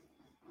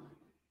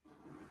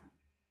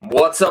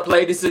What's up,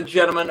 ladies and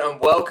gentlemen, and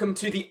welcome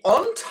to the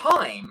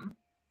on-time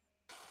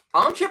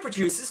Armchair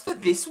Producers for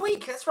this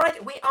week. That's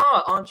right, we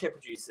are Armchair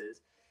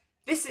Producers.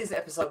 This is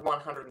episode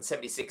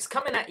 176,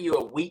 coming at you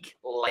a week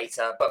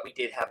later, but we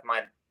did have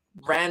my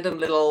random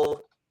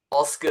little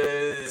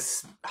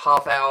Oscars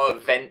half-hour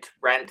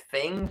rant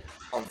thing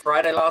on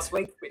Friday last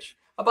week, which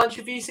a bunch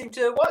of you seem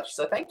to watch,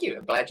 so thank you.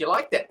 I'm glad you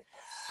liked it.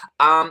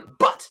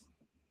 But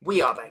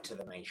we are back to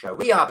the main show.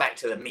 We are back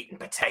to the meat and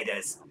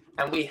potatoes,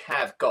 and we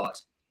have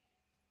got,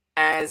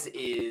 as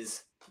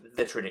is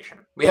the tradition,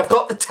 we have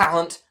got the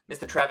talent,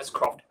 Mr. Travis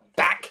Croft,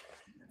 back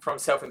from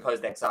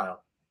self-imposed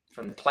exile,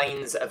 from the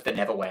plains of the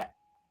Neverwhere.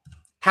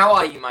 How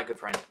are you, my good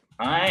friend?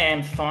 I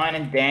am fine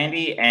and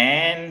dandy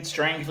and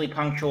strangely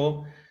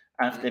punctual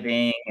after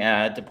being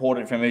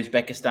deported from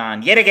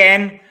Uzbekistan yet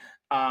again.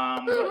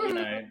 But,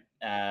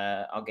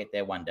 I'll get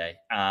there one day.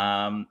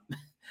 I'm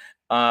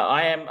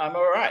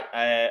all right.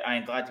 I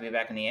am glad to be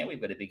back in the air.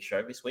 We've got a big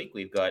show this week.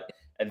 We've got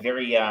a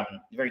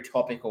very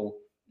topical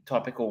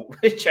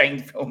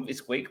chain film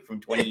this week from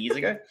 20 years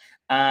ago.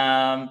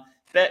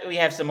 But we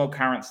have some more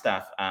current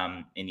stuff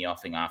in the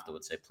offing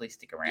afterwards. So please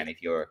stick around if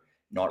you're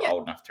not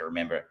old enough to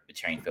remember the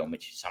chain film,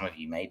 which some of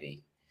you may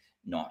be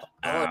not.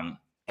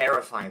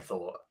 Terrifying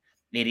thought.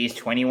 It is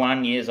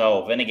 21 years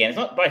old. And again, it's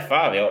not by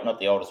far not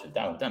the oldest we've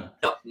done. We've done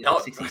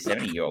not 60,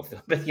 70-year-old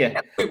film. But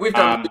yeah. We've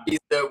done movies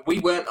that we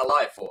weren't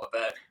alive for,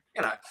 but,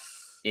 you know.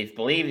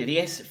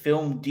 Yes,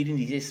 film didn't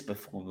exist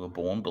before we were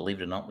born. Believe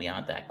it or not, we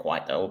aren't that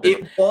quite old.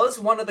 It was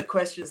one of the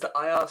questions that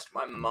I asked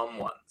my mum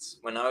once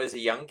when I was a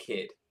young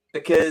kid,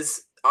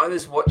 because I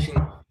was watching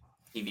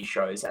TV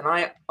shows, and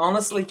I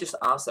honestly just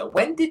asked her,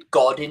 when did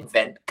God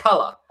invent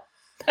colour?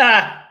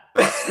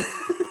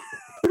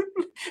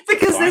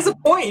 Because there's a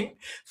point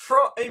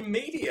in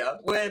media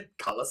where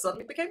colour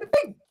suddenly became a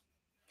thing.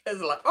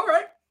 It's like, all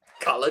right,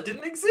 colour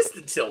didn't exist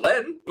until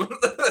then.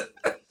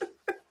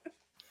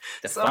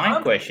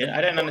 Fine question. I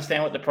don't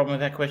understand what the problem with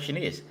that question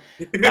is.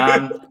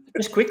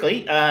 Just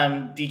quickly,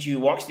 did you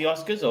watch the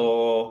Oscars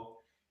or?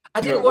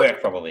 I didn't watch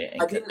it. Probably.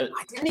 I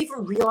didn't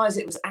even realize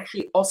it was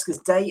actually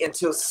Oscars day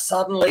until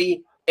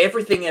suddenly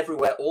Everything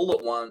Everywhere All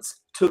at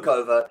Once took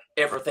over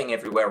Everything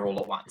Everywhere All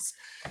at Once.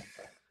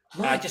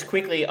 Just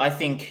quickly, I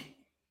think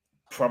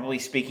probably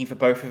speaking for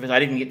both of us, I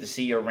didn't get to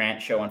see your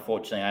rant show,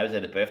 unfortunately. I was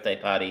at a birthday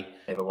party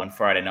on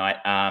Friday night.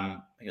 I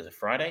think it was a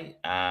Friday.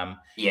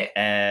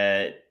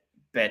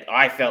 But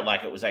I felt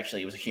like it was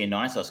actually a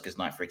nice Oscars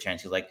night for a change.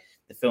 Because, like,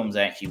 the films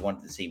I actually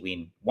wanted to see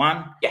win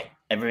won. Yeah.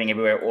 Everything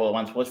Everywhere All at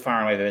Once was far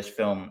and away the best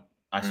film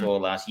I saw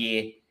last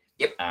year.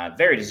 Yep. A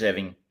very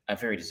deserving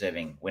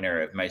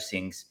winner of most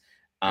things.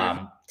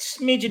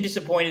 Smidgen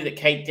disappointed that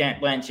Cate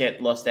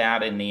Blanchett lost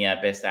out in the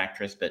Best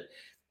Actress, but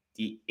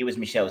it was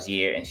Michelle's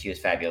year and she was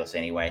fabulous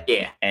anyway.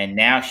 Yeah. And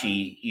now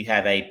you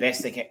have a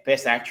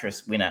Best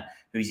Actress winner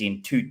who's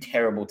in two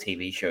terrible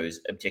TV shows,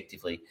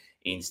 objectively,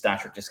 in Star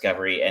Trek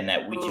Discovery and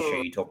that Witcher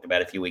show you talked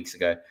about a few weeks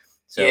ago.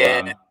 So,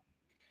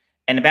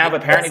 and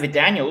apparently the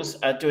Daniels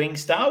are doing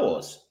Star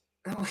Wars.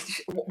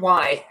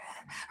 Why?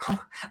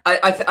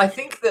 I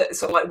think that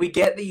sort of like we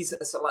get these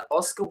sort of like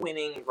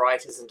Oscar-winning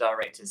writers and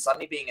directors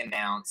suddenly being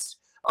announced.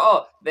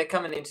 Oh, they're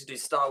coming in to do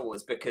Star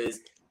Wars because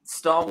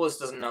Star Wars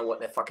doesn't know what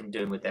they're fucking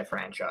doing with their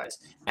franchise,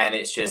 and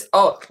it's just,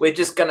 we're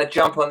just gonna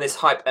jump on this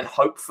hype and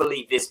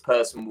hopefully this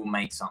person will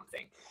make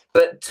something.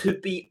 But to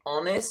be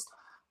honest,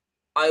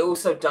 I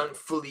also don't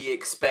fully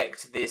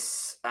expect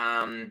this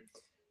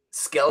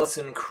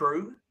skeleton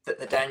crew that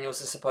the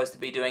Daniels are supposed to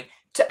be doing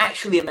to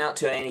actually amount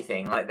to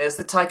anything. Like, there's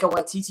the Taika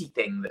Waititi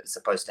thing that's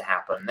supposed to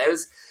happen. There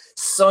was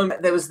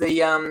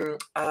the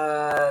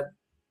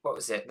what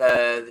was it?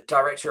 The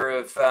director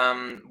of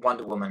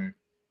Wonder Woman.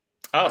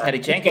 Patty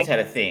Jenkins had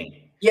a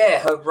thing. Yeah,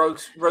 her rogue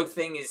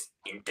thing is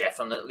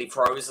indefinitely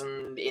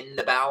frozen in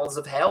the bowels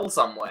of hell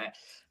somewhere.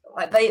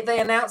 Like, they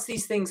announce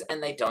these things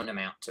and they don't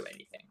amount to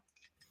anything.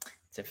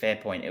 It's a fair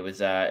point. It was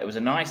a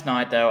nice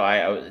night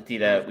though.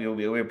 We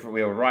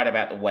were right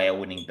about the whale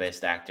winning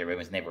Best Actor. It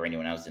was never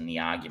anyone else in the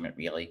argument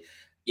really.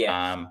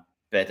 Yeah.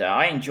 But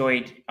I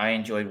enjoyed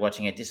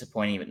watching it.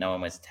 Disappointing that no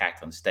one was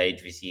attacked on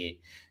stage this year.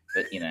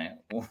 But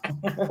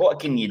what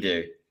can you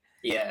do?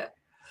 Yeah.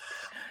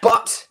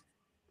 But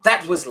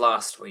that was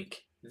last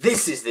week.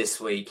 This is this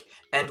week,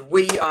 and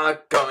we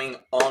are going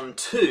on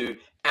to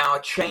our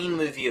chain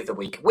movie of the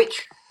week,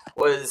 which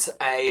was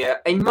a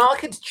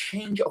marked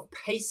change of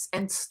pace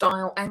and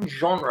style and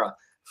genre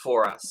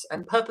for us,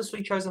 and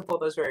purposely chosen for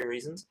those very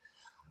reasons.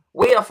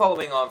 We are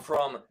following on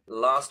from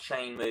last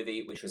chain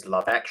movie, which was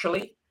Love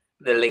Actually.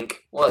 The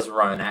link was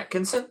Rowan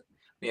Atkinson.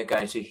 We are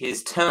going to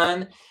his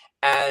turn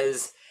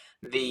as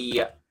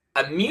the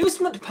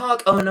amusement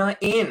park owner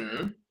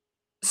in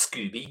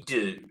Scooby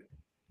Doo.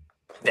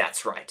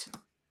 That's right.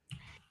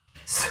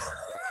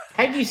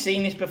 Have you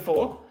seen this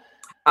before?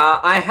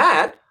 I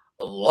had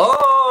a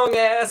long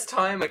ass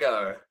time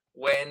ago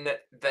when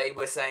they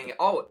were saying,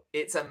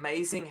 it's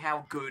amazing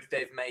how good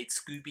they've made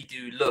Scooby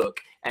Doo look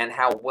and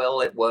how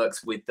well it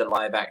works with the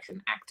live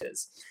action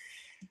actors.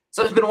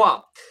 So it's been a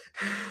while.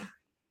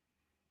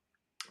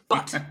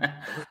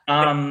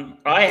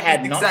 But I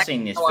had not exactly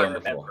seen this how I film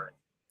remember before.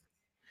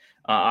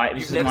 This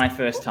You've is never my seen it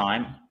first before?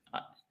 time.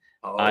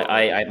 Oh,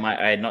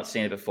 I had not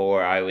seen it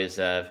before. I was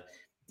the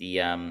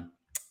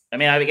I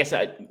mean, I guess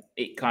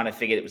it kind of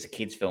figured it was a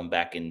kids' film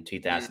back in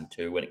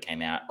 2002 when it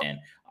came out, and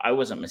I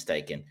wasn't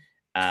mistaken.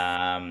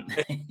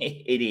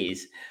 It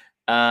is.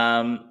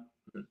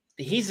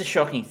 Here's the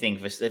shocking thing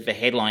for the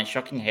headline.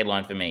 Shocking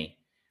headline for me.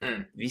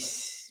 Mm.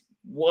 This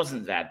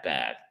wasn't that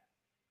bad.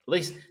 At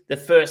least the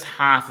first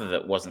half of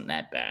it wasn't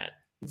that bad.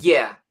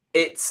 Yeah,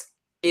 it's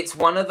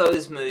one of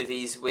those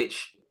movies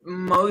which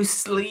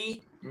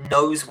mostly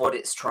knows what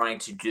it's trying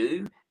to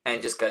do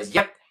and just goes,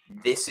 "Yep,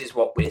 this is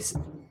what this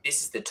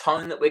is the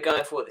tone that we're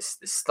going for. This is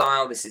the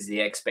style. This is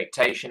the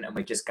expectation, and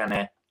we're just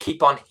gonna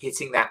keep on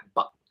hitting that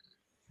button."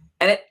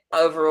 And it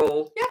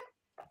overall, yeah,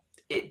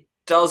 it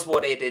does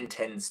what it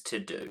intends to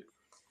do.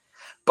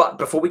 But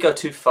before we go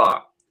too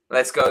far,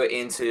 let's go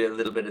into a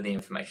little bit of the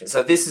information.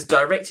 So this is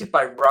directed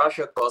by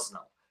Raja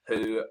Gosnell,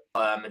 who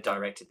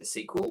directed the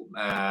sequel,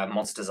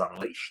 Monsters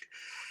Unleashed.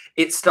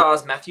 It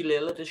stars Matthew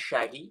Lillard as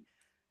Shaggy,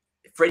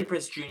 Freddie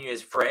Prinze Jr.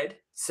 as Fred,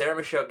 Sarah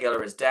Michelle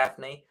Gellar as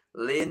Daphne,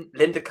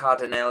 Linda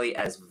Cardinelli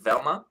as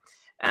Velma.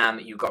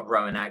 You've got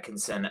Rowan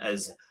Atkinson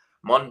as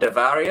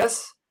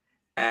Mondavarius,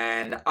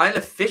 and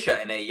Isla Fisher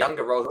in a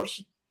younger role.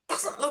 She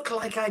doesn't look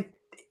like I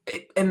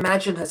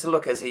imagine her to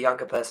look as a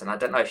younger person. I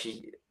don't know.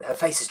 Her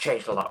face has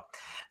changed a lot.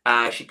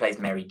 She plays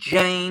Mary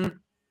Jane.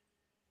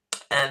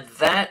 And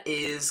that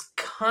is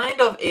kind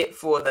of it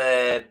for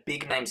the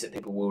big names that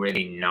people will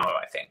really know,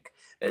 I think.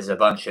 There's a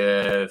bunch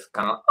of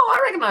kind of, I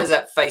recognize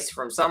that face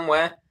from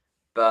somewhere,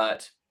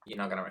 but you're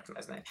not going to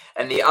recognize the name.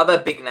 And the other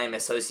big name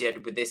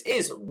associated with this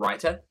is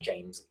writer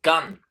James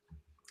Gunn.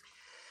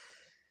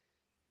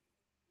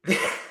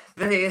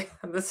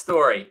 The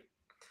story.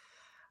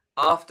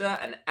 After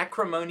an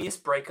acrimonious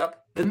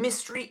breakup, the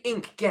Mystery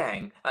Inc.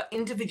 gang are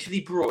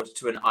individually brought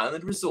to an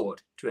island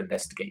resort to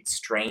investigate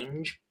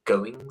strange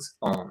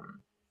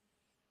goings-on.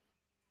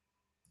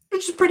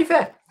 Which is pretty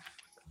fair.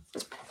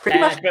 It's pretty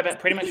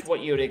much what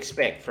you would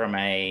expect from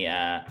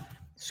a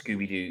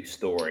Scooby Doo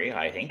story,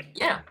 I think.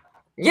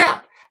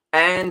 Yeah.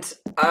 And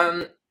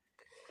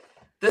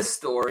the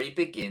story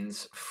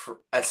begins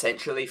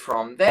essentially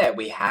from there.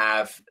 We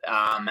have,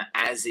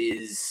 as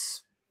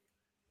is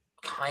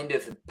kind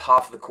of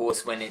part of the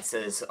course when it's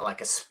like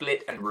a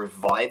split and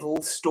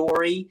revival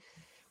story,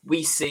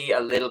 we see a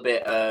little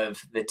bit of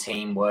the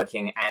team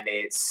working, and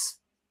it's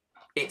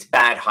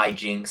bad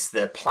hijinks.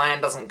 The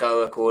plan doesn't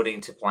go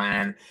according to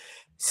plan.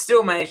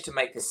 Still managed to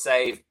make the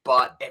save,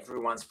 but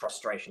everyone's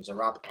frustrations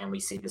are up, and we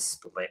see the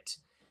split.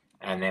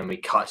 And then we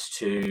cut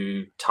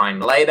to time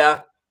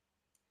later.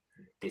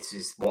 This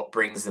is what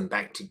brings them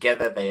back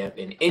together. They have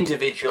been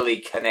individually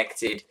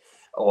connected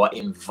or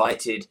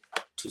invited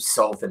to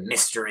solve the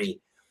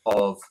mystery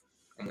of,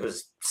 I think it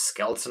was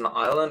Skeleton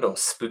Island or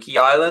Spooky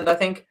Island, I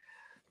think.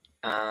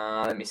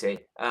 Let me see.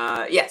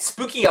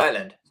 Spooky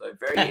Island. So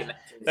very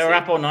They were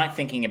up all night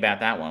thinking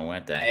about that one,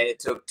 weren't they? It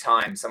took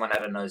time. Someone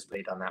had a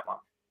nosebleed on that one.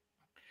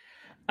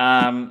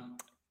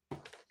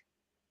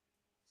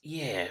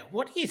 Yeah,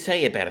 what do you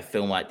say about a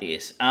film like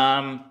this?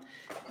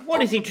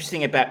 What is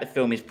interesting about the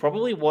film is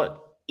probably what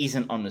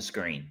isn't on the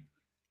screen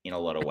in a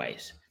lot of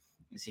ways.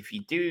 Is if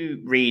you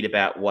do read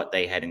about what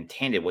they had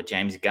intended, what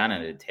James Gunn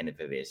had intended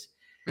for this.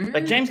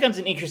 Like, James Gunn's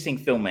an interesting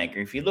filmmaker.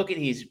 If you look at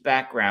his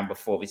background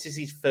before, this is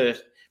his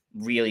first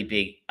really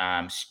big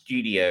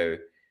studio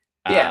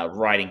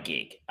writing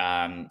gig.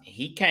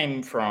 He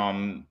came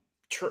from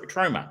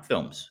Troma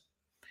Films.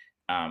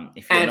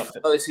 For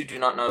those who do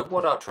not know,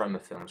 what are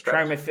Troma Films?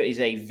 Troma is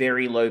a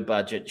very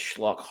low-budget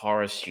schlock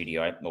horror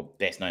studio, well,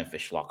 best known for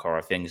schlock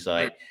horror things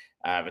like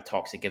The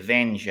Toxic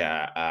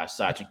Avenger,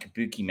 Sergeant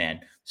Kabuki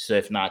Man,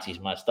 Surf Nazis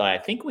Must Die. I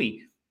think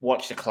we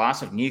watched a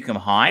class of Newcomb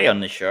High on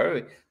the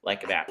show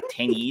like about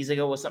 10 years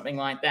ago or something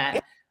like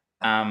that.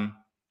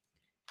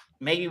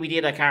 Maybe we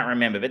did, I can't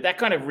remember, but that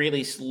kind of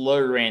really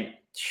slow-rent,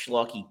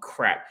 schlocky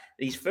crap.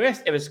 His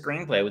first ever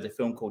screenplay was a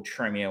film called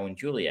Romeo and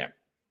Juliet.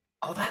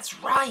 Oh, that's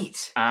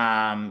right.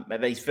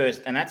 But his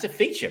first, and that's a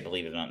feature,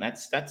 believe it or not.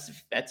 That's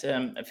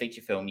a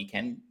feature film.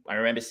 I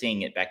remember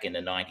seeing it back in the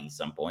 90s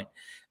some point.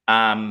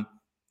 And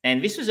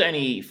this was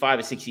only 5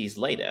 or 6 years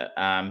later.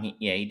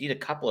 He did a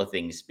couple of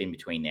things in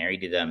between there. He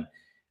did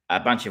a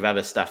bunch of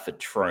other stuff for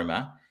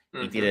Troma.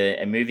 He did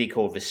a movie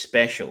called The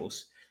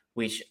Specials,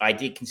 which I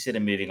did consider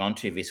moving on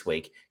to this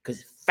week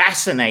because,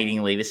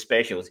 fascinatingly, The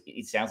Specials,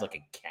 it sounds like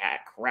a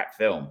crap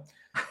film.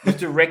 It was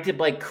directed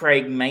by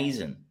Craig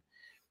Mazin.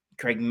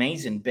 Craig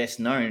Mazin, best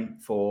known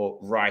for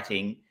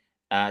writing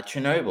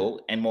Chernobyl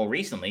and more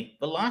recently,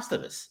 The Last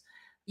of Us.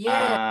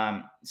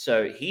 Yeah.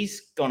 So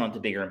he's gone on to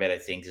bigger and better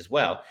things as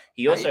well.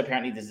 He also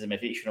apparently does some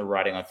additional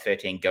writing on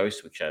 13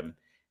 Ghosts, which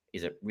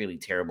is a really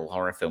terrible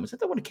horror film. Is that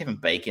the one with Kevin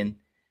Bacon?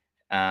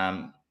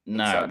 No,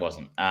 it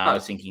wasn't. I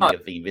was thinking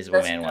of the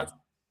Invisible Man one.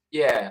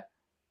 Yeah.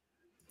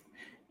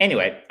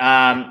 Anyway,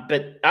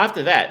 but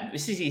after that,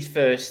 this is his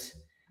first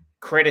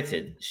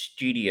credited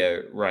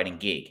studio writing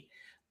gig.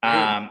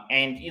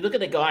 And you look at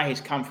the guy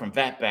who's come from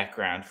that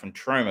background, from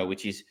trauma,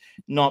 which is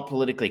not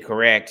politically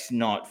correct,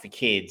 not for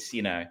kids,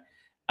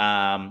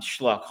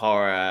 schlock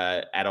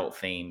horror, adult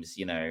themes,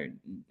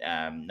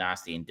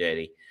 nasty and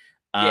dirty.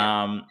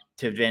 To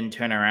then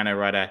turn around and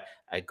write a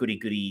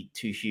goody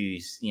two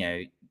shoes,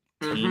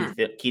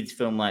 kids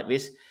film like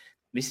this.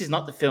 This is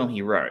not the film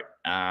he wrote.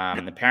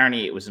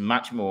 Apparently, it was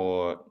much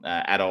more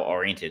adult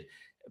oriented,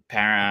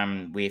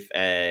 with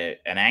an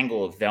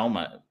angle of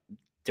Velma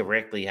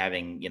directly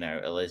having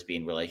a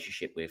lesbian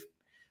relationship with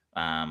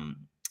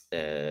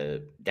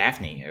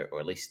Daphne, or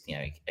at least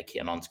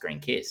an on-screen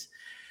kiss.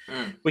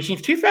 Which in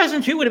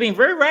 2002 would have been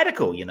very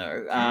radical, You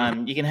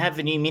can have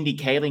the new Mindy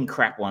Kaling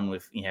crap one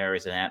with her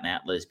as an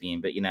out-and-out lesbian,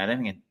 but I don't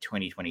think in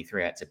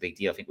 2023 that's a big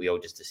deal. I think we all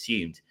just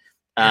assumed.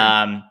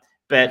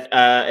 But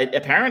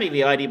apparently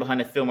the idea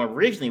behind the film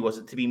originally was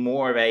it to be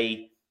more of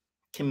a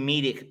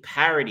comedic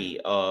parody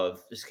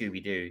of the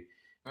Scooby Doo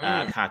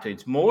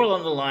cartoons, more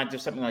along the lines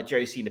of something like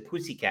Josie and the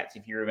Pussycats,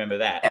 if you remember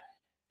that.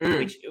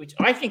 Which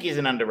I think is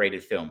an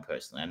underrated film,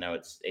 personally. I know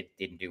it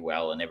didn't do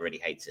well and everybody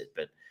hates it,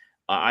 but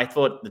I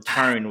thought the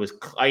tone was.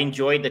 I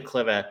enjoyed the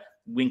clever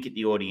wink at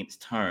the audience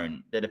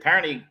tone. That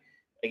apparently,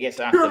 I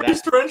guess after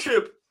that,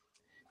 friendship.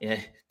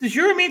 Yeah, the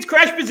Jura means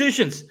crash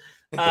positions.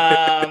 There's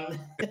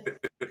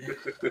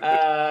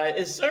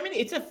so many.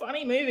 It's a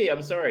funny movie.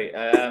 I'm sorry,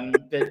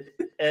 but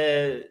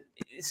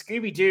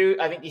Scooby Doo.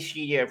 I think the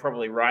studio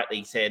probably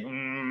rightly said,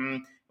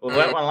 "Well,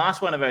 the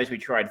last one of those we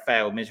tried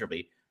failed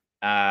miserably."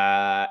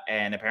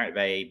 And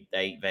apparently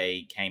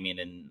they came in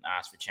and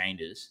asked for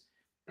changes.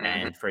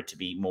 And for it to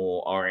be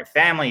more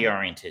family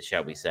oriented,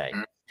 shall we say.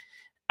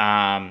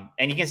 And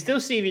you can still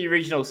see the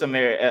original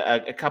somewhere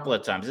a couple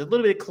of times. There's a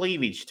little bit of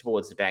cleavage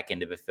towards the back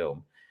end of the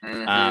film.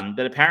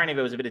 But apparently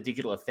there was a bit of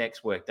digital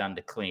effects work done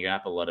to clean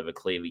up a lot of the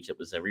cleavage that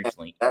was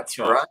originally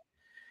shot.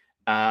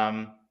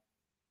 Right.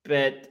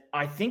 But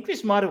I think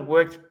this might have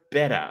worked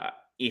better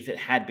if it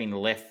had been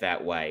left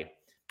that way.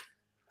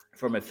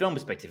 From a film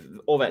perspective,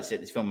 all that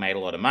said, this film made a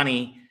lot of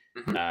money.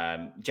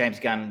 James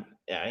Gunn,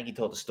 I think he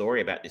told a story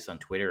about this on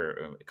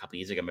Twitter a couple of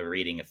years ago. I remember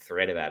reading a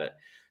thread about it,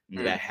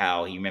 about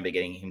how he remember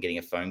getting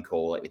a phone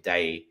call like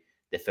the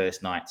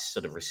first night's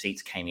sort of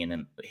receipts came in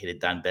and he had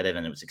done better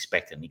than it was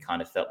expected. And he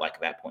kind of felt like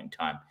at that point in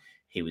time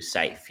he was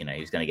safe. He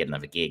was going to get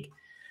another gig.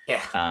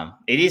 Yeah,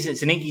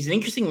 he's an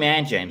interesting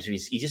man, James.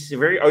 He's just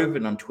very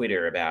open on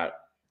Twitter about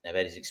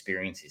his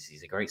experiences.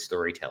 He's a great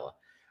storyteller.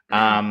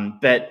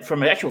 But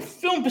from an actual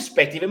film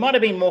perspective, it might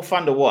have been more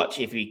fun to watch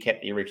if he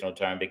kept the original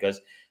tone,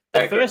 because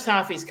the first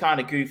half is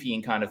kind of goofy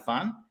and kind of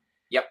fun.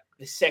 Yep.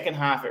 The second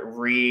half, it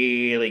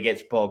really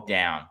gets bogged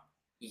down.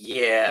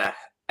 Yeah.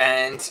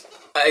 And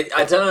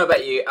I don't know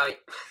about you.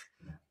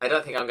 I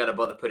don't think I'm going to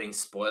bother putting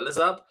spoilers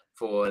up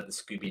for the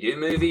Scooby Doo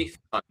movie.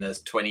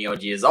 That's 20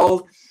 odd years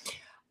old.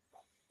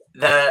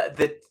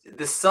 The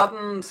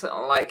sudden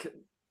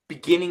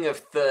beginning of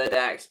third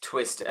act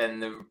twist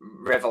and the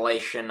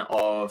revelation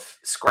of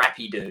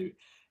Scrappy Doo.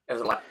 It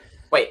was like,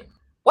 wait,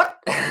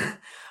 what?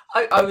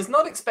 I was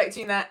not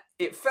expecting that.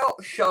 It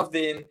felt shoved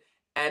in,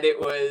 and it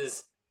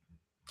was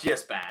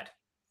just bad.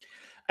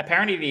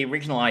 Apparently, the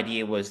original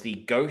idea was the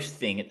ghost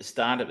thing at the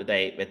start of the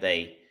day, but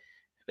they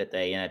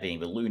being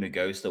the lunar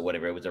ghost or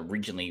whatever. It was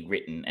originally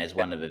written as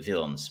one of the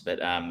villains, but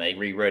they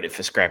rewrote it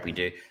for Scrappy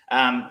Doo.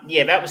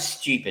 That was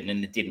stupid,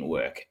 and it didn't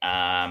work.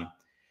 I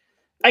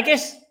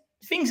guess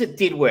things that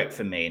did work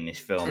for me in this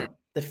film.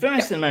 The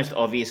first and most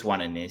obvious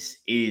one in this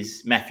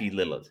is Matthew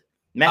Lillard.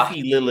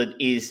 Matthew Lillard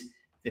is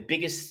the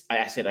biggest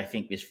asset I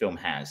think this film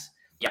has.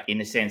 Yeah.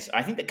 In a sense,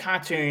 I think the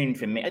cartoon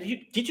for me.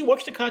 Did you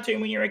watch the cartoon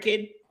when you were a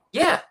kid?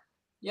 Yeah.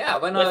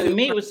 For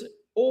me, it was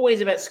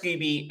always about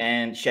Scooby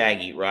and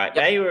Shaggy, right?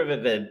 Yep. They were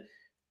the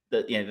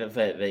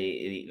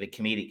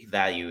comedic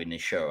value in the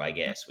show, I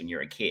guess, when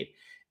you're a kid,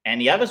 and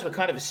the others were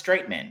kind of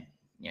straight men,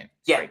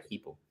 straight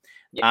people.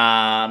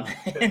 Yeah.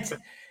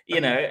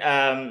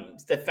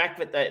 The fact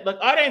that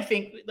I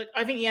think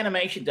the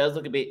animation does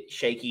look a bit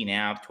shaky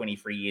now,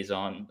 23 years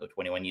on, or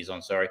 21 years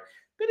on, sorry,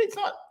 but it's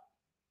not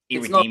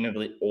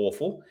irredeemably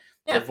awful.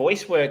 Yeah. The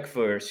voice work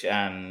for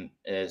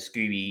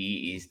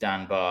Scooby is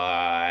done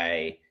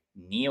by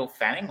Neil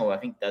Fanning, who I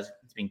think has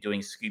been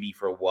doing Scooby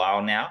for a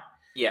while now.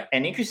 Yeah.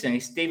 And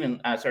interestingly,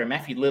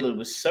 Matthew Lillard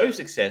was so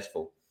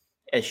successful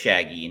as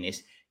Shaggy in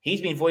this.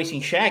 He's been voicing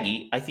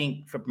Shaggy, I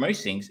think, for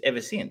most things ever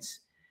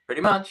since.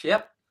 Pretty much,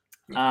 yep.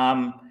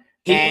 And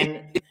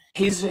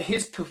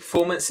his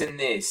performance in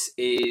this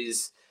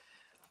is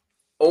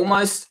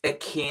almost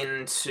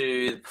akin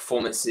to the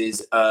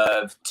performances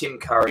of Tim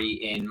Curry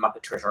in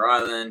Muppet Treasure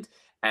Island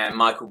and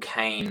Michael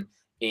Caine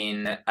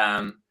in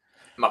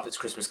Muppets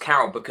Christmas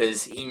Carol,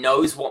 because he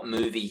knows what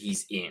movie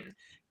he's in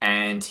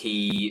and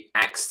he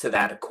acts to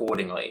that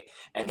accordingly.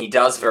 And he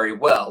does very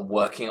well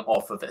working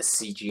off of a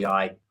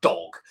CGI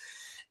dog.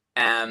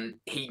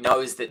 He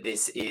knows that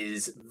this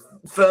is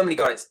firmly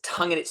got its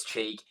tongue in its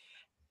cheek,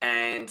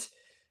 and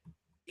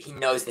he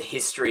knows the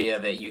history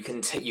of it. You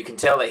can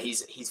tell that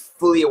he's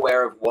fully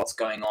aware of what's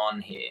going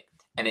on here,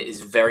 and it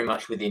is very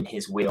much within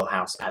his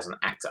wheelhouse as an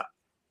actor.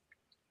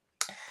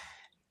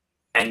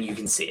 and you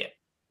can see it.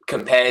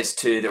 Compared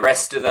to the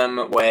rest of them,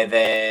 where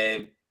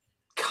they're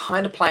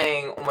kind of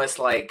playing almost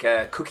like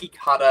cookie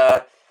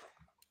cutter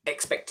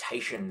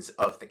expectations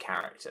of the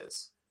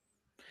characters.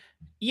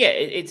 Yeah,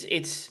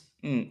 it's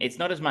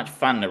not as much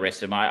fun the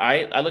rest of them.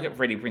 I look at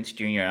Freddie Prinze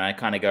Jr. and I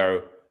kind of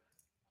go,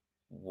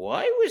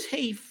 why was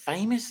he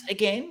famous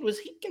again? Was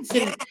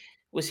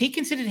he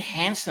considered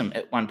handsome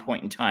at one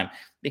point in time?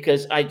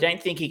 Because I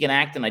don't think he can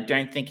act, and I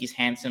don't think he's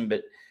handsome.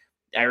 But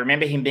I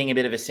remember him being a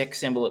bit of a sex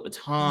symbol at the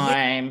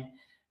time.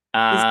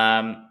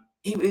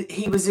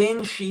 He was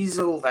in She's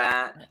All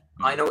That.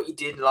 I Know What You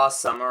Did Last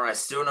Summer. I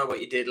Still Know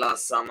What You Did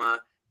Last Summer.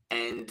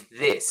 And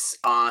this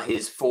are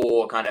his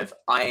 4 kind of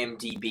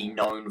IMDb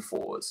known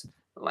fors.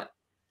 I'm like,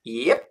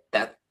 yep,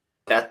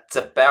 that's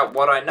about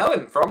what I know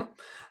him from.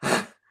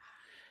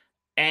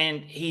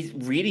 And he's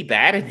really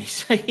bad in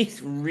this.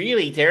 He's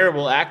really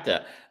terrible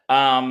actor.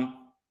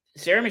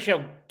 Sarah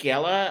Michelle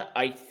Gellar,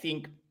 I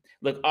think.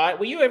 Look,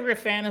 were you ever a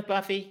fan of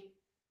Buffy?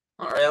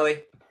 Not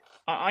really.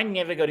 I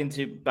never got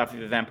into Buffy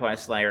the Vampire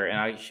Slayer, and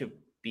I should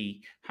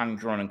be hung,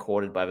 drawn, and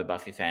quartered by the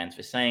Buffy fans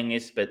for saying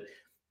this, but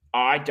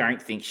I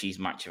don't think she's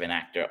much of an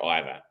actor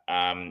either.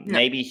 No.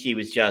 Maybe she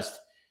was just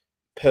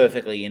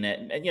perfectly in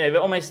it. You know,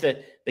 almost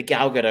the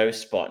Gal Gadot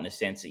spot in the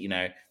sense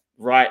that,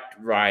 right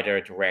writer,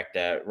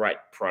 director, right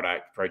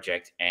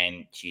project,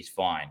 and she's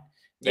fine.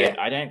 But Yeah.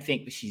 I don't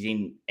think she's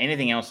in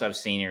anything else I've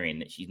seen her in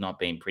that she's not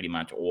been pretty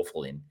much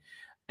awful in.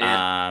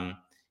 Yeah.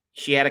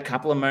 She had a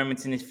couple of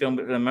moments in this film,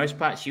 but for the most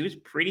part, she was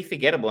pretty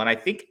forgettable. And I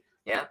think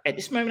at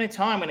this moment in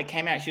time, when it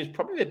came out, she was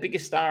probably the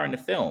biggest star in the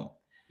film.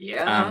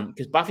 Yeah.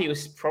 Because Buffy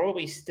was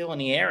probably still in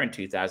the air in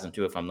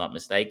 2002, if I'm not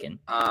mistaken.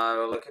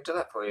 I'll look into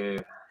that for you.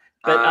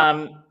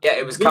 But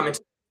it was coming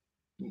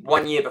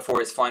 1 year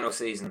before its final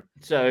season.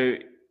 So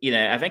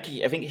I think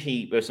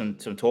she was some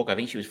talk. I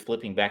think she was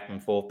flipping back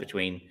and forth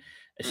between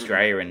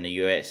Australia and the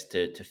US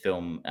to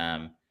film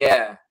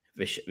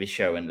this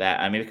show and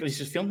that. I mean, because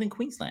it was filmed in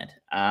Queensland.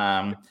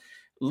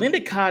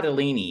 Linda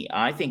Cardellini,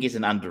 I think, is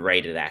an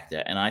underrated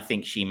actor, and I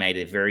think she made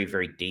a very,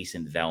 very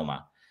decent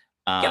Velma.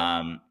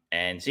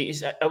 And see,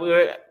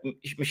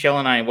 Michelle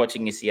and I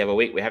watching this the other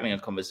week. We're having a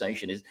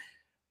conversation.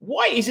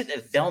 Why is it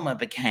that Velma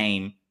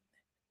became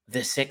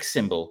the sex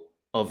symbol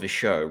of the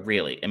show?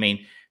 Really, I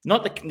mean,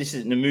 this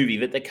isn't the movie,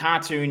 but the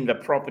cartoon, the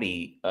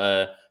property,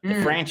 the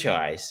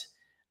franchise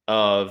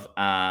of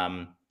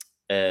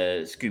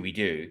Scooby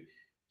Doo.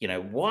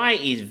 Why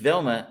is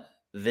Velma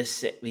the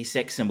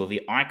sex symbol,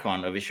 the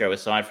icon of the show,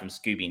 aside from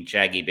Scooby and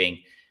Shaggy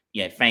being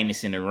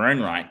famous in their own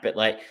right? But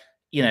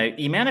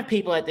the amount of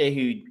people out there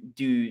who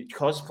do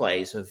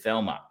cosplays of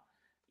Velma,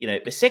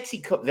 the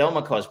sexy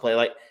Velma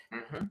cosplay,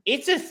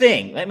 it's a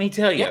thing. Let me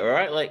tell you, all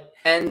right?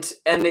 And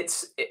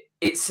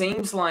it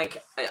seems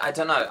like, I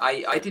don't know.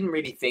 I didn't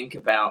really think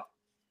about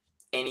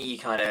any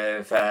kind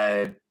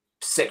of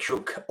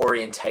sexual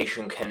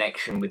orientation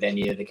connection with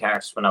any of the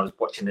characters when I was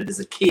watching it as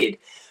a kid.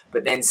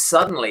 But then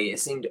suddenly,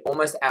 it seemed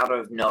almost out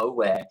of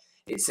nowhere.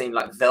 It seemed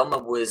like Velma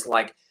was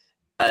like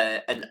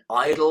an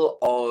idol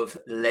of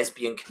the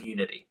lesbian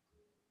community.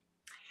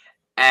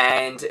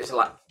 And it's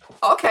like,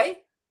 okay,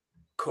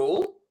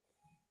 cool.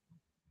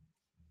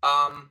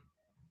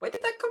 Where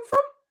did that come from?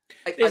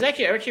 I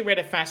actually read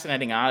a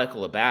fascinating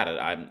article about it.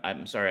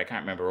 I'm sorry, I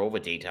can't remember all the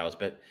details,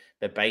 but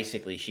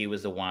basically she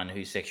was the one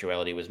whose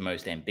sexuality was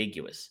most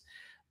ambiguous.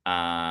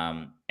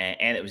 And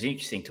it was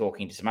interesting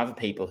talking to some other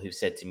people who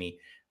said to me,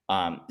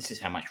 this is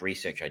how much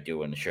research I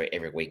do on the show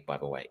every week, by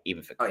the way,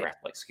 even for crap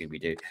like Scooby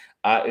Doo,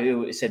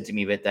 who said to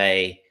me that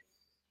they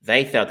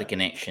felt the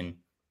connection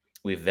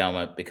with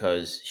Velma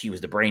because she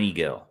was the brainy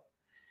girl.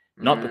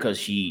 Not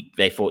because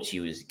they thought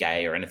she was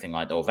gay or anything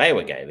like that, or they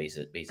were gay.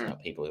 These are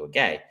not people who were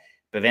gay.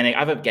 But then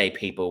other gay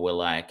people were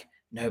like,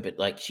 no,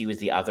 but she was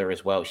the other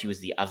as well. She was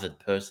the other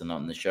person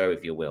on the show,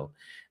 if you will.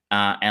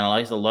 And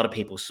a lot of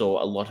people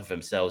saw a lot of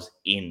themselves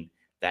in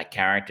that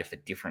character for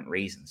different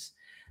reasons.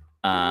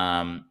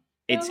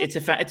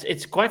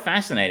 It's quite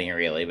fascinating,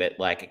 really, that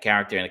a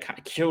character in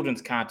a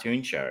children's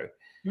cartoon show,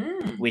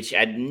 which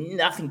had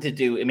nothing to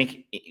do. I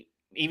mean,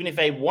 even if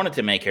they wanted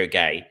to make her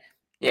gay,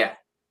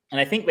 and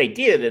I think they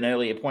did at an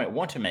earlier point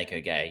want to make her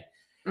gay,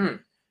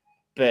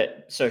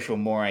 but social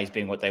mores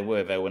being what they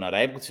were not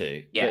able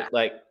to.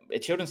 But a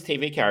children's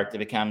TV character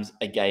becomes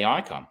a gay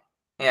icon.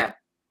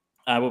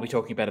 We'll be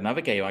talking about another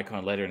gay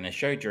icon later in the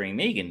show during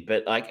Megan.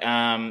 But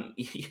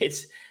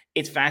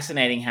it's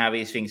fascinating how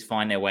these things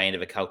find their way into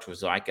the cultural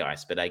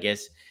zeitgeist. But I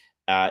guess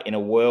in a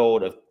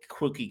world of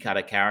cookie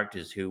cutter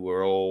characters who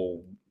were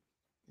all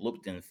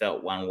looked and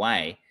felt one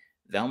way,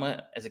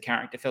 Velma as a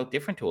character felt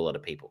different to a lot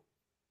of people.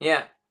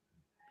 Yeah,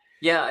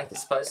 I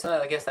suppose so.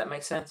 I guess that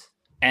makes sense.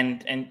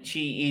 And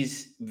she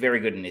is very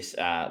good in this,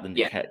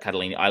 Linda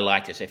Cardellini. I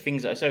liked her. So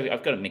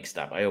I've got it mixed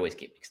up. I always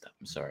get mixed up.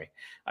 I'm sorry.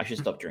 I should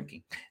stop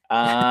drinking.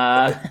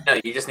 No,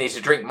 you just need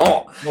to drink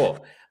more.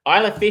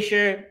 Isla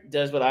Fisher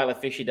does what Isla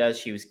Fisher does.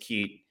 She was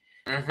cute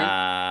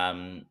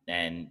and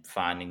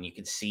fun, and you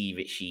could see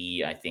that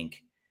she, I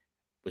think,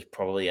 was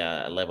probably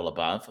a level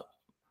above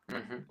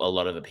a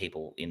lot of the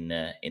people in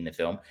the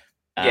film.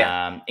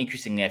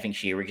 Interestingly, I think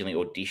she originally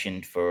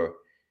auditioned for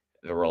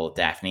the role of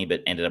Daphne,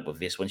 but ended up with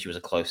this one. She was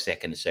a close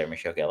second to Sarah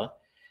Michelle Gellar.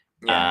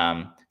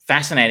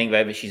 Fascinating,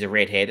 though, but she's a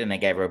redhead, and they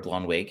gave her a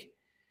blonde wig.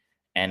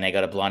 And they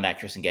got a blonde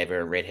actress and gave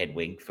her a redhead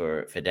wig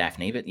for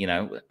Daphne. But,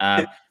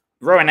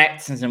 Rowan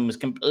Atkinson was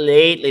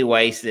completely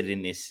wasted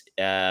in this.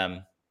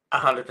 100%.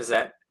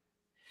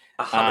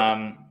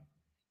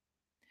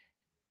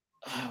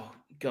 Oh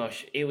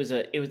gosh, it was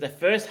the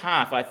first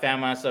half. I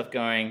found myself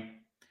going,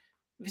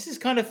 this is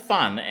kind of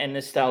fun and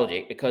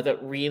nostalgic because it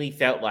really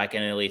felt like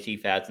an early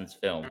 2000s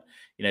film.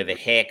 The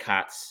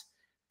haircuts,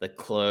 the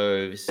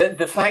clothes.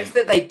 The fact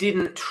that they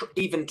didn't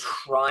even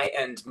try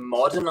and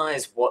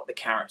modernize what the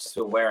characters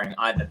were wearing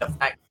either. The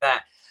fact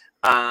that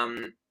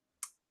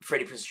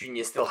Freddie Prinze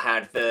Jr. still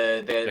had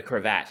the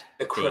cravat.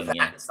 The cravat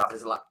and stuff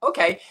is like,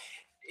 okay.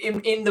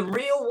 In the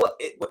real world,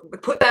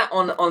 put that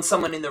on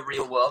someone in the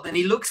real world, and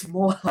he looks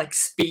more like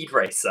Speed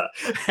Racer.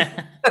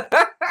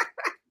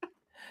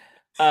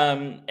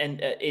 And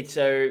it's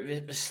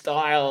the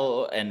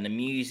style and the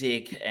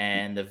music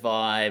and the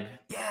vibe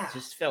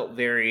just felt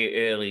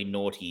very early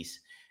noughties,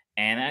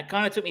 and it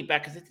kind of took me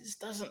back because it just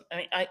doesn't. I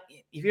mean,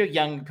 if you're a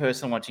young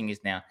person watching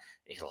this now,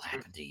 it'll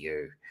happen to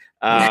you.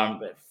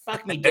 But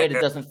fuck me dead,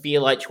 it doesn't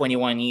feel like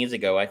 21 years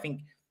ago. I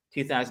think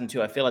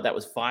 2002. I feel like that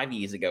was 5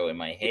 years ago in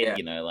my head.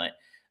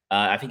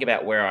 I think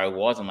about where I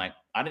was. I'm like,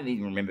 I didn't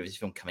even remember this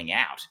film coming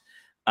out.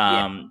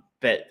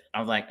 But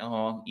I'm like,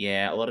 oh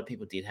yeah, a lot of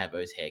people did have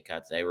those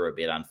haircuts. They were a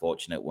bit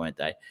unfortunate, weren't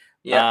they?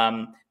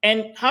 Yeah.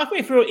 And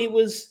halfway through, it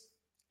was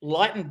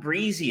light and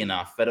breezy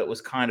enough that it was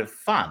kind of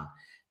fun.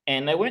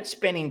 And they weren't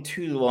spending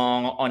too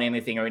long on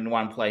anything or in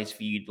one place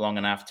for you long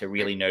enough to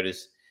really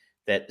notice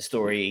that the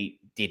story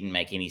didn't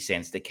make any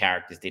sense. The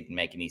characters didn't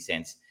make any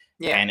sense.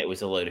 And it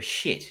was a load of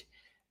shit.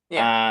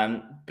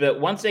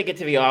 But once they get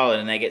to the island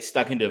and they get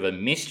stuck into the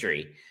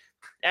mystery,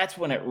 that's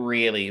when it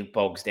really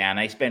bogs down.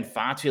 They spend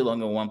far too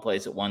long in one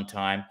place at one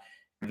time.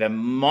 The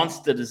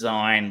monster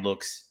design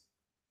looks...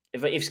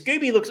 If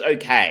Scooby looks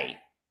okay,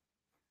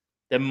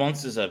 the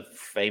monsters are...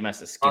 They must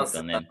have skipped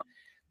on them.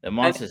 The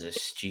monsters are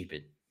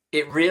stupid.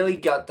 It really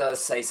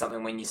does say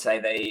something when you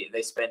say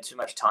they spend too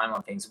much time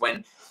on things.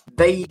 When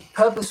they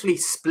purposely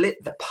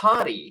split the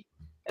party,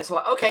 it's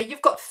like, okay,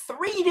 you've got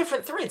 3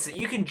 different threads that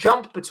you can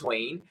jump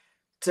between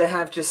to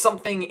have just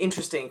something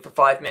interesting for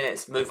 5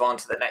 minutes, move on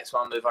to the next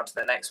one, move on to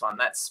the next one.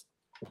 That's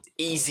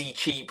easy,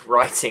 cheap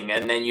writing,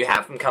 and then you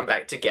have them come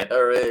back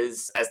together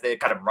as they're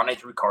kind of running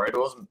through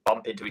corridors and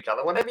bump into each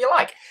other, whatever you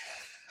like.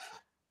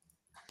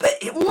 But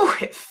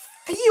it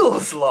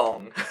feels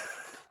long.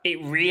 It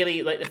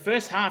really, like the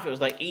first half, it was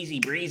like easy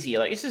breezy.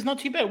 Like, this is not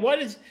too bad.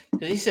 Because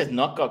this has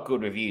not got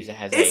good reviews.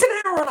 It's an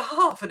hour and a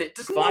half, and it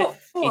does not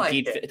feel like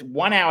it.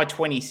 1 hour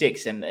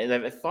 26, and they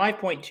have a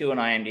 5.2 on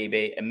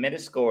IMDb, a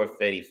Metascore of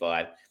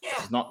 35.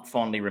 Which is not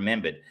fondly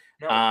remembered.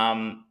 No.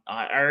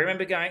 I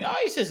remember going, oh,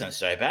 this isn't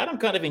so bad. I'm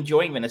kind of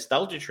enjoying the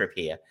nostalgia trip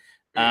here.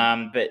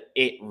 But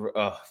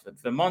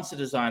the monster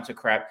designs were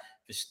crap.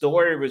 The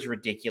story was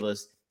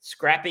ridiculous.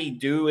 Scrappy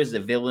Doo as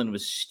the villain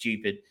was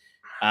stupid.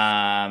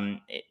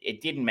 It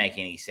didn't make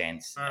any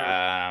sense.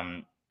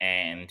 And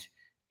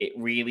it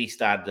really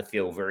started to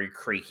feel very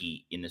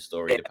creaky in the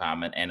story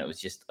department. And it was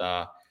just,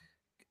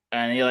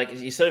 and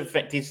you sort of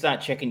did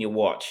start checking your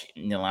watch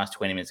in the last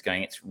 20 minutes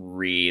going, it's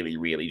really,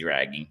 really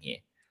dragging here.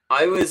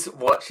 I was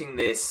watching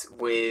this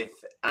with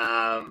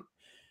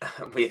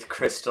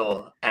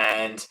Crystal,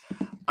 and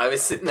I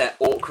was sitting there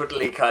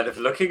awkwardly kind of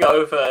looking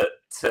over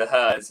to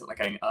her and like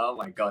going, oh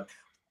my God,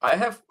 I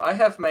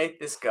have made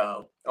this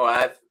girl,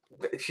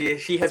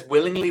 she has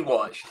willingly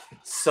watched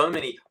so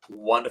many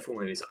wonderful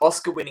movies,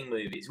 Oscar-winning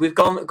movies. We've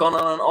gone on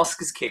an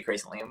Oscars kick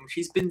recently, and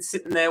she's been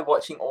sitting there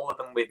watching all of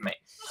them with me.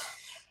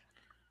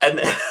 And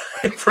then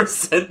I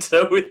present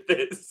her with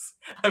this.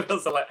 I'm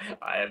also like,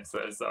 I am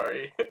so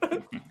sorry.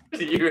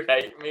 Do you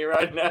hate me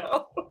right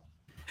now?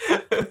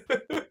 I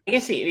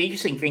guess the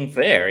interesting thing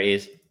there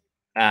is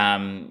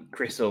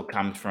Crystal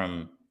comes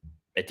from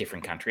a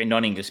different country, a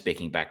non-English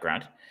speaking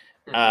background.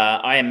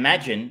 I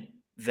imagine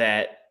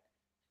that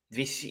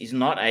this is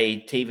not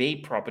a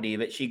TV property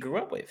that she grew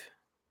up with.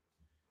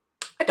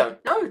 I don't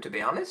know, to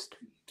be honest.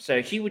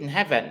 So she wouldn't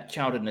have that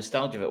childhood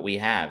nostalgia that we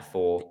have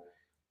for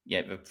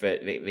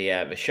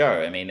the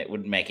show. I mean, it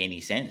wouldn't make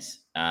any sense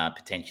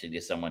potentially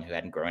to someone who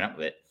hadn't grown up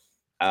with it.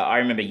 I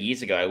remember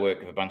years ago, I worked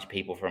with a bunch of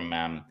people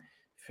from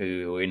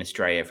who were in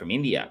Australia from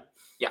India.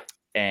 Yeah,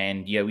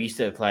 and we used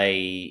to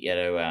play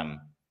a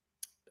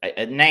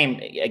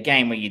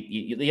game where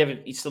you have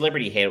a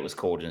celebrity head. It was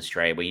called in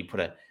Australia, where you put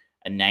a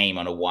name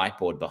on a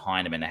whiteboard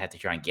behind them, and they had to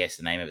try and guess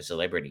the name of a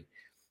celebrity.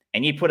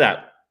 And you put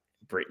up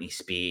Britney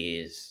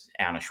Spears,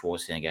 Arnold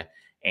Schwarzenegger.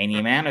 And the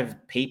amount of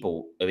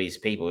these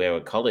people, they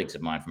were colleagues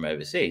of mine from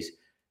overseas,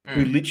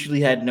 who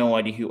literally had no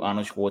idea who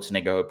Arnold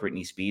Schwarzenegger or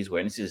Britney Spears were.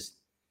 And this is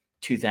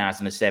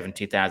 2007,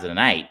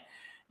 2008.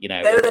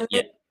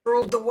 They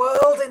ruled the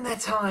world in their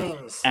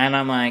times. And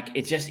I'm like,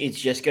 it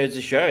just goes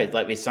to show.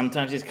 Like,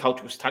 sometimes there's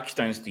cultural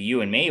touchstones to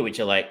you and me,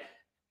 which are like,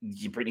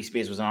 Britney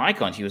Spears was an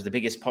icon. She was the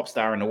biggest pop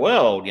star in the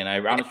world.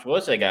 Arnold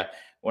Schwarzenegger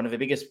one of the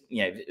biggest,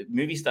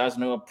 movie stars in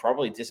the world,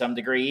 probably to some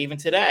degree even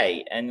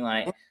today. And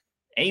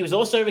and he was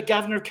also the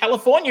governor of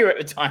California at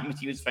the time, which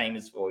he was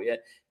famous for. Yeah.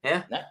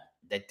 No,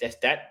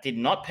 that did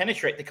not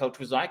penetrate the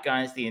cultural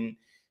zeitgeist in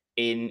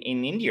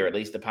India, at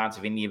least the parts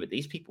of India that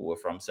these people were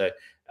from. So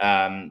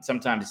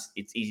sometimes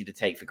it's easy to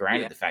take for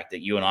granted the fact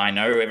that you and I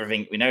know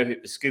everything. We know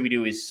Scooby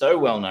Doo is so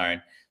well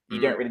known. You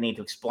don't really need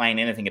to explain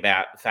anything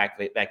about the fact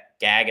that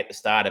gag at the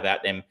start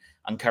about them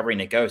uncovering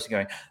a ghost and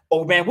going,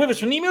 "Oh man, Withers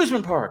from the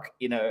amusement park."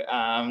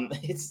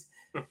 It's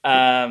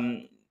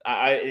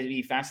it'd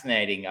be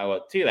fascinating. Oh,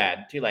 well, too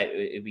late.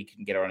 If we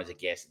can get her on as a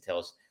guest and tell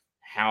us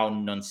how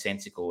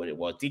nonsensical it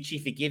was. Did she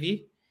forgive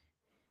you?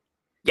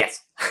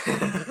 Yes.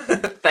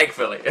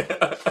 Thankfully.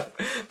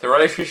 The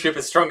relationship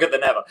is stronger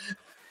than ever.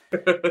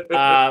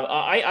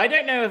 I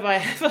don't know if I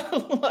have a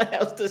lot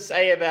else to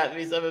say about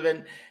this other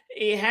than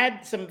it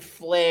had some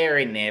flair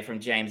in there from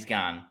James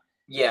Gunn.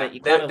 Yeah,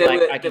 but there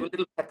were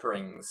little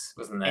pepperings,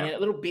 wasn't there? And in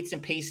little bits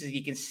and pieces,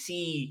 you can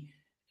see.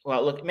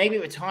 Well, look, maybe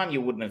at the time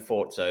you wouldn't have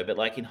thought so, but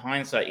like in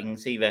hindsight, you can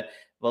see the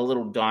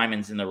little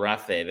diamonds in the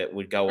rough there that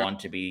would go on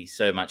to be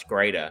so much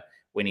greater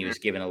when he was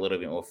given a little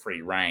bit more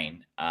free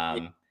reign,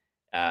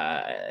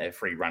 a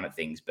free run at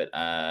things. But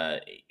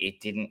it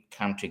didn't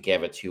come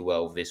together too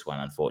well with this one,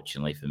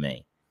 unfortunately for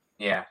me.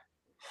 Yeah.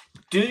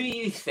 Do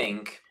you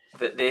think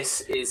that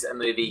this is a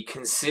movie,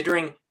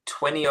 considering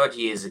 20 odd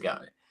years ago,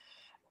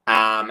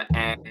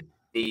 and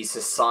the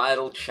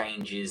societal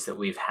changes that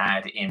we've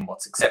had in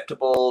what's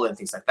acceptable and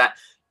things like that,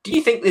 do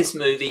you think this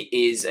movie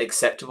is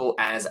acceptable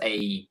as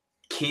a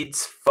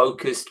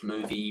kids-focused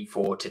movie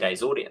for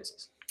today's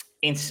audiences?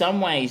 In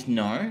some ways,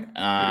 no.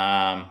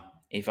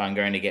 If I'm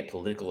going to get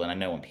political, and I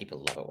know when people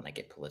love it when I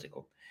get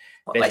political,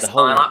 there's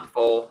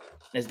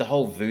the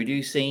whole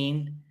voodoo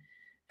scene.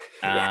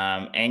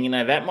 And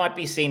that might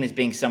be seen as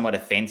being somewhat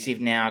offensive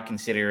now,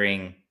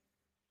 considering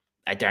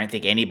I don't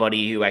think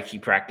anybody who actually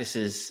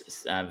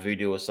practices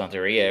voodoo or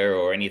Santeria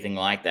or anything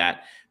like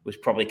that was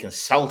probably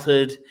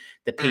consulted.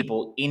 The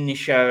people in the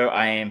show,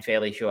 I am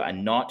fairly sure, are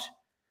not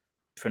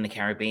from the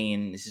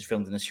Caribbean. This is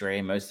filmed in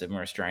Australia. Most of them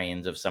are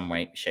Australians of some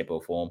way, shape,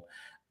 or form.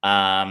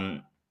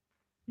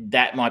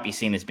 That might be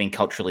seen as being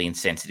culturally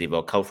insensitive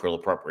or cultural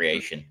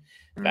appropriation,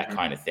 that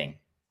kind of thing.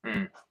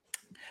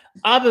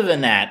 Other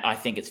than that, I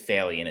think it's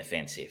fairly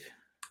inoffensive.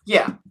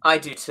 Yeah, I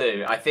do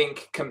too. I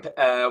think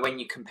when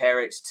you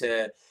compare it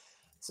to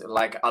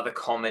like other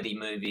comedy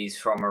movies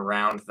from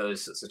around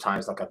those sorts of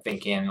times, like I'm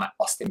thinking like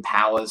Austin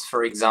Powers,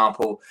 for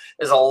example,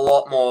 there's a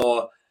lot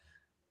more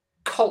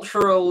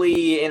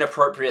culturally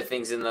inappropriate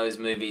things in those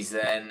movies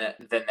than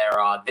there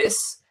are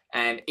this,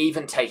 and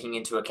even taking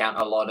into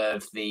account a lot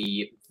of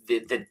the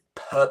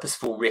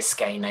purposeful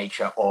risque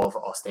nature of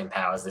Austin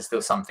Powers, there's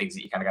still some things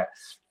that you kind of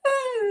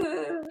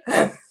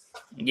go,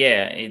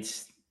 yeah,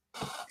 it's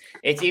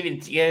even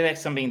like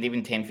something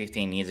even 10,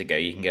 15 years ago,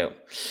 you can go,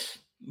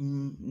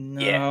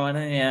 no, I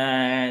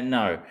don't,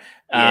 no.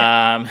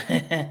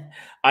 Yeah.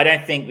 I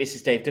don't think this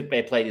is Dave.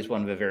 They played as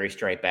one of a very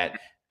straight bat,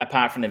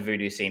 apart from the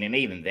voodoo scene, and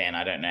even then,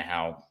 I don't know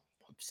how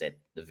upset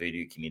the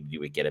voodoo community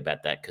would get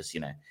about that, because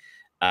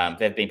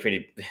they've been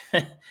pretty.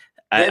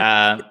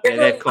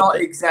 they're not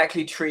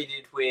exactly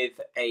treated with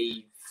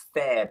a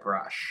fair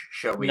brush,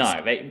 shall we?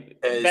 No,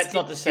 that's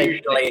not to say.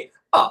 Usually,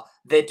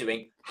 they're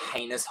doing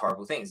heinous,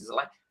 horrible things. It's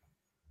like,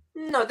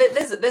 no,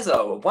 there's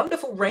a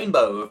wonderful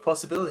rainbow of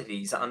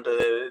possibilities under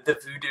the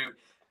voodoo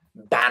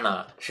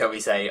banner, shall we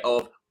say,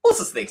 of all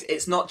sorts of things.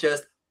 It's not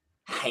just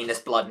heinous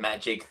blood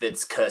magic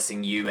that's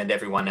cursing you and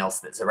everyone else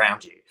that's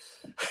around you.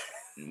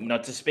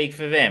 Not to speak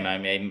for them. I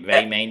mean,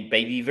 they may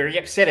be very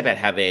upset about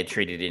how they're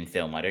treated in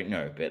film. I don't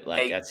know, but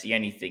that's the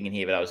only thing in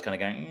here that I was kind of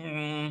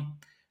going,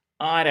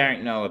 I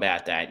don't know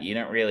about that. You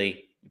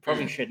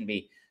probably shouldn't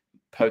be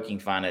poking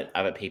fun at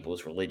other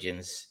people's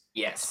religions.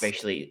 Yes.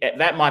 Especially,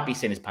 that might be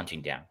seen as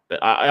punching down, but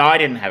I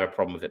didn't have a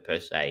problem with it per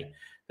se.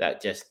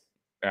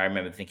 I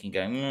remember thinking,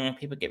 going,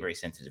 people get very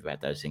sensitive about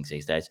those things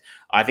these days.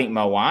 I think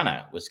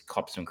Moana was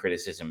copped some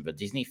criticism of a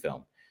Disney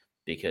film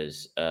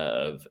because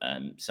of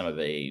some of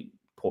the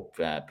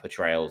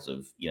portrayals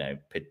of,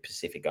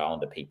 Pacific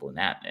Islander people in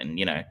that. And,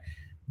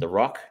 The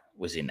Rock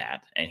was in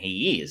that, and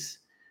he is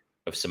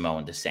of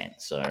Samoan descent.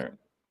 So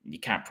you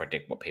can't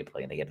predict what people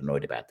are going to get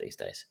annoyed about these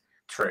days.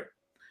 True.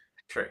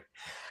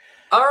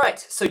 All right,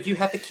 so you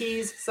have the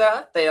keys,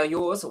 sir. They are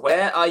yours.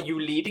 Where are you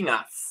leading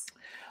us?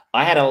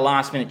 I had a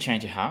last-minute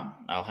change of heart,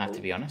 I'll have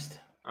to be honest.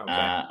 Okay.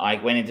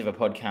 I went into the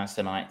podcast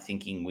tonight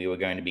thinking we were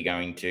going to be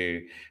going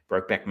to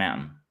Brokeback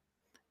Mountain.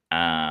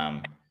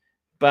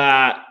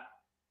 But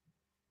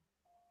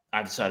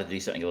I decided to do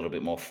something a little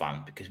bit more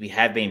fun, because we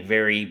have been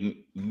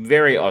very,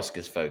 very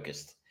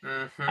Oscars-focused.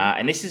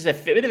 And this is a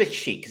bit of a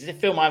cheat, because it's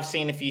a film I've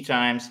seen a few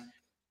times.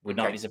 Would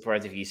not be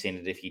surprised if you've seen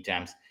it a few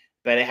times.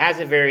 But it has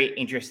a very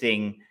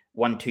interesting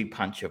 1-2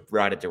 punch of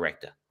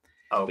writer-director.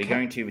 Okay. We're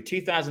going to the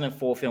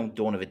 2004 film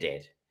Dawn of the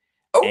Dead.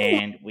 Oh.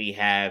 And we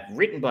have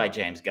written by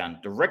James Gunn,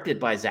 directed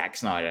by Zack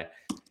Snyder.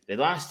 The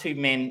last two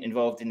men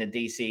involved in the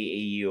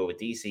DCEU, or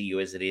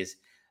DCU as it is,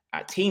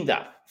 teamed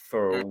up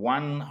for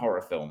one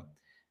horror film.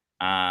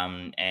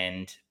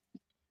 And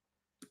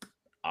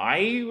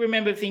I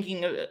remember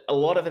thinking a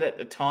lot of it at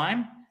the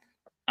time.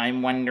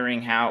 I'm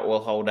wondering how it will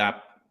hold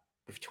up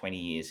with 20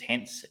 years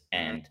hence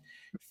and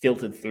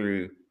filtered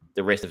through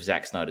the rest of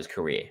Zack Snyder's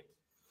career.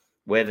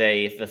 Were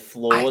they the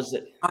flaws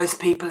that most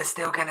people are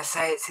still going to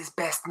say it's his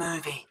best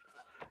movie?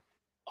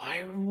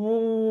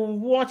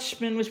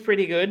 Watchmen was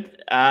pretty good.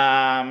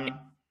 I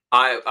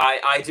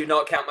do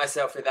not count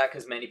myself with that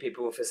because many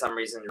people, for some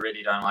reason,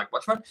 really don't like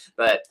Watchmen.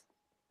 But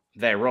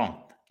they're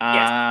wrong.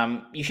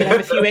 Yes. You should have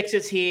a few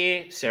exits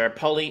here. Sarah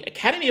Polley,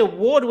 Academy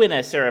Award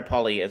winner Sarah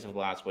Polley, as of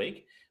last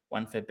week,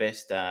 won for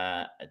best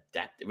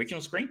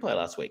original screenplay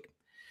last week.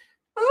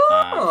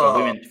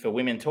 For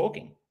women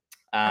talking.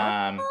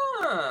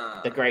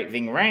 The great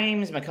Ving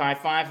Rhames, Mekhi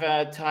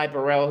Phifer, Ty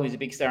Burrell, who's a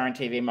big star on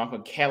TV, Michael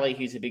Kelly,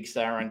 who's a big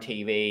star on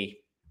TV.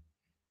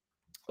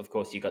 Of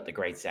course, you got the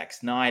great Zack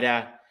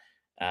Snyder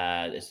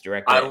as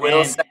director. I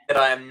will say that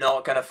I am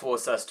not going to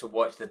force us to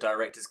watch the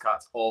director's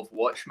cuts of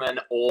Watchmen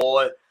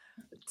or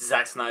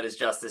Zack Snyder's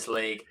Justice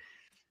League.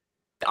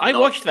 I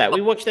watched that.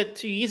 We watched that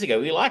 2 years ago.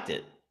 We liked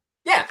it.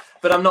 Yeah,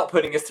 but I'm not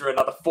putting us through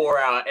another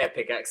 4-hour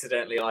epic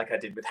accidentally like I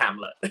did with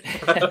Hamlet.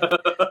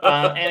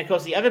 And of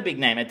course, the other big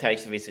name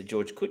attached to this that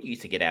George could use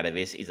to get out of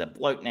this is a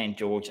bloke named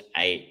George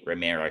A.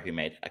 Romero, who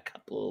made a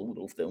couple of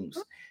little films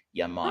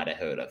you might have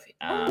heard of.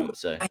 I'm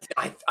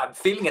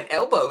feeling an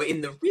elbow in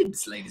the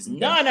ribs, ladies and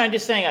gentlemen. No, I'm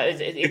just saying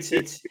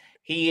it's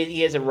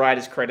he has a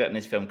writer's credit in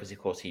this film because, of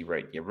course, he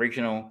wrote the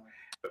original.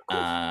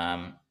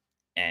 And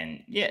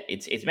yeah,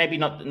 it's maybe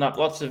not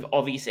lots of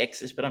obvious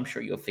X's, but I'm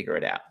sure you'll figure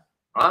it out.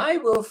 I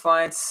will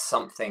find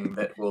something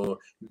that will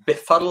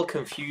befuddle,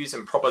 confuse,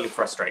 and probably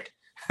frustrate.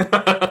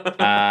 But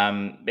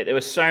there were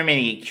so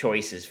many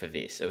choices for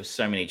this. There were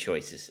so many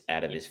choices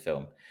out of this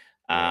film.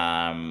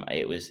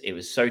 It was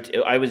so.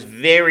 I was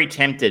very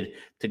tempted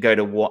to go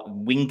to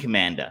Wing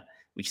Commander,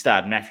 which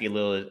starred Matthew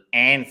Lillard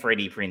and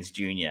Freddie Prinze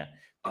Jr.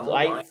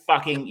 I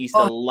fucking used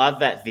to love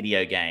that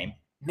video game.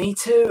 Me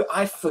too.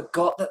 I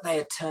forgot that they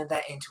had turned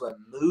that into a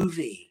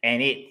movie,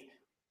 and it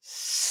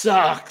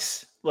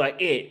sucks.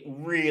 Like, it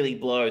really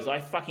blows. I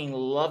fucking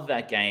love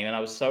that game, and I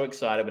was so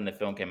excited when the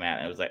film came out,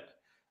 and I was like,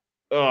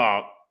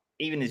 oh,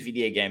 even as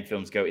video game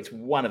films go, it's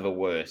one of the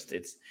worst.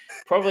 It's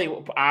probably,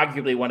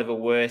 arguably, one of the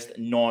worst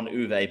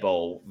non-Uwe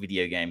Boll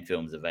video game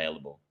films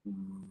available.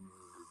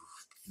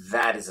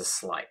 That is a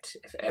slight,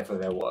 if ever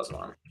there was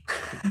one.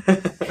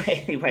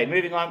 Anyway,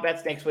 moving on.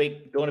 That's next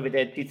week. Dawn of the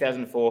Dead,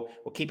 2004.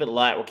 We'll keep it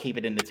light. We'll keep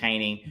it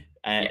entertaining.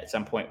 At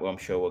some point, I'm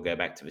sure we'll go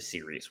back to the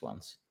serious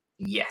ones.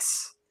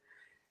 Yes.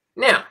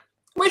 Now,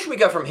 where should we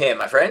go from here,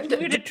 my friend? We're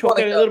going to talk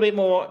a little bit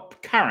more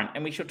current,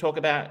 and we should talk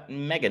about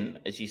Megan,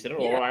 as you said,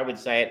 or I would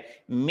say it,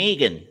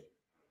 Megan.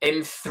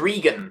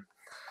 Mfregan.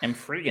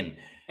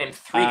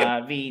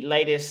 The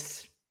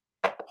latest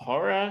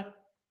horror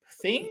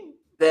thing?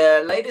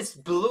 The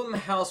latest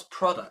Blumhouse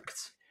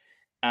product.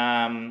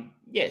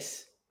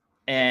 Yes.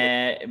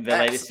 The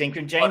latest thing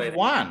from James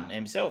Wan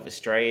himself,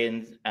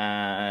 Australian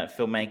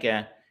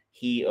filmmaker,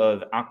 he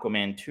of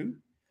Aquaman 2.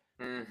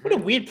 Mm-hmm. What a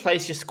weird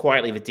place just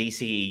quietly the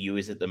DCEU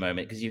is at the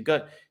moment, because you've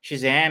got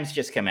Shazam's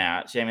just come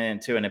out,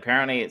 Shazam 2, and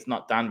apparently it's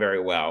not done very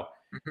well.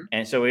 Mm-hmm.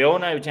 And so we all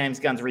know James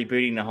Gunn's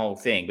rebooting the whole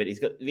thing, but he's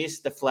got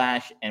this, The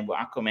Flash, and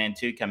Aquaman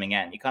 2 coming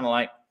out, and you're kind of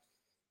like,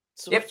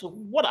 so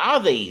what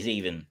are these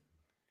even?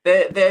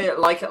 They're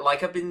like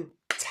I've been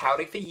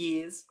touting for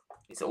years.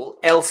 It's all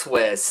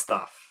Elsewhere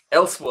stuff,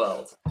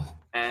 Elseworld,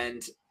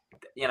 and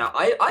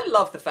I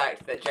love the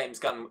fact that James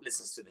Gunn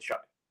listens to the show.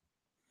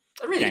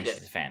 I really James do.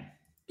 is a fan.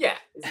 Yeah.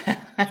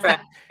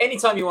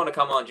 Anytime you want to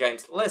come on,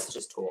 James, let's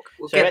just talk.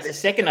 So that's the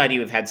second idea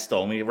we've had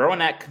stolen.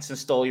 Rowan Atkinson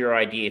stole your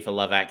idea for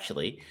Love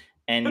Actually,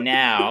 and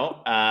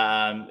now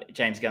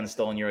James Gunn's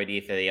stolen your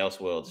idea for the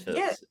Elseworlds.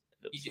 Yeah.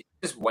 You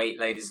just wait,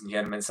 ladies and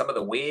gentlemen. Some of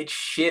the weird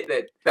shit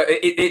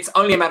it's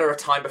only a matter of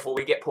time before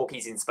we get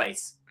Porky's in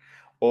space.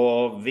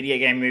 Or video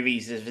game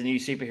movies as the new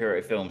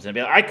superhero films. And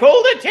be like, I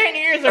called it 10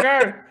 years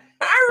ago.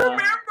 I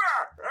remember.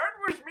 That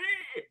was me.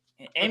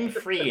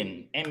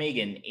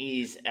 Megan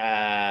is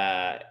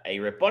a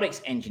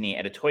robotics engineer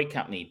at a toy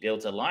company,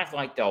 builds a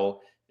lifelike doll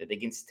that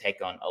begins to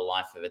take on a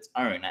life of its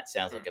own. That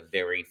sounds like a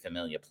very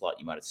familiar plot.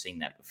 You might have seen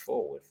that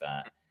before with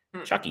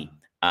Chucky,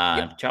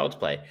 Child's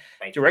Play.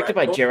 Directed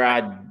by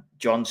Gerard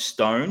John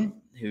Stone,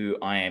 who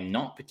I am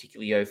not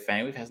particularly a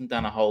fan with, hasn't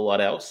done a whole lot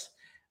else.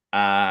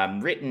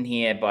 Written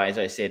here by, as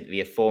I said,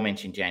 the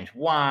aforementioned James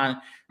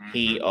Wan,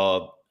 he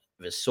of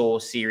the Saw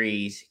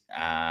series.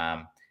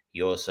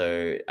 He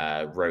also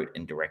wrote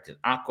and directed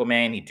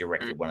Aquaman. He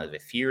directed one of the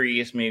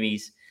Furious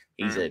movies.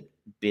 He's a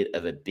bit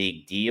of a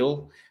big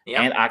deal. Yep.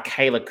 And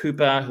Kayla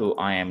Cooper, who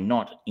I am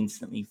not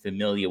instantly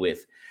familiar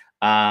with.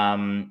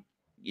 Your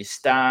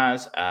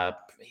stars,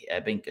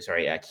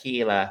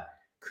 Kayla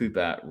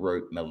Cooper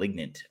wrote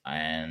Malignant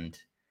and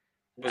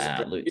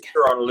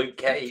Luke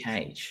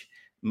Cage.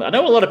 I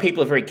know a lot of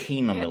people are very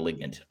keen on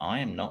Malignant. I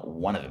am not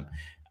one of them.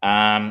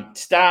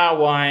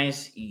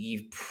 Star-wise,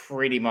 you've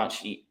pretty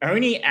much the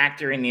only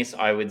actor in this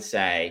I would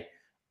say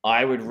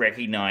I would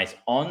recognize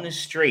on the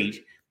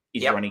street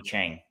is Ronnie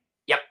Chang.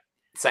 Yep.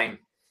 Same.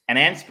 And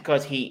Ant's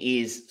because he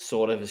is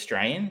sort of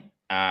Australian,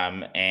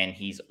 and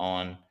he's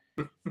on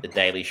the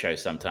Daily Show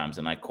sometimes,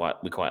 and we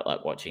quite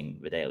like watching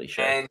the Daily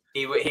Show. And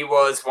he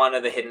was one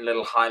of the hidden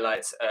little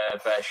highlights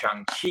of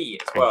Shang-Chi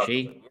as well. Shang-Chi.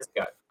 Years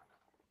ago.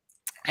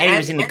 And he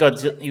was in the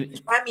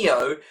Godzilla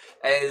cameo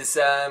as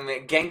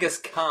Genghis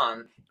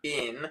Khan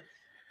in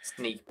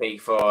sneak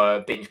peek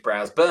for Binge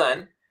Browse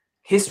Burn,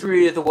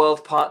 History of the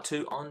World Part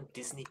 2 on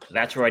Disney+.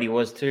 That's right, he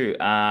was too.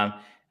 I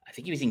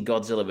think he was in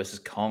Godzilla vs.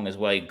 Kong as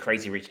well.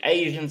 Crazy Rich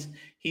Asians.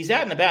 He's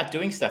out and about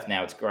doing stuff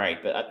now. It's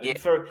great, but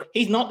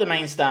he's not the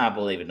main star,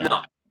 believe it or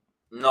not.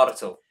 No, not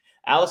at all.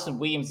 Alison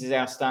Williams is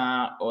our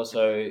star.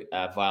 Also,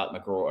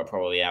 Violet McGraw are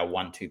probably our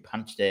 1-2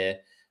 punch there.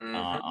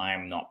 Mm-hmm.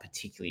 I'm not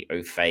particularly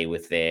au fait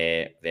with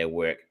their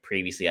work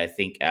previously. I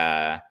think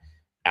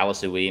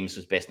Alison Williams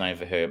was best known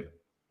for her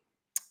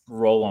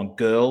role on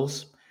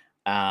Girls.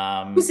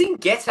 Was in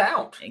Get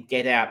Out.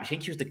 Get Out. I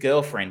think she was the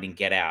girlfriend in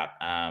Get Out.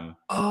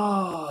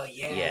 Oh,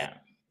 yeah. Yeah.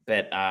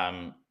 But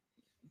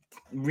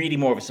really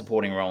more of a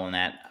supporting role in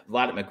that.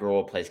 Violet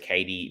McGraw plays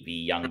Katie, the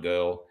young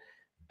girl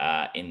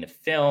in the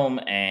film.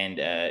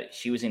 And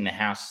she was in the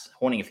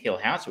Haunting of Hill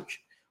House,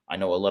 which I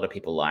know a lot of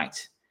people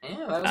liked.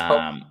 Yeah, that was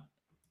cool.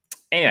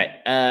 Anyway,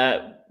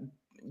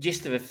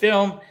 gist of the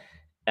film.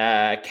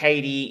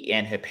 Katie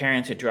and her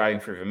parents are driving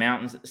through the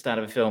mountains at the start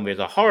of the film. There's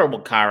a horrible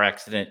car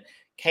accident.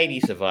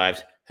 Katie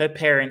survives. Her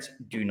parents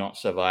do not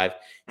survive.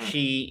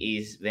 She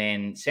is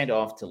then sent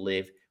off to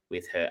live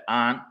with her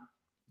aunt,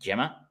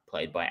 Gemma,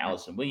 played by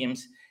Alison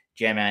Williams.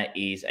 Gemma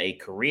is a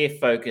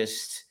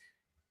career-focused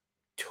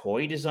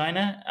toy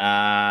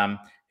designer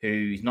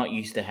who's not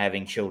used to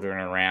having children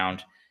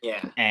around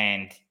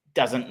and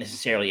doesn't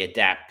necessarily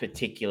adapt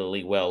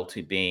particularly well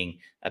to being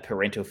a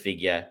parental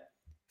figure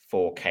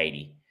for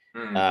Katie.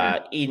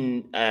 Mm-hmm.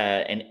 In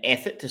an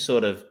effort to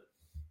sort of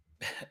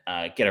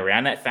get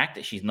around that fact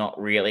that she's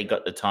not really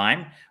got the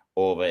time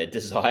or the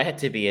desire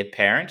to be a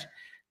parent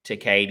to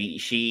Katie,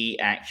 she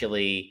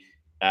actually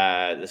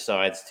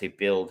decides to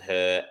build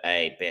her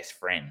a best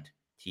friend.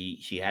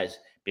 She has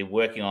been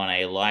working on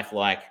a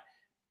lifelike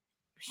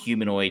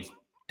humanoid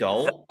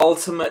doll. The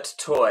ultimate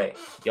toy.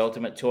 The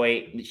ultimate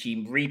toy.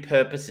 She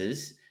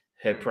repurposes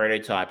her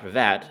prototype of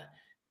that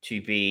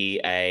to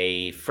be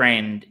a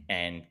friend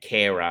and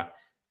carer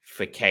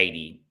for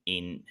Katie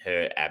in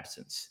her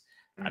absence.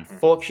 Mm-hmm.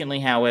 Unfortunately,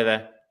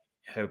 however,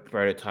 her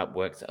prototype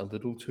works a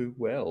little too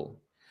well.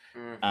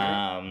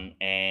 Mm-hmm.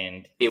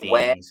 And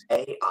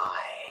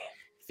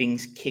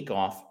things kick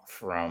off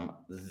from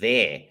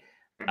there.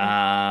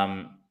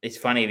 Mm-hmm. It's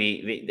funny,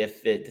 the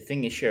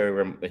thing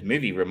this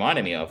movie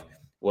reminded me of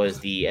was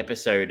the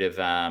episode of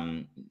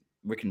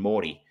Rick and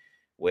Morty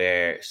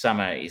where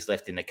Summer is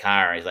left in the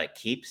car and he's like,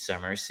 keep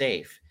Summer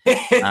safe.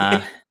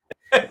 And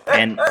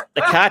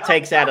the car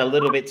takes out a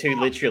little bit too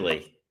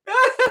literally.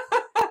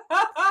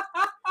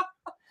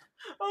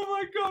 Oh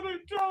my God,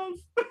 it does.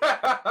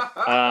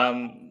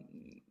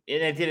 And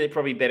they did it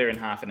probably better in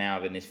half an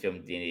hour than this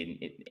film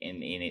did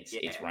in its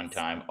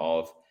runtime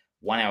of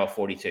 1 hour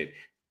 42.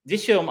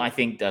 This film, I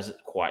think, does it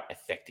quite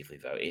effectively,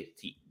 though.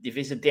 If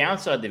there's a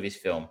downside to this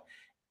film,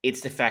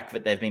 it's the fact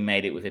that they've been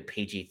made it with a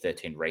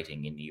PG-13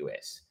 rating in the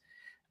US.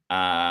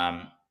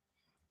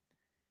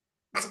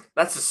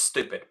 That's just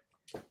stupid.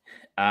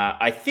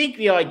 I think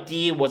the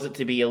idea was it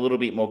to be a little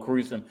bit more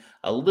gruesome,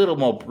 a little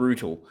more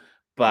brutal.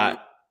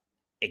 But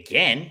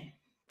again,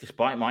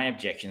 despite my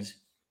objections,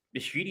 the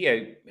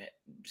studio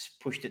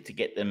pushed it to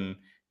get them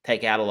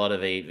take out a lot of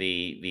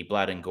the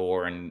blood and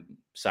gore and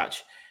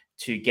such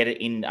to get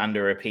it in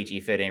under a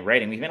PG-13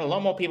 rating. We've had a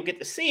lot more people get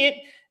to see it,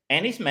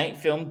 and this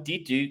film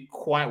did do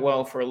quite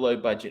well for a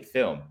low-budget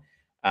film.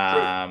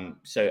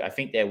 So I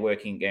think they're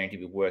going to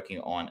be working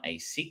on a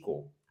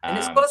sequel. And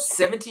it's got a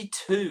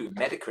 72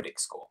 Metacritic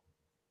score.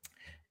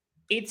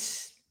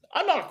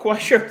 I'm not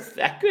quite sure it's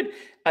that good.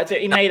 So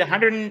it made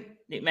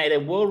It made a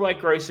worldwide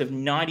gross of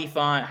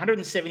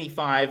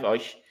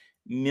 $175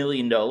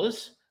 million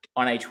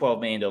on a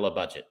 $12 million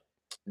budget.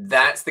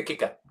 That's the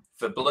kicker.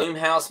 For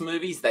Blumhouse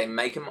movies, they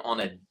make them on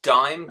a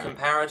dime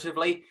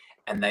comparatively,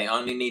 and they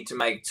only need to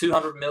make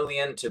 $200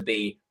 million to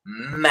be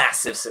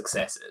massive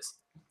successes.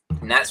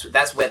 And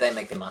that's where they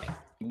make the money.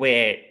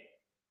 Where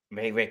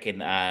they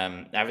reckon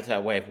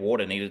Avatar: Way of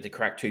Water needed to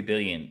crack $2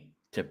 billion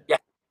to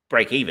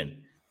break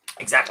even.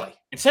 Exactly.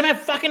 And somehow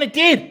fucking it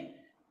did.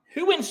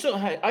 Who went so?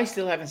 I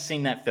still haven't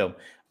seen that film.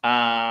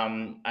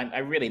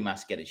 I really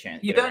must get a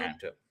chance to get around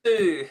to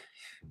it.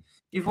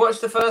 You've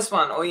watched the first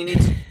one, or you need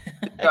to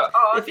go,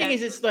 the thing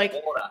is, it's like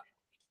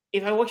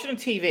if I watch it on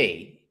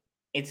TV,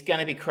 it's going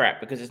to be crap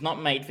because it's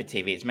not made for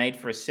TV. It's made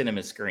for a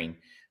cinema screen.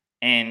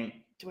 And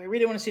do I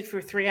really want to sit for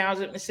 3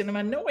 hours in the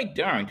cinema? No, I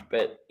don't.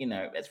 But,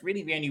 that's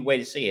really the only way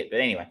to see it. But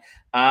anyway,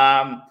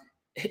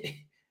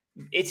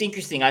 it's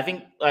interesting. I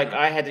think,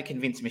 I had to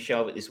convince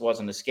Michelle that this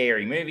wasn't a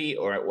scary movie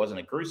or it wasn't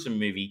a gruesome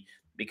movie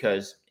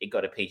because it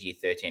got a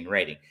PG-13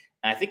 rating.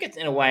 And I think it's,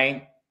 in a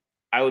way,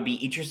 I would be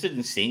interested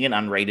in seeing an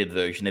unrated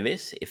version of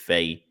this if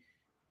they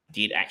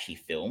did actually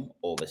film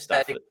all the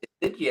stuff.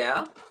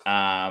 Yeah.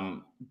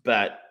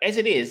 But as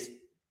it is,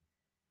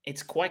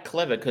 it's quite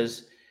clever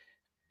because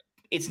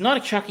it's not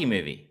a Chucky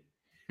movie.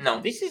 No.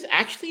 This is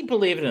actually,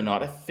 believe it or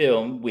not, a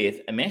film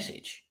with a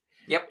message.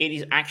 Yep. It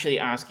is actually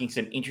asking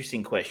some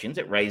interesting questions.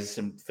 It raises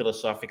some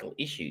philosophical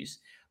issues.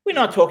 We're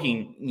not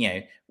talking,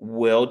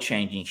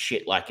 world-changing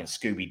shit like in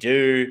Scooby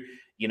Doo,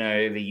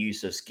 the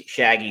use of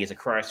Shaggy as a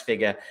Christ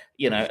figure.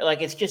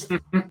 It's just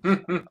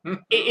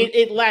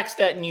it lacks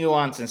that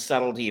nuance and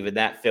subtlety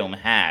that film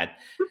had.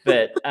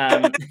 But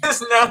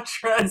just now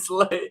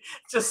translate,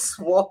 just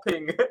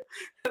swapping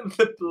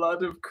the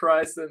blood of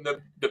Christ and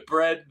the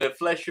bread, the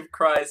flesh of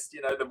Christ,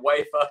 the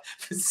wafer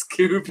for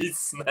Scooby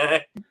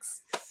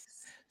snacks.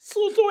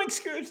 So doing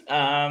Scooby.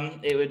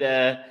 It would.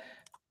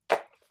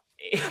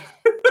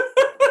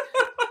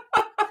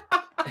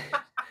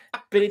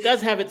 But it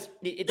does have its.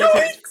 It does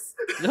have its.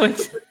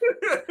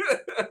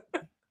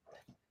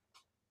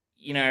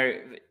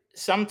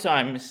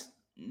 Sometimes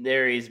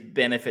there is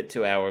benefit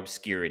to our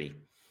obscurity,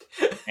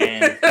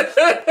 and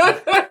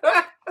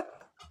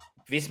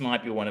this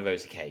might be one of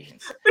those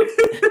occasions.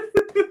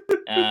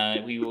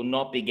 We will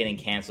not be getting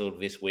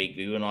cancelled this week.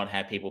 We will not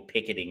have people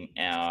picketing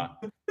our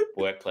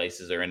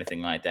workplaces or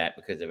anything like that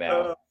because of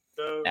our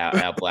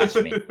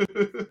blasphemy.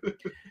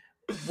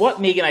 What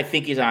Megan, I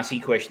think, is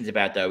asking questions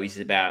about, though, is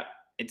about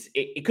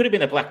it could have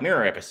been a Black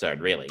Mirror episode,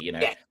 really.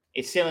 Yeah.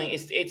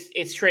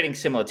 It's treading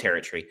similar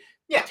territory.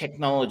 Yeah.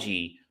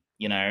 Technology,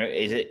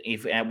 is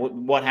it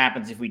what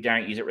happens if we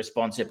don't use it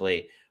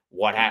responsibly?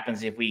 What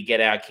happens if we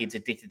get our kids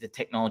addicted to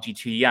technology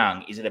too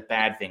young? Is it a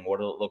bad thing? What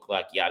will it look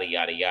like? Yada,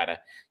 yada,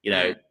 yada.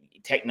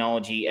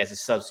 Technology as a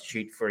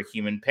substitute for a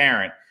human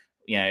parent.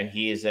 You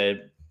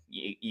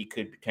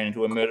could turn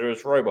into a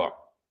murderous robot.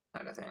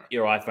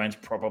 Your iPhone's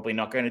probably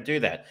not going to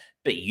do that.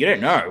 But you don't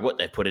know what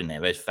they put in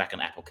there, those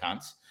fucking Apple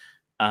cunts.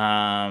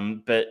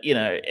 But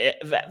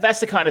that's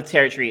the kind of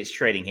territory it's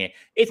treading here.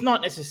 It's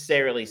not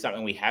necessarily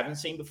something we haven't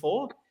seen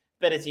before,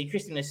 but it's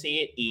interesting to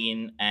see it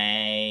in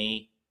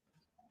a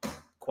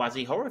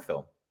quasi horror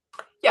film.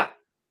 Yeah.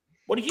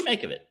 What did you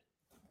make of it?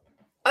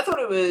 I thought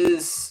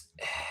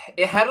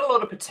it had a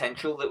lot of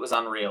potential that was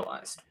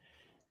unrealized.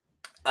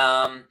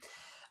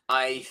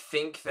 I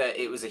think that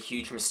it was a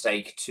huge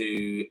mistake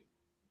to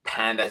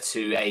pander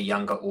to a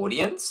younger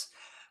audience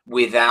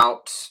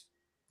without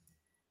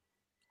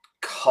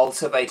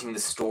cultivating the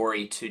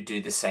story to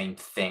do the same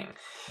thing.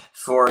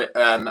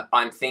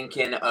 I'm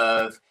thinking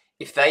of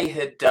if they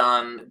had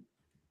done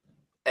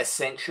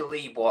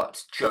essentially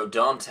what Joe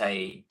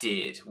Dante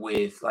did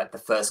with like the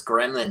first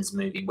Gremlins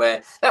movie,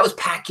 where that was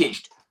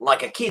packaged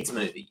like a kids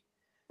movie.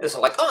 It's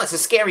like, oh, it's a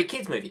scary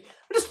kids movie,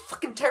 but it's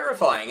fucking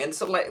terrifying. And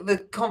so like the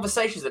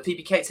conversations that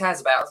Phoebe Cates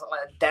has about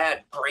like a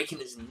dad breaking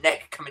his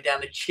neck coming down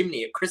the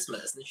chimney at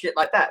Christmas and shit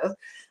like that.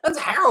 That's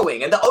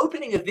harrowing. And the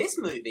opening of this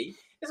movie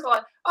is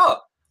like, oh,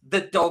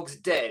 the dog's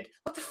dead.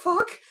 What the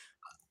fuck?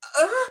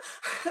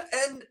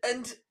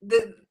 And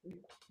the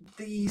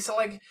so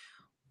like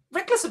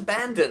reckless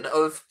abandon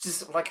of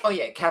just like, oh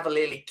yeah,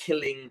 cavalierly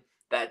killing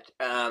that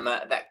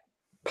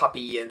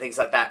puppy and things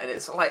like that. And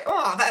it's like,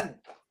 oh,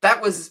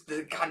 that was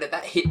the kind of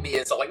that hit me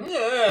as like,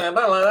 yeah,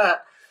 not like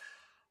that.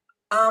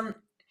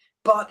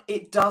 But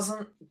it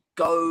doesn't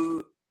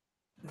go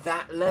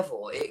that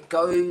level. It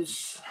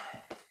goes,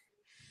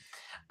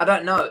 I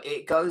don't know.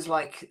 It goes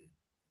like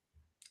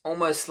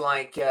almost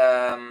like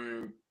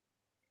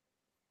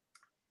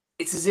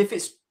it's as if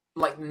it's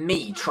like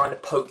me trying to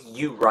poke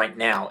you right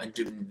now and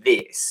doing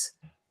this.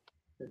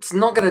 It's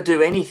not going to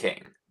do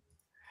anything.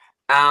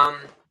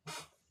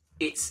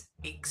 It's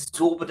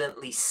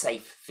exorbitantly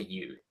safe for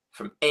you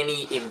from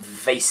any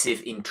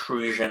invasive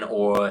intrusion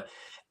or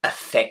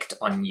effect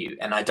on you.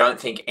 And I don't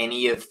think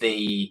any of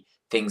the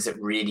things that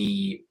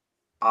really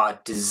are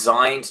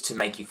designed to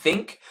make you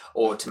think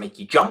or to make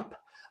you jump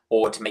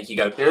or to make you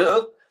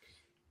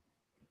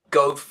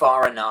go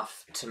far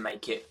enough to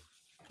make it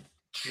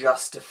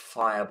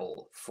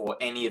justifiable for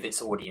any of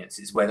its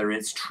audiences. Whether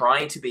it's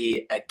trying to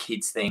be a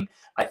kids thing,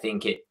 I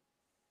think it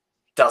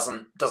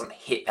doesn't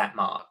hit that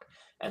mark.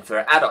 And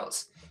for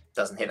adults, it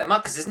doesn't hit that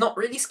mark because it's not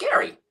really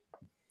scary.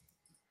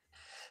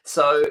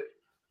 So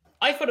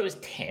I thought it was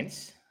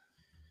tense.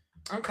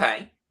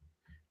 Okay.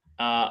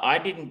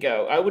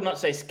 I would not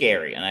say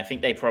scary, and I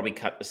think they probably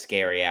cut the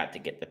scary out to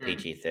get the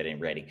PG-13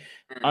 rating.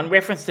 On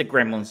reference to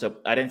Gremlins,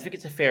 I don't think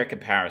it's a fair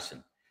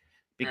comparison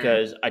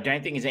because I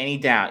don't think there's any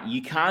doubt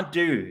you can't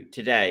do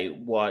today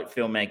what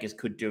filmmakers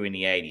could do in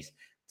the 80s.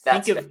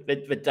 Think of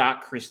the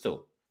Dark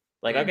Crystal.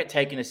 Like, I got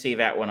taken to see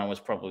that when I was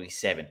probably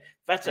 7.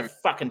 That's a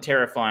fucking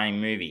terrifying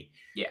movie.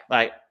 Yeah.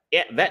 Like,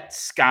 yeah, that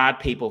scarred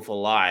people for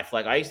life.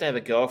 Like, I used to have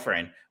a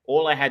girlfriend.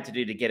 All I had to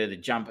do to get her to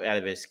jump out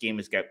of her skin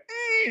was go,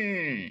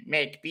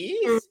 make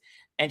peace.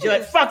 And she's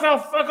like, fuck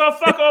off, fuck off,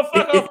 fuck off,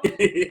 fuck off. But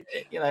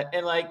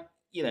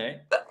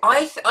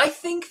I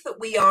think that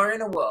we are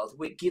in a world,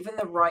 we're given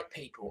the right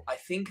people. I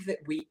think that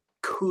we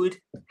could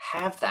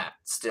have that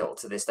still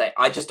to this day.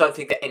 I just don't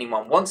think that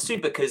anyone wants to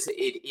because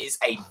it is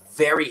a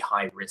very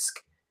high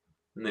risk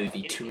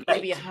movie to make.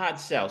 It'd be a hard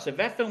sell. So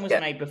that film was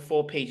made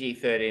before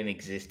PG-13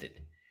 existed.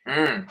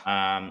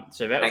 Mm.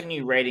 So that was a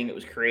new rating that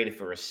was created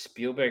for a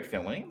Spielberg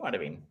film. I think it might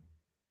have been.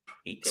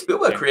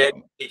 Spielberg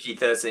created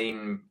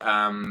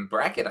PG-13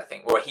 bracket, I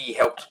think, or he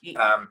helped. He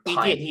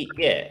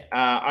did.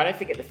 I don't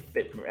think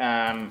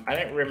I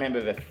don't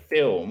remember the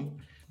film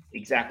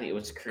exactly it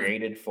was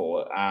created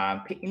for.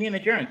 Indiana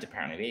Jones,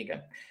 apparently. There you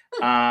go.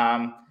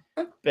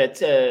 But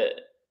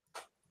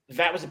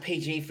that was a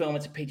PG film.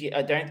 It's a PG.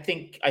 I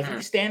think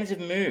the standards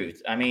have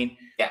moved. I mean,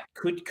 yeah.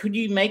 Could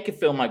you make a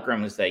film like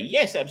Gremlins Day?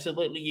 Yes,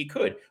 absolutely, you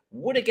could.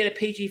 Would it get a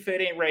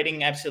PG-13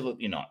 rating?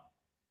 Absolutely not.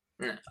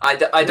 I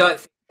don't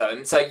think so.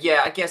 And so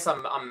yeah, I guess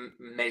I'm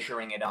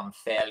measuring it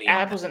unfairly.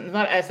 Apples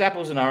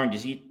and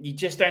oranges. You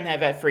just don't have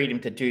that freedom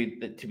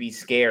to be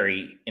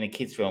scary in a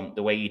kids film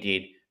the way you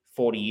did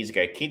 40 years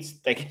ago. Kids,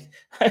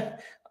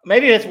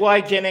 maybe that's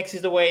why Gen X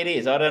is the way it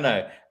is. I don't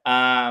know.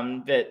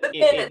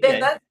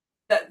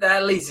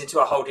 That leads into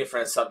a whole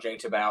different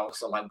subject about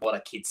sort of like what are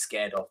kids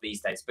scared of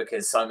these days,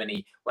 because so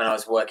many, when I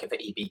was working for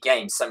EB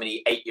Games, so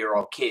many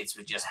 8-year-old kids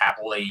were just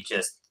happily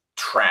just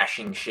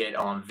trashing shit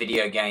on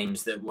video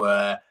games that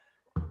were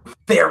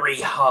very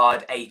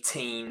hard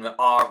 18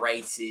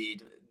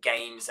 R-rated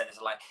games, and it's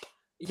like,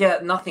 yeah,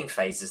 nothing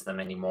phases them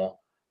anymore.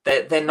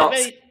 They're not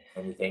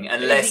anything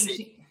unless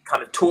it's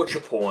kind of torture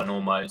porn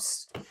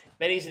almost.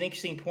 That is an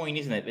interesting point,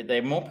 isn't it? But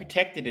they're more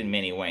protected in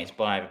many ways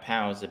by the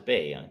powers that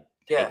be. I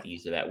hate the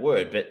use of that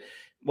word, but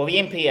the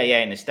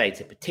MPAA in the States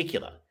in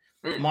particular,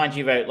 mind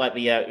you, like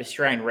the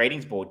Australian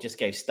Ratings Board just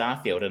gave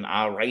Starfield an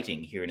R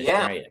rating here in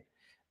Australia.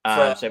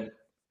 So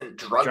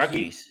drug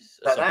use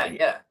or something.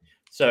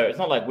 So it's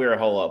not like we're a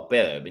whole lot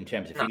better in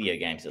terms of video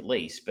games, at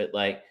least. But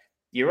like,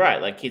 you're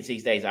right. Like, kids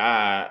these days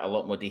are a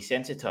lot more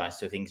desensitized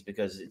to things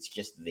because it's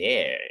just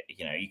there.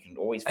 You know, you can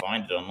always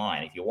find it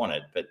online if you want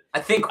it. But I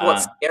think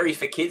what's scary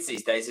for kids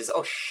these days is,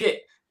 oh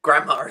shit,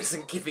 grandma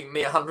isn't giving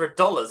me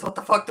 $100. What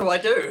the fuck do I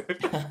do?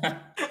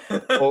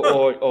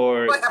 or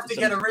do I have to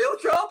get a real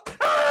job?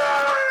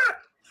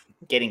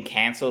 Getting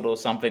cancelled or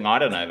something. I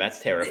don't know. That's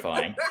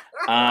terrifying.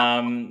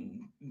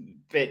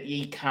 But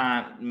you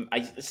can't.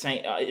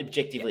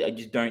 Objectively, I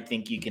just don't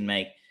think you can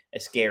make a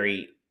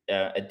scary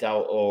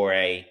adult or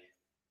a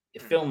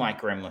film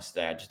like Gremlins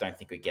Day. I just don't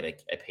think we get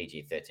a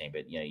PG-13.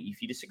 But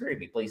if you disagree with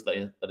me, please let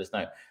us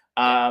know.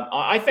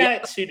 I found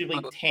it suitably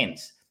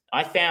tense.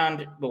 I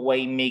found the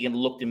way Megan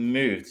looked and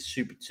moved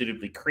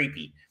suitably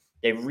creepy.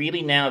 They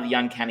really nailed the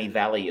uncanny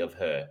valley of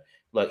her.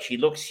 Look, she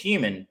looks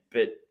human,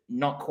 but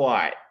not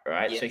quite,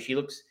 right? Yeah. So she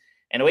looks,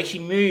 and the way she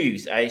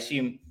moves, I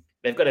assume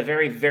they've got a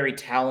very, very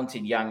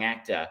talented young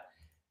actor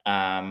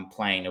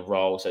playing a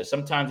role. So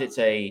sometimes it's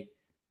a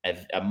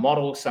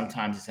model,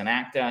 sometimes it's an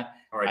actor.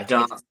 Or a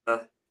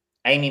dancer.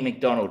 Amy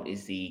McDonald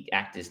is the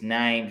actor's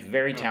name.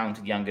 Very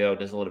talented young girl,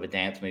 does a lot of the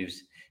dance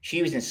moves.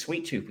 She was in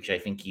Sweet Tooth, which I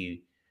think you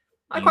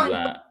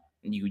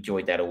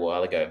enjoyed that a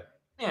while ago.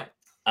 Yeah.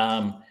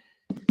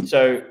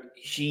 So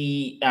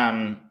she's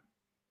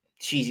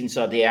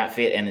inside the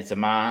outfit, and it's a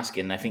mask,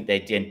 and I think they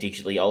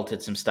digitally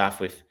altered some stuff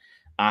with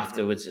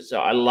afterwards.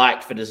 So I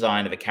liked the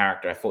design of the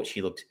character. I thought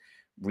she looked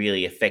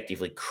really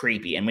effectively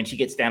creepy, and when she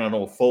gets down on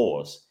all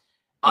fours,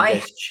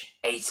 I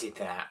hated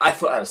that. I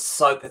thought that was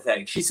so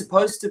pathetic. She's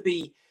supposed to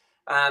be.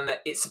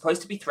 It's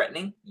supposed to be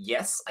threatening.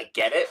 Yes, I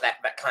get it.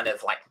 That kind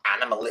of like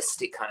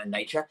animalistic kind of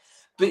nature.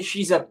 But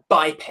she's a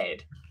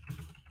biped.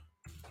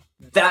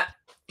 That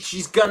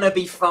she's gonna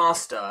be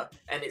faster,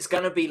 and it's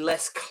gonna be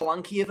less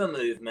clunky of a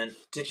movement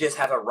to just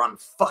have her run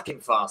fucking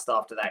fast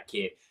after that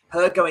kid.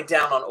 Her going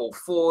down on all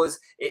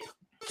fours, it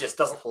just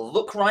doesn't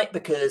look right,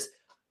 because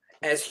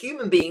as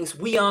human beings,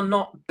 we are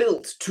not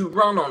built to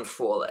run on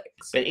 4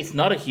 legs. But it's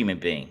not a human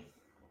being.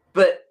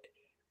 But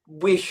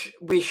we're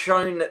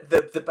shown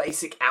the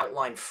basic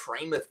outline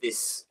frame of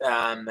this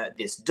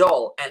this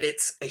doll, and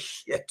it's a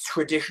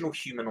traditional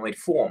humanoid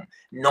form,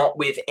 not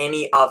with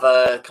any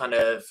other kind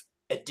of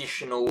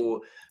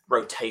additional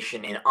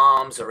rotation in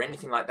arms or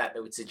anything like that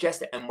would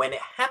suggest it. And when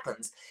it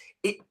happens,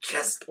 it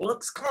just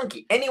looks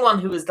clunky. Anyone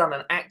who has done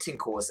an acting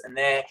course and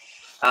they're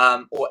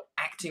or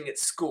acting at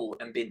school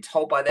and been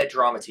told by their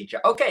drama teacher,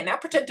 okay, now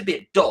pretend to be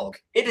a dog.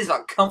 It is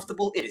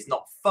uncomfortable. It is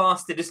not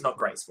fast. It is not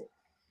graceful.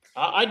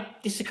 I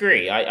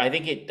disagree. I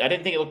didn't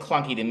think it looked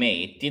clunky to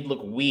me. It did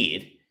look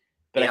weird,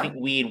 but I think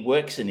weird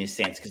works in this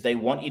sense because they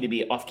want you to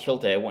be off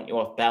kilter, they want you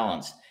off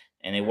balance,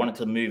 and they want it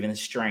to move in a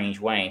strange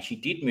way. And she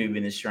did move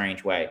in a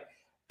strange way.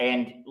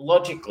 And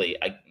logically,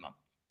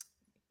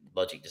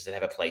 logic does it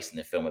have a place in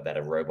the film about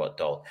a robot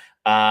doll?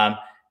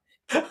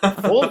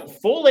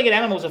 Four-legged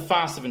animals are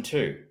faster than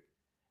 2.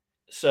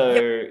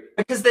 So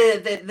because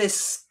they're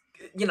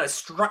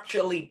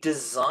structurally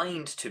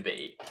designed to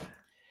be.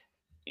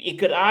 You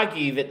could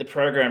argue that the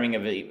programming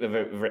of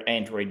an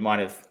android might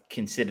have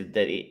considered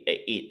that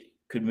it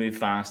could move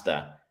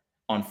faster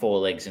on 4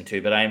 legs than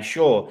 2, but I am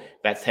sure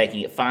that's taking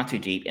it far too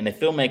deep, and the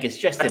filmmakers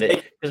just did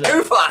it because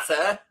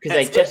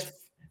they just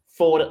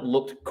thought it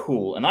looked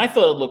cool, and I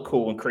thought it looked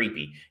cool and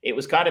creepy. It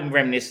was kind of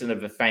reminiscent of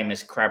the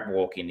famous crab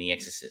walk in The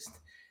Exorcist.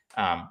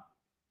 That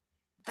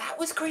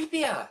was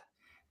creepier.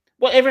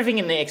 Well, everything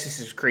in The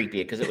Exorcist was creepier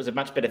because it was a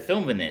much better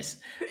film than this.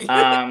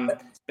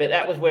 But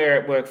that was where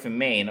it worked for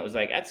me, and it was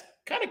like that's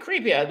kind of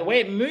creepy. The way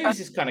it moves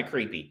is kind of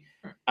creepy.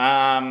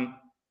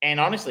 And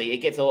honestly, it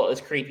gets a lot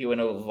less creepy when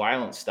all the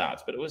violence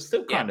starts, but it was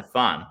still kind of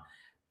fun.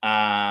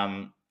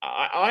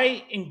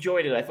 I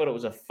enjoyed it. I thought it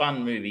was a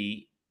fun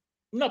movie.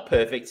 Not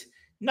perfect,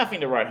 nothing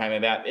to write home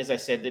about. As I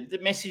said, the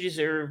messages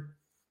are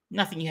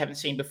nothing you haven't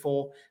seen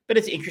before, but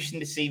it's interesting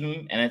to see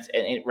them, and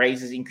it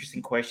raises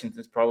interesting questions.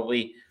 It's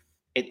probably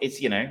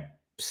it's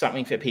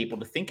something for people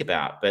to think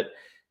about. But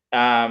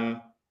I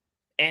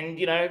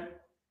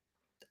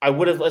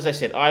would have, as I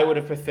said, I would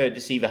have preferred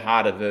to see the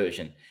harder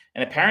version.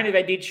 And apparently,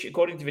 they did,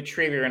 according to the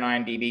trivia on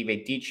IMDb, they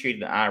did shoot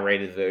an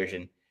R-rated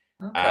version.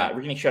 Okay.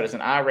 Originally shot as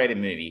an R-rated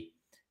movie,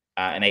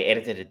 and they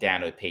edited it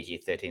down to a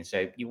PG-13.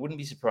 So you wouldn't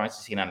be surprised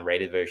to see an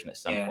unrated version at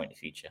some point in the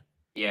future.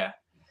 Yeah.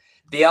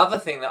 The other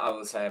thing that I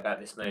will say about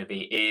this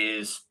movie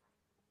is,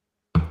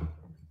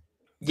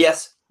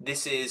 yes,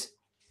 this is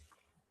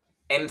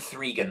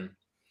M3gan.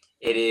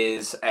 It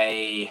is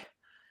a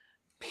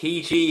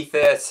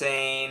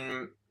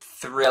PG-13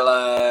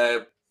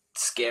 thriller,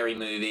 scary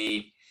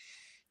movie.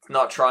 It's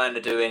not trying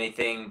to do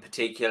anything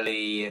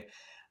particularly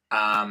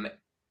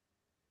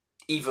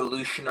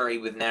evolutionary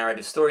with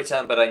narrative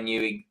storytelling, but I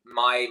knew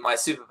my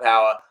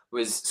superpower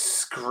was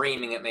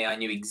screaming at me. I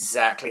knew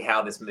exactly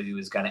how this movie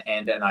was going to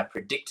end, and I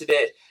predicted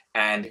it.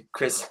 And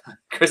Crystal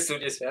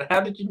just said,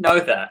 "How did you know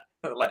that?"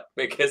 Like,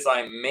 because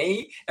I'm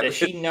me. Does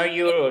she know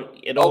you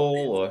at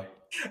all? Or?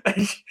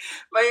 I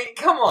mean,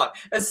 come on.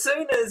 As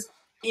soon as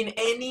in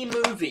any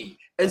movie,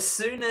 as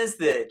soon as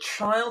the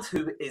child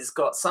who has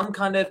got some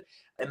kind of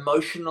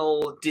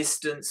emotional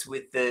distance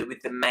with the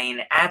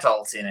main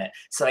adult in it,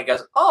 so he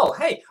goes, "Oh,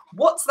 hey,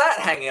 what's that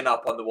hanging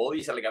up on the wall?"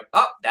 You suddenly go,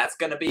 "Oh, that's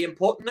going to be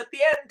important at the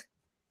end."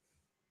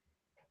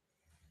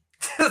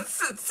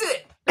 That's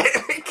it.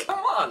 Come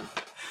on.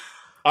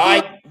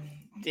 I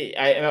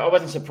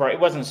wasn't surprised. It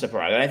wasn't a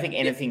surprise. I don't think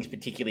anything's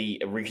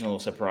particularly original or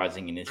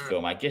surprising in this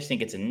film. I just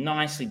think it's a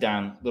nicely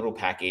done little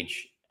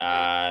package.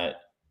 But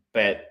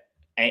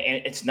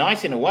it's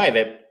nice in a way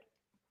that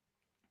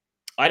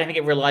I don't think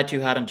it relied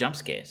too hard on jump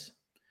scares.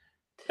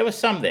 There were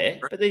some there,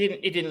 but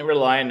it didn't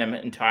rely on them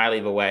entirely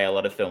the way a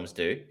lot of films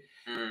do.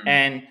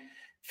 And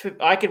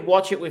I could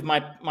watch it with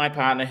my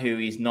partner, who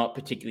is not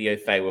particularly au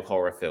fait with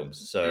horror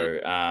films. So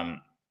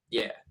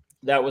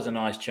that was a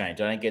nice change.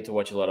 I didn't get to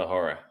watch a lot of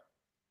horror.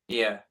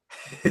 Yeah.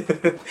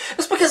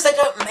 It's because they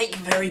don't make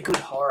very good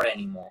horror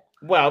anymore.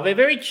 Well, they're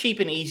very cheap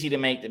and easy to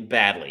make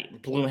badly.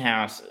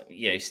 Blumhouse,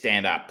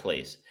 stand up,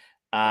 please.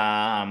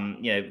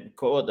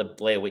 Call it the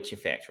Blair Witch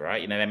effect,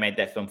 right? They made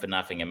that film for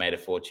nothing and made a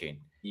fortune.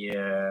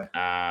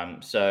 Yeah.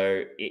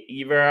 So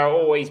there are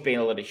always been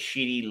a lot of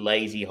shitty,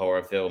 lazy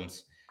horror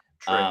films.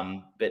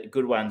 True. But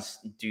good ones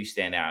do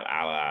stand out,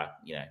 a la,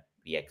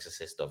 The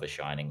Exorcist or The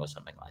Shining or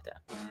something like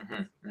that.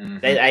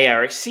 They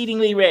are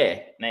exceedingly rare,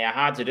 and they are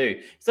hard to do.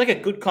 It's like a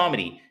good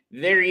comedy.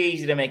 Very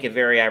easy to make a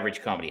very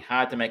average comedy.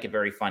 Hard to make a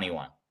very funny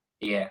one.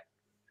 Yeah,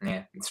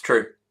 it's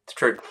true. It's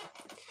true.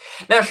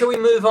 Now, shall we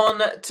move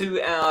on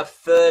to our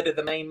third of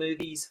the main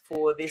movies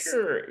for this?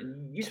 Sure.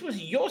 This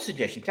was your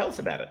suggestion. Tell us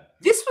about it.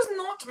 This was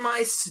not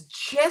my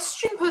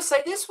suggestion per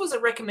se. This was a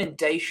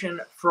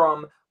recommendation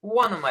from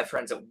one of my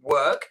friends at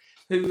work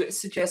who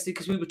suggested,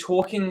 because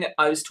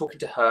I was talking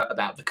to her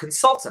about The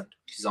Consultant,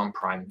 which is on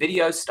Prime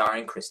Video,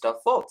 starring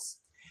Christoph Waltz.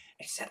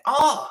 And she said,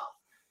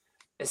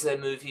 there's a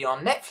movie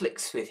on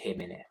Netflix with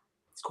him in it.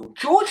 It's called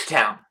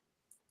Georgetown.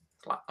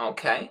 It's like,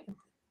 okay.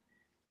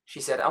 She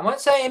said, I won't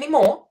say any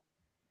more.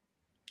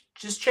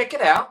 Just check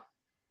it out.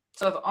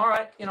 So I thought, all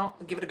right, I'll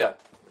give it a go.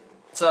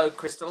 So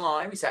Crystal and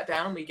I, we sat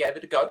down and we gave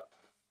it a go.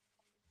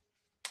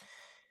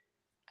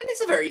 And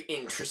it's a very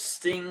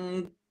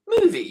interesting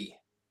movie.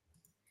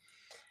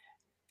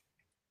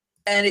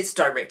 And it's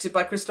directed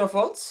by Christoph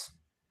Waltz,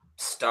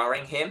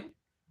 starring him.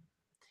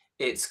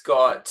 It's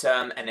got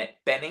Annette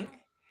Bening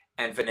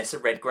and Vanessa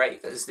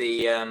Redgrave as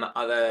the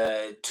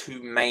other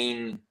two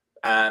main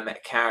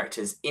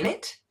characters in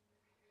it.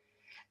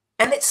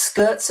 And it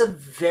skirts a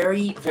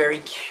very, very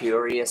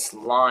curious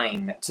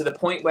line, to the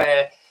point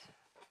where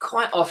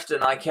quite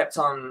often I kept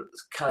on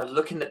kind of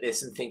looking at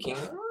this and thinking,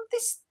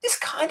 this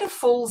kind of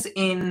falls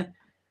in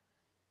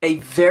a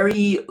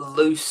very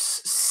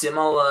loose,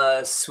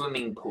 similar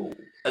swimming pool,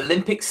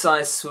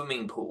 Olympic-sized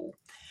swimming pool,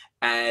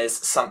 as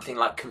something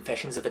like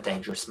Confessions of a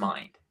Dangerous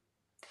Mind,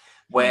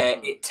 where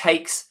it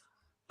takes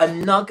a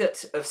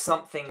nugget of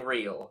something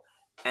real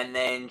and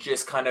then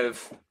just kind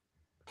of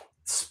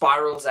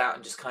spirals out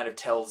and just kind of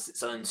tells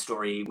its own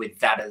story with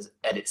that as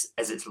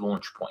its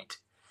launch point.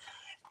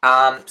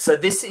 So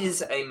this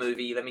is a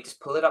movie. Let me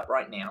just pull it up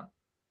right now.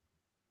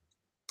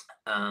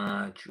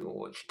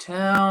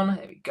 Georgetown.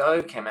 There we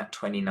go. Came out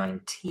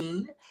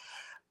 2019.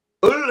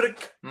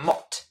 Ulrich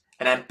Mott,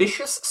 an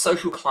ambitious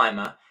social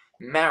climber,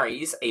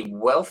 marries a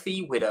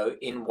wealthy widow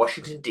in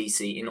Washington,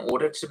 D.C. in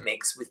order to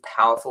mix with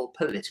powerful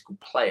political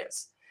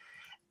players.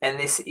 And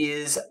this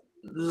is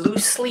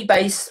loosely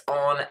based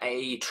on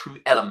a true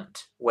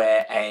element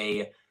where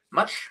a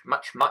much,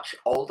 much, much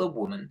older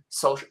woman,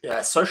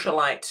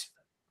 socialite,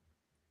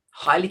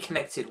 highly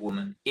connected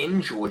woman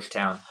in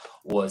Georgetown,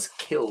 was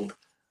killed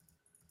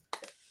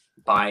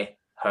by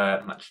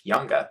her much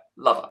younger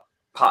lover,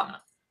 partner,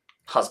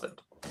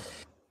 husband.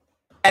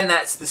 And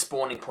that's the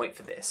spawning point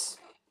for this.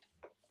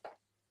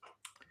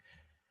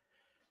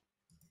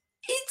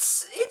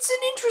 It's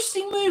an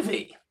interesting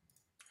movie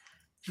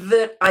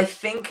that I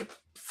think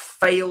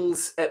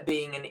fails at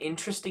being an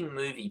interesting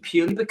movie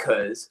purely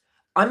because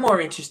I'm more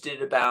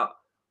interested about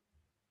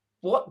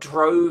what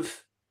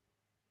drove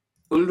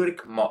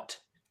Ulrich Mott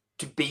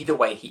to be the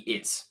way he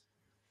is.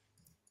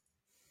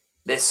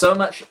 There's so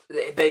much.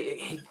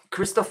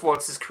 Christoph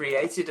Waltz has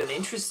created an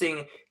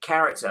interesting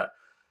character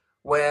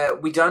where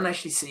we don't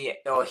actually see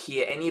or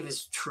hear any of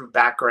his true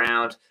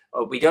background,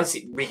 or we don't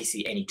really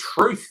see any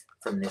truth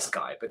from this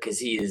guy because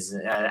he is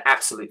an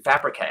absolute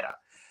fabricator.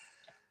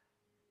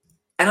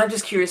 And I'm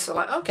just curious,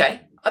 like,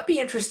 okay, I'd be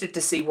interested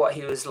to see what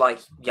he was like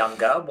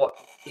younger, what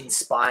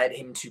inspired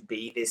him to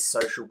be this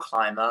social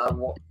climber.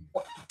 What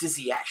does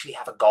he actually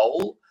have a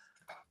goal?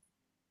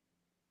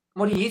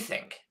 What do you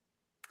think?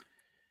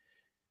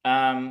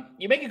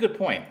 You make a good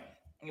point.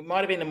 It might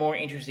have been more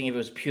interesting if it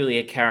was purely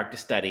a character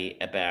study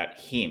about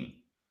him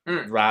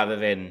rather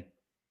than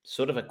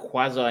sort of a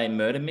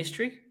quasi-murder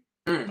mystery.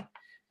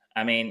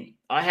 I mean,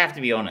 I have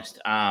to be honest.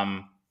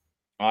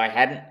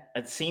 I'd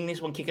seen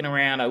this one kicking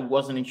around. I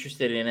wasn't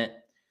interested in it.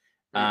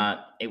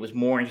 It was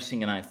more interesting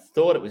than I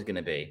thought it was going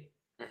to be.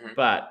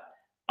 But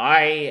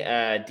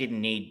I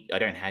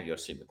don't have your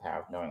superpower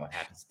of knowing what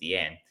happens at the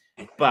end.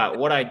 But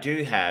what I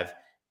do have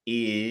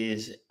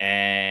is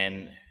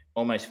an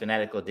almost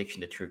fanatical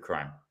addiction to true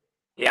crime.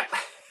 Yeah.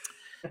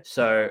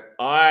 So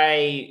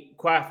I,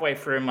 quite halfway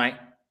through, I'm like,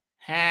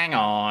 hang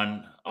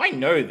on, I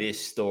know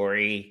this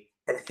story.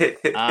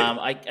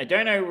 I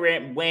don't know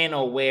when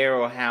or where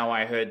or how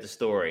I heard the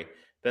story,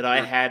 but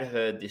I had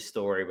heard this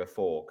story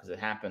before because it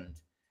happened.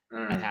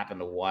 It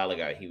happened a while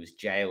ago. He was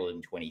jailed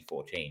in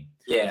 2014.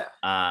 Yeah.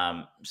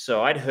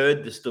 So I'd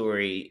heard the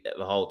story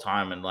the whole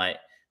time, and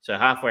so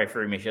halfway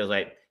through, Michelle's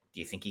like,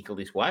 "Do you think he killed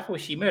his wife or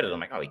was she murdered?" I'm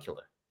like, "Oh, he killed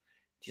her."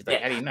 She's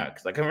like, "How do you know?"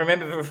 Because I can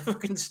remember the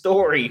fucking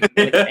story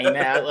when it came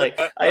out. Like,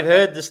 I've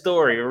heard the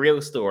story, a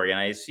real story, and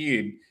I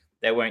assume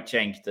they won't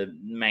change the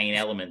main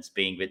elements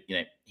being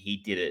that he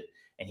did it.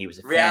 And he was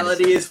a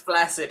reality is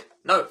flaccid,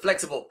 no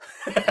flexible.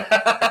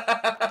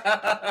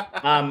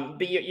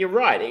 But you're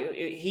right.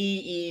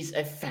 He is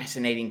a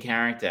fascinating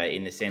character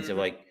in the sense of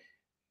like,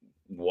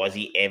 was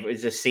he ever?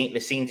 The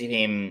scenes of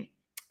him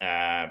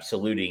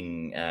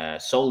saluting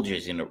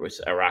soldiers in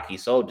Iraqi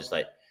soldiers.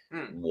 Like,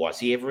 was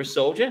he ever a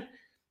soldier?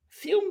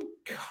 Film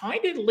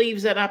kind of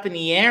leaves that up in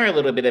the air a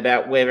little bit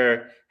about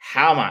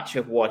how much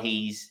of what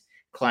he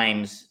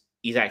claims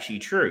is actually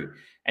true.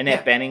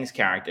 Annette Bening's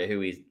character,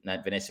 who is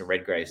Vanessa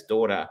Redgrave's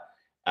daughter,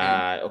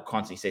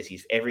 constantly says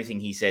everything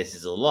he says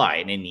is a lie,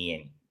 and in the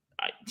end,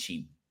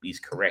 she is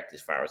correct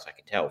as far as I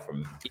can tell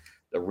from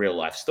the real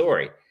life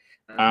story.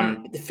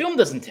 The film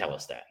doesn't tell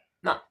us that.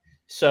 No.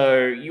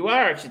 So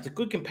it's a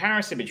good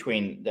comparison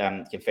between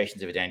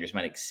Confessions of a Dangerous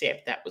Man,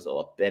 except that was a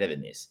lot better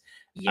than this.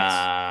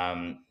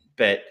 Yes.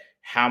 But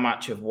how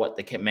much of what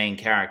the main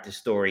character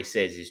story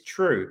says is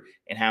true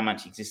and how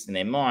much exists in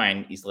their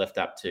mind is left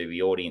up to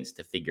the audience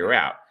to figure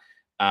out.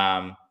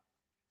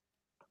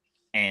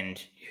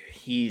 And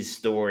his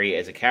story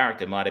as a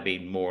character might have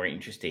been more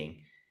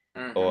interesting,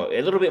 or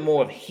a little bit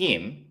more of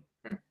him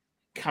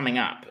coming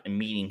up and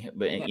meeting,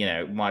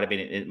 might have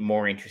been a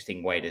more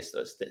interesting way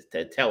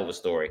to tell the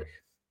story.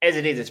 As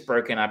it is, it's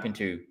broken up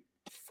into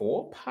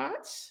 4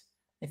 parts,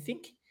 I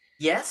think.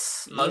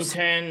 Yes. The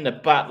intern, the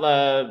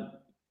butler,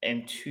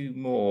 and 2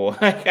 more.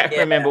 I can't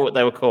remember what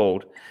they were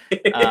called.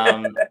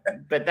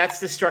 But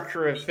that's the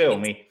structure of the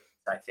film.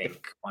 I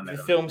think the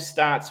film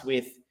starts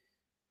with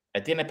a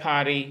dinner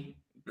party.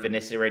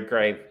 Vanessa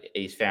Redgrave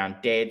is found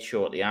dead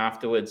shortly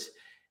afterwards.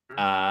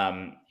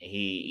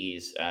 He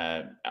is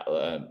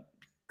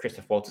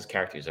Christoph Waltz's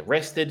character is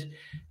arrested,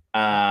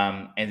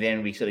 and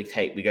then we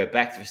go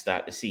back to the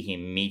start to see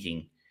him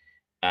meeting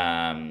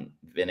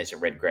Vanessa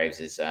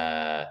Redgrave's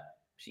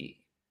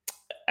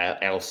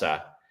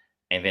Elsa,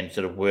 and then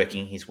sort of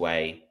working his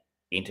way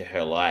into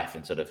her life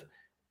and sort of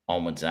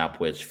onwards and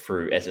upwards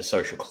through as a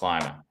social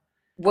climber.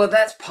 Well,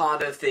 that's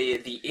part of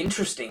the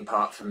interesting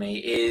part for me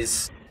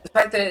is the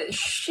fact that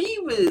she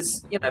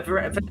was,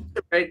 Vanessa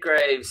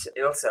Redgrave's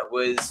Elsa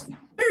was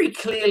very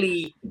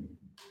clearly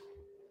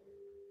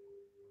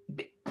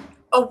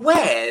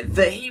aware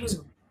that he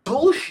was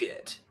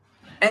bullshit,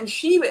 and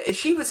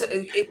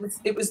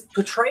it was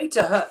portrayed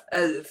to her,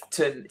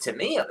 to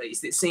me at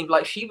least, it seemed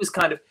like she was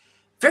kind of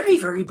very,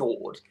 very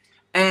bored,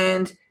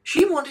 and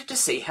she wanted to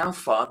see how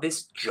far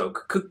this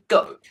joke could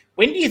go.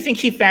 When do you think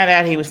she found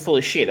out he was full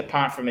of shit,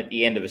 apart from at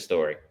the end of the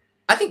story?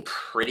 I think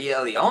pretty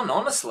early on,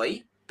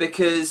 honestly,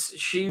 because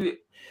it's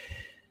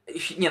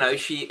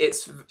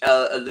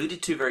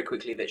alluded to very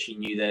quickly that she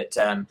knew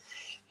that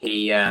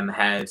he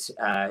had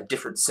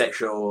different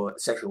sexual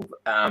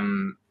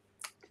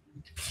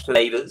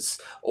flavors,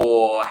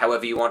 or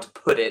however you want to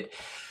put it,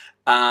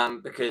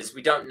 because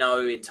we don't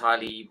know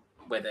entirely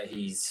whether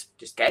he's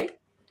just gay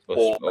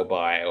or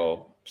bi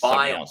or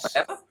something else.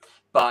 Whatever.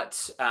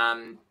 but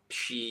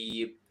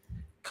she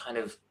kind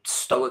of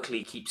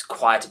stoically keeps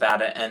quiet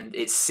about it, and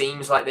it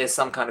seems like there's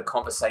some kind of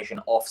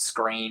conversation off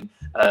screen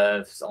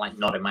of like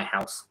not in my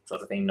house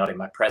sort of thing, not in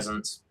my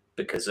presence,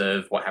 because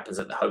of what happens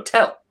at the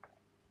hotel.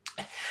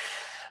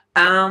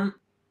 And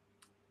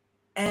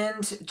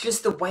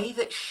just the way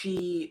that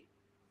she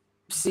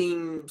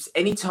seems,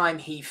 anytime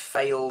he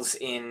fails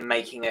in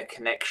making a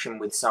connection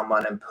with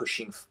someone and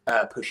pushing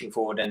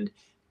forward and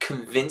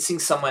convincing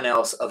someone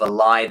else of a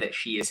lie that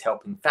she is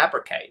helping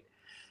fabricate,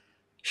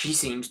 she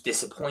seems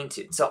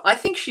disappointed. So I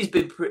think she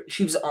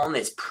was on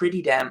this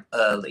pretty damn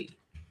early.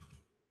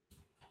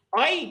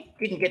 I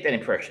didn't get that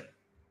impression.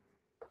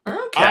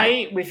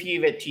 Okay. I with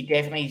you that she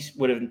definitely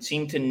would have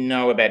seemed to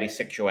know about his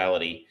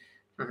sexuality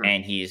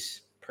and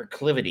his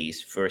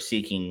proclivities for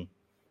seeking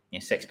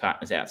sex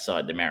partners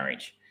outside the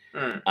marriage.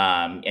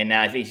 And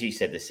now, as you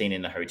said, the scene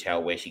in the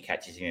hotel where she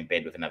catches him in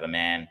bed with another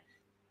man.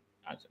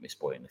 I'm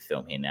spoiling the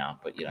film here now,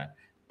 but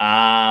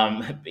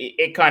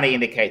it kind of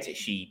indicates that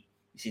she's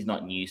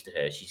not news to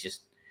her. She's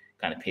just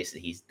kind of pissed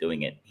that he's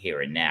doing it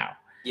here and now.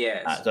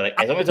 Yes. So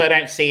as long as I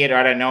don't see it or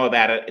I don't know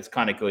about it, it's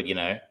kind of good,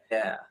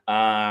 Yeah.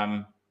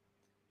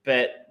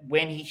 But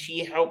when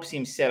she helps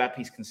him set up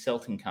his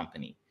consulting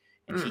company,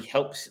 and she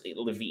helps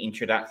with the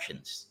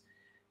introductions,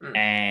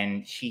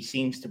 and she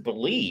seems to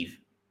believe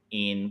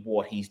in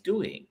what he's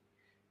doing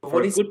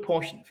for a good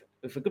portion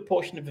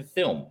of the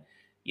film.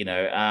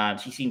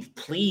 She seems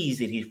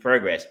pleased at his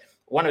progress.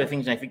 One of the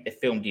things I think the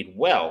film did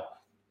well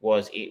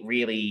was it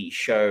really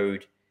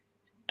showed.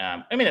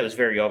 It was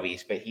very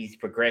obvious, but his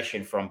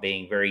progression from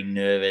being very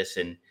nervous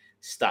and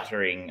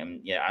stuttering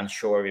and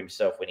unsure of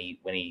himself when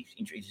he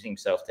introduces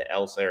himself to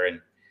Elsa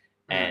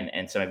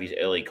and some of his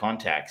early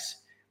contacts,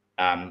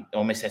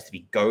 almost has to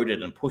be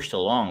goaded and pushed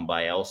along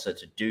by Elsa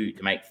to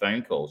make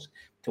phone calls,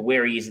 to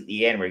where he is at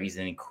the end, where he's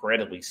an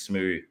incredibly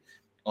smooth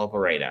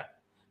operator.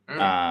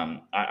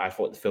 I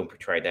thought the film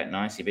portrayed that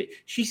nicely, but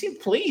she seemed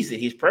pleased at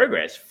his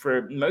progress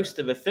for most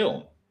of the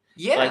film.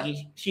 Yeah.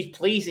 She's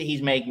pleased that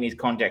he's making his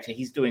contacts, that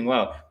he's doing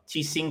well.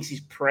 She sings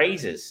his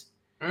praises.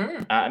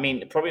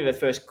 Probably the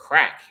first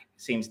crack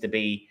seems to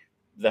be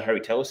the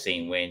hotel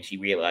scene when she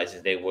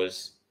realizes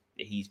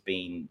he's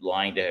been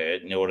lying to her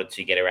in order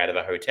to get her out of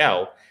the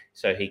hotel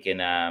so he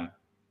can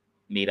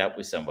meet up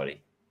with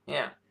somebody.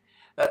 Yeah.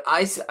 But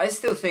I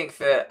still think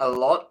that a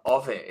lot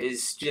of it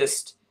is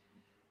just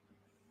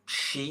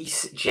she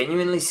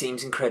genuinely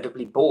seems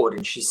incredibly bored,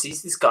 and she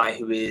sees this guy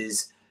who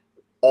is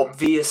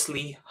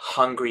obviously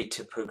hungry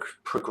to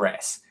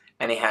progress,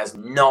 and he has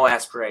no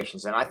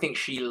aspirations. And I think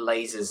she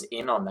lasers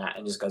in on that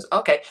and just goes,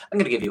 okay, I'm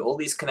going to give you all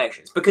these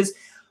connections. Because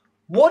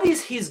what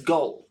is his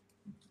goal?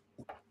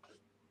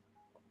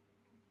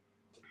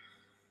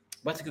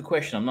 That's a good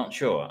question. I'm not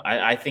sure.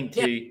 I think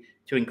to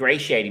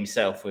ingratiate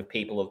himself with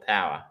people of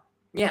power.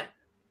 Yeah.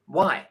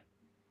 Why?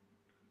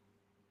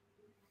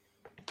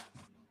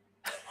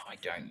 I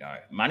don't know.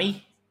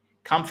 Money?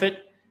 Comfort?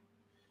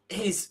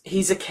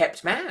 He's a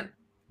kept man.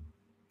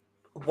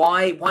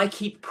 Why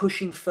keep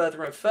pushing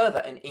further and further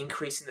and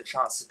increasing the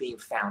chances of being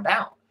found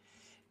out?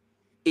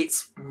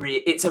 It's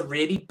a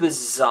really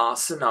bizarre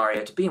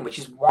scenario to be in, which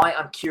is why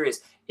I'm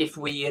curious if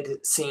we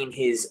had seen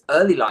his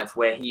early life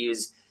where he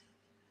has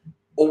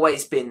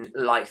always been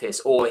like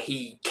this, or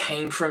he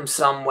came from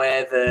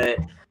somewhere that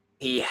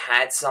he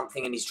had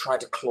something and he's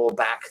tried to claw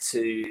back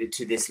to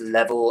this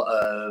level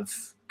of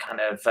kind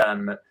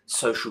of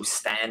social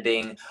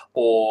standing,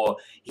 or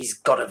he's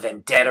got a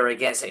vendetta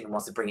against it and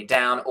wants to bring it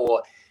down,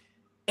 or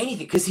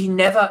anything. Because he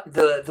never,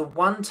 the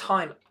one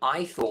time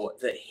I thought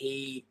that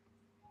he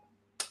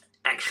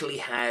actually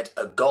had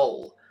a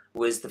goal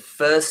was the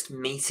first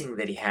meeting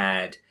that he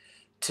had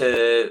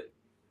to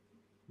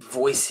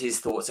voice his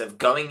thoughts of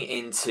going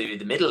into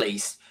the Middle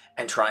East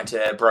and trying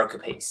to broker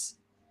peace.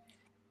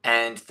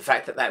 And the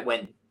fact that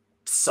went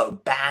so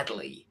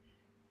badly,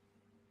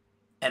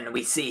 and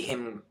we see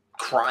him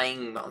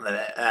crying on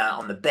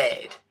the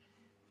bed,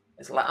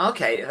 it's like,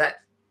 okay,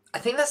 I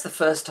think that's the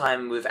first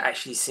time we've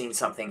actually seen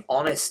something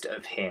honest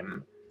of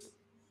him.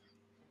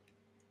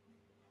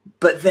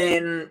 But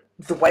then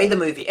the way the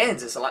movie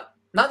ends is like,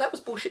 no, that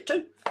was bullshit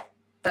too.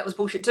 That was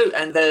bullshit too.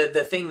 And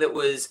the thing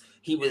that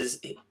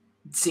he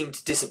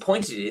seemed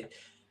disappointed in,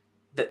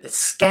 that the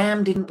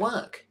scam didn't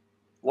work.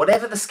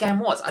 Whatever the scam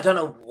was, I don't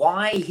know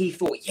why he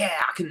thought,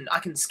 yeah, I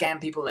can scam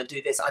people and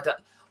do this. I don't.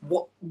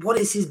 What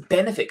is his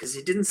benefit? Because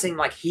it didn't seem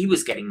like he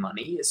was getting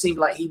money. It seemed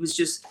like he was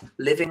just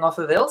living off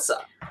of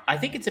Elsa. I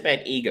think it's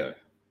about ego.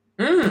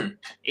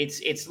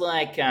 It's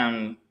like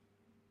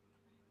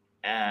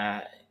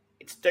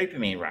it's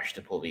dopamine rush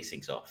to pull these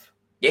things off.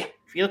 Yeah.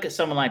 If you look at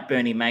someone like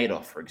Bernie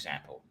Madoff, for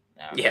example,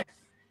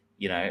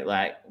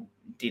 like,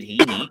 did he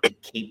need to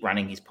keep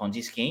running his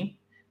Ponzi scheme?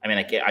 I mean,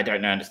 I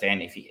don't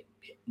understand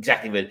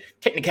exactly the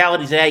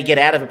technicalities of how you get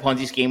out of a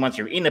Ponzi scheme once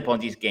you're in the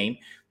Ponzi scheme.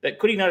 But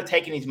could he not have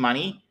taken his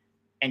money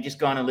and just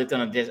gone and lived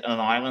on an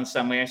island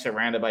somewhere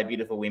surrounded by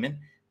beautiful women,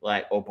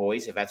 or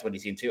boys, if that's what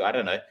he's into? I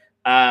don't know.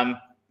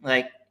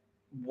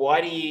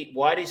 Why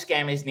do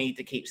scammers need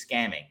to keep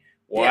scamming?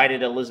 Why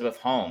did Elizabeth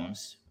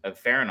Holmes of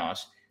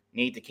Theranos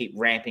need to keep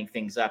ramping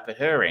things up at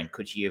her end?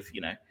 Could she have,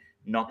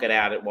 knock it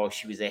out while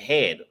she was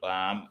ahead?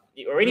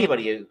 Or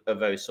anybody of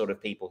those sort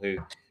of people who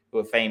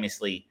are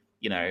famously,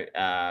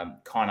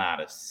 con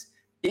artists.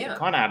 Yeah. The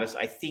con artists,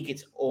 I think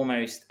it's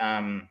almost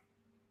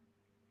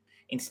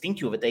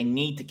instinctual that they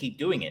need to keep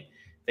doing it.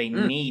 They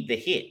need the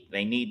hit.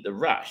 They need the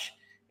rush.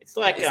 It's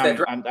like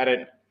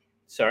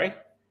sorry.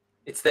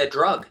 It's their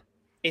drug.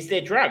 It's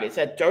their drug. It's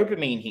that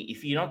dopamine hit.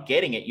 If you're not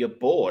getting it, you're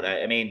bored.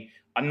 I mean,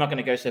 I'm not going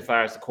to go so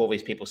far as to call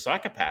these people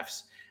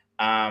psychopaths.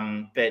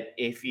 But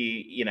if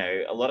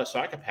a lot of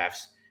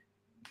psychopaths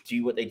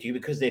do what they do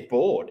because they're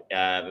bored.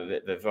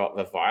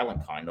 The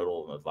violent kind, not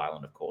all of them are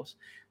violent, of course.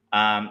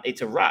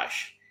 It's a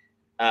rush.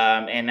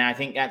 And I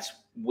think that's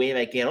where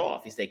they get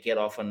off, is they get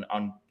off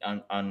on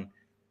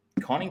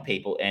conning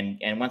people.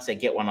 And once they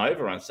get one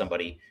over on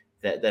somebody,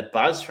 the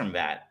buzz from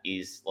that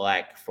is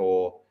like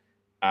for,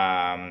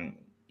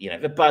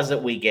 the buzz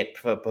that we get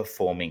for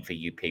performing for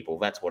you people.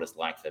 That's what it's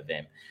like for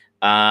them.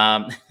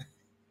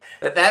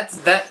 But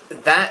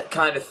that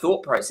kind of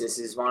thought process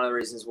is one of the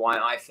reasons why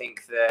I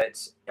think that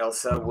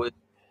Elsa was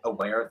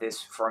aware of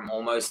this from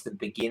almost the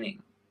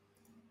beginning.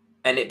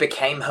 And it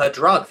became her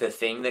drug, the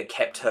thing that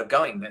kept her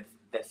going,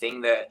 the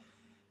thing that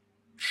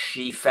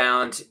she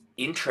found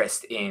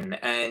interest in.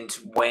 And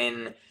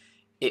when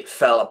it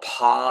fell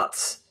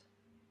apart,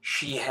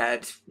 she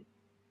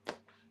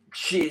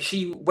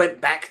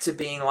went back to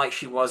being like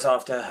she was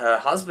after her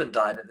husband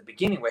died at the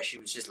beginning, where she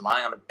was just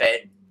lying on a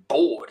bed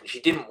bored, and she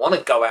didn't want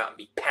to go out and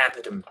be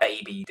pampered and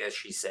babied, as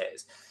she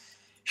says.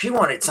 She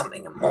wanted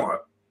something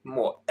more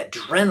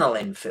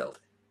adrenaline filled,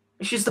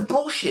 which is the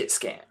bullshit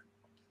scam.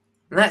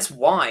 And that's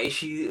why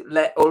she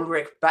let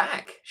Ulrich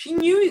back. She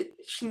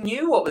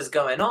knew what was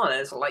going on,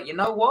 and it's like, you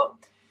know what?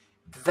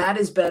 That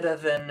is better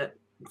than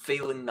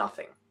feeling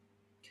nothing.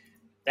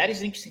 That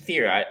is an interesting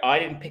theory. I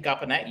didn't pick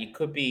up on that.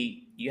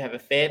 You have a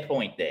fair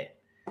point there.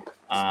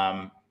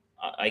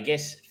 I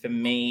guess for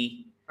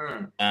me,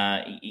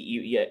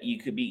 you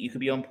could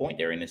be on point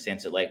there in the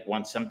sense that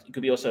it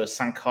could be also a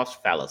sunk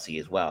cost fallacy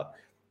as well.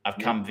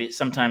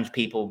 Sometimes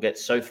people get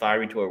so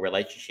far into a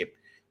relationship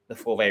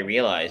before they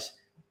realize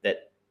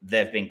that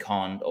they've been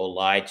conned or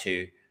lied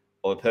to,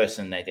 or a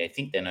person that they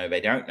think they know they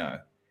don't know.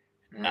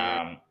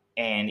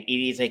 And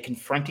it is a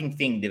confronting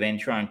thing to then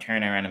try and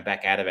turn around and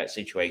back out of that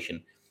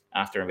situation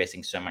after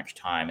investing so much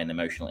time and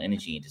emotional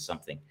energy into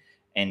something.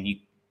 And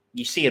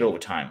you see it all the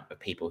time of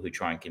people who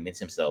try and convince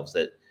themselves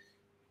that,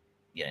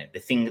 the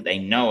thing that they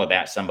know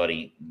about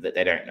somebody that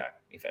they don't know,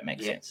 if that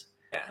makes sense.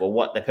 Yeah. Well,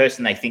 what the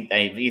person they think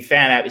you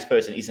found out this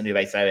person isn't who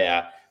they say they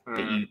are,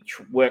 that you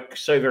work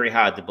so very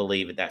hard to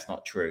believe that that's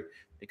not true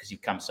because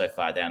you've come so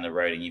far down the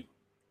road, and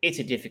it's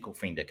a difficult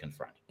thing to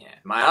confront. Yeah,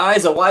 my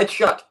eyes are wide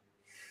shut.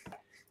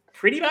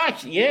 Pretty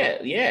much, yeah.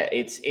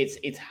 It's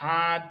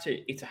hard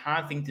it's a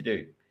hard thing to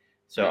do.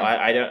 So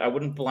I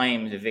wouldn't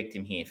blame the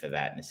victim here for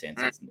that in a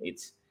sense.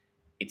 It's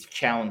a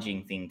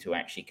challenging thing to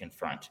actually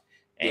confront.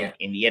 And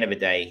in the end of the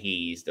day,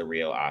 he's the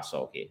real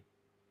arsehole here.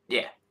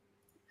 Yeah.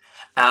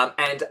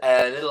 And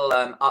a little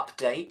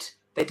update.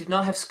 They did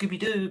not have Scooby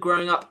Doo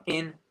growing up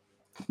in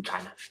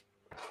China.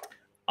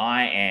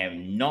 I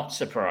am not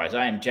surprised.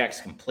 I am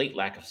Jack's complete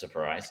lack of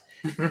surprise.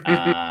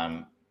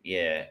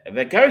 Yeah.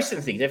 The ghosts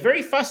and things. They're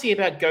very fussy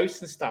about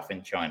ghosts and stuff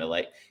in China.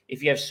 Like,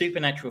 if you have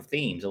supernatural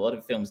themes, a lot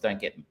of films don't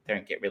get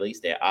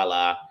released there, a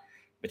la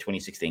the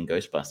 2016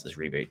 Ghostbusters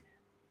reboot.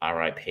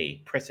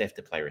 R.I.P. Press F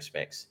to pay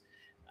respects.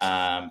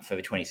 For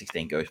the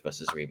 2016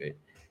 Ghostbusters reboot.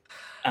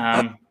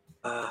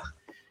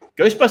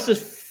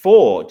 Ghostbusters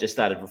 4 just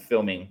started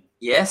filming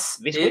this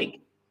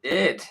week.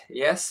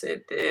 Yes,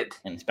 it did.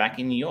 And it's back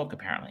in New York,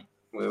 apparently.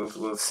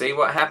 We'll see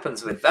what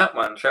happens with that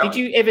one, shall we? Did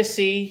you ever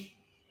see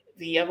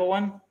the other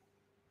one?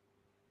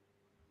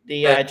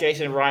 The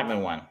Jason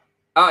Reitman one?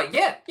 Oh,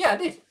 yeah, I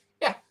did.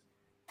 Yeah,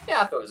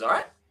 I thought it was all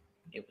right.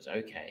 It was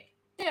okay.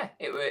 Yeah,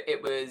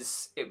 it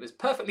was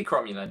perfectly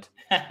cromulent.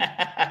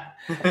 I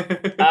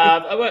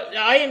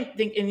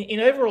think in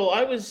overall,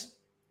 I was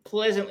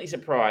pleasantly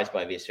surprised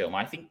by this film.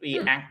 I think the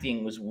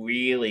acting was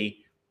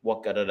really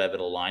what got it over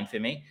the line for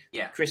me.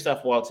 Yeah,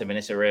 Christoph Waltz and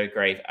Vanessa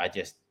Redgrave are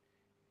just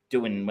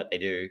doing what they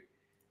do,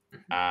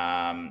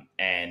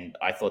 and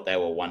I thought they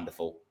were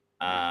wonderful.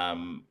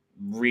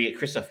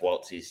 Christoph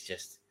Waltz is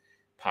just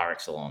par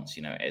excellence,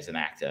 as an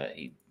actor.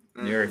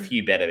 There are a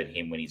few better than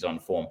him when he's on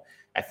form.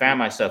 I found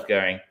myself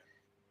going,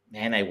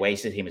 man, they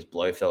wasted him as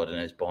Blofeld in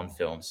his Bond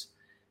films.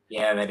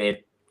 Yeah, they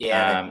did.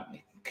 Yeah,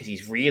 because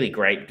he's really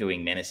great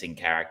doing menacing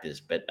characters,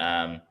 but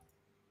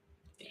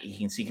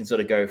he can sort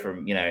of go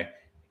from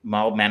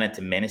mild mannered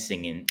to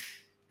menacing in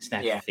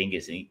snap of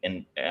fingers,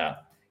 and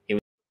he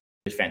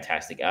was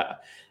fantastic.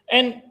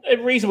 And a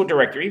reasonable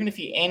director, even if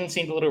the end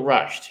seemed a little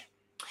rushed.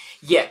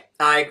 Yeah,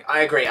 I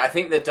agree. I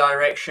think the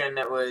direction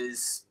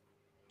was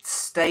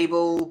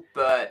stable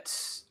but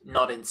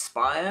not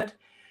inspired.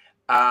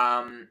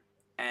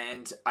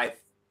 And I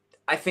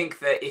think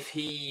that if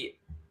he...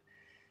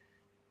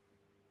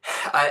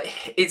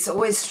 it's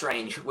always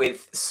strange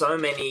with so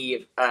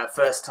many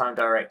first-time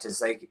directors.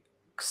 They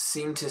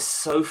seem to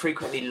so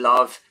frequently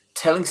love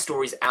telling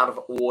stories out of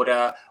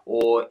order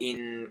or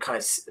in kind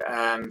of sort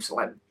of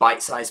like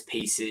bite-sized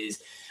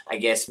pieces, I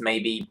guess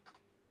maybe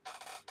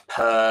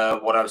per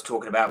what I was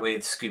talking about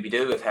with Scooby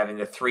Doo, of having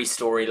the 3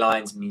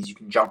 storylines means you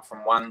can jump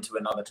from one to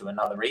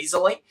another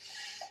easily.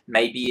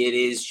 Maybe it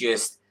is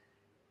just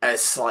a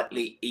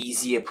slightly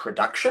easier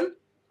production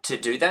to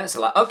do that. So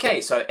like,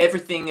 okay, so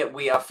everything that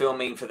we are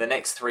filming for the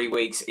next 3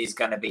 weeks is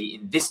going to be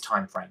in this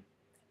time frame.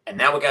 And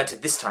now we're going to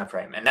this time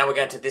frame, and now we're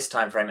going to this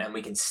time frame, and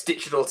we can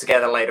stitch it all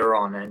together later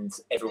on, and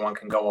everyone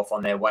can go off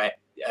on their way,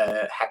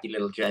 happy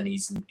little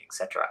journeys, and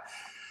etc.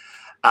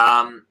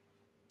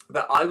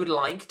 But I would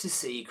like to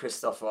see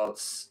Christoph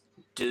Waltz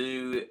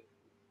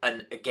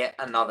get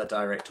another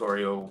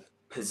directorial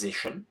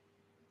position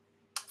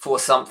for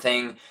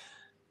something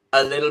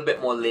a little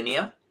bit more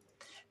linear,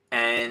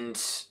 and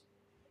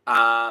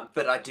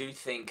but I do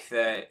think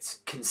that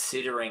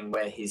considering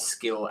where his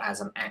skill as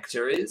an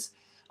actor is,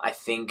 I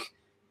think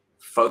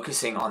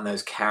focusing on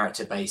those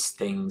character-based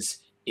things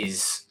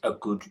is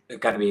going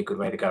to be a good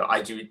way to go.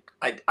 I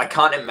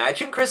can't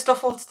imagine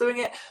Christoph Waltz doing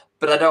it,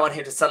 but I don't want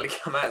him to suddenly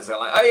come out and say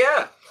like, "Oh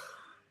yeah,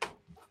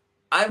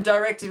 I'm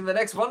directing the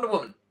next Wonder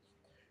Woman."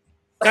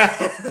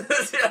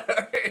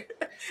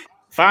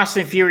 Fast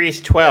and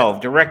Furious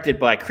 12, directed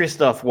by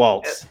Christoph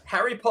Waltz.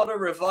 Harry Potter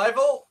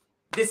revival.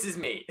 This is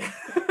me.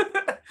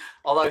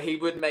 Although he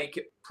would make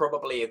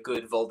probably a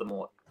good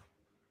Voldemort.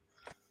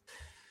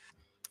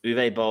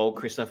 Uwe Boll,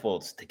 Christoph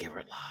Waltz, together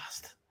at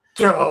last.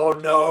 Oh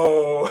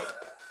no!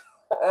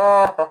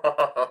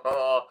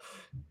 Oh,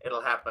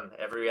 it'll happen.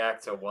 Every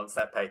actor wants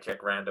that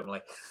paycheck randomly.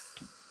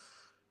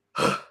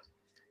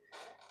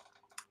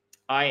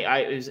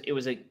 It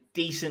was a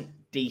decent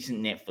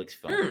Netflix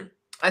film.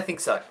 I think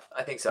so.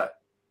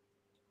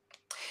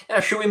 Now,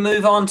 should we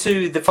move on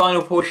to the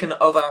final portion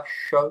of our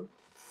show?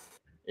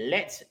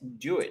 Let's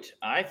do it.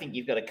 I think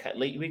we've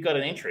got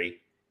an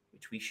entry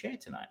which we share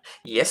tonight.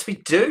 Yes, we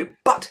do.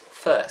 But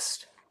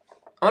first,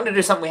 I want to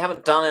do something we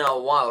haven't done in a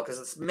while, because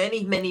it's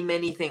many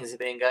things have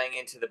been going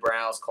into the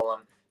browse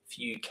column.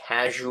 Few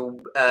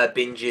casual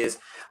binges.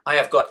 I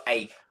have got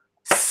a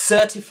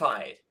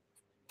certified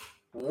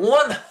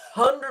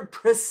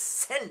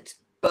 100%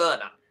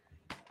 burner,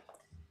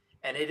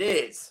 and it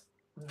is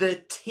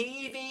the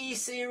TV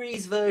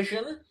series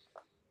version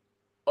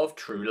of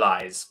True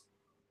Lies.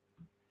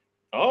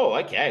 Oh,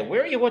 okay.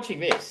 Where are you watching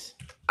this?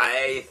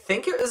 I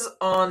think it was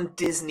on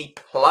Disney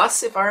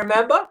Plus, if I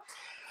remember.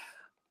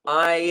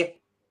 I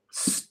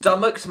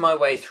stomached my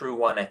way through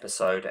one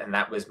episode, and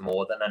that was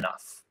more than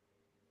enough.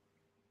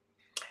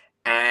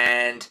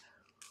 And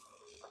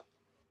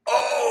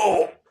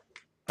oh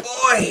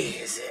boy,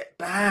 is it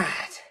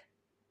bad!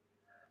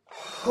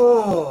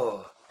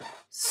 Oh,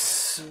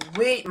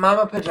 sweet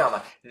mama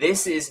pajama.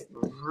 This is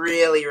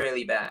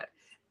really bad.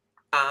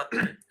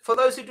 For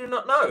those who do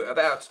not know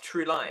about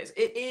True Lies,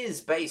 it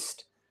is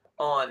based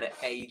on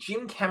a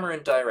Jim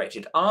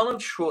Cameron-directed,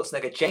 Arnold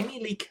Schwarzenegger,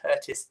 Jamie Lee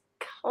Curtis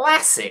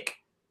classic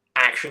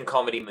action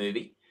comedy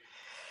movie.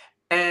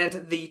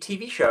 And the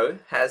TV show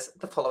has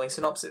the following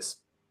synopsis.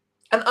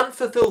 An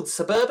unfulfilled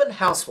suburban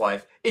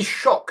housewife is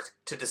shocked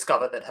to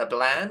discover that her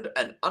bland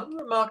and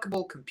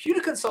unremarkable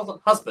computer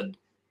consultant husband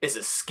is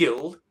a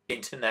skilled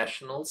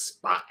international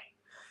spy.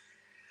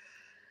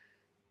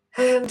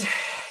 And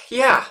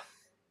yeah,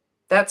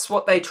 that's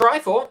what they try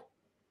for.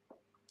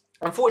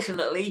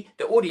 Unfortunately,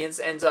 the audience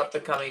ends up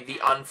becoming the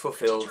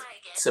unfulfilled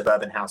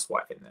suburban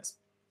housewife in this.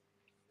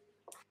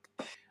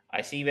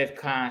 I see they've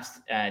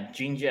cast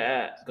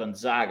Ginger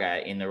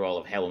Gonzaga in the role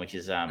of Helen, which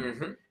is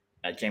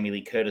Jamie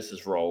Lee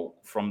Curtis's role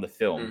from the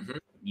film. Mm-hmm.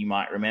 You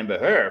might remember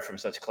her from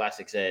such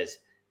classics as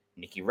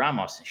Nikki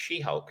Ramos and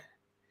She-Hulk.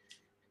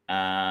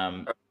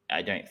 I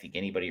don't think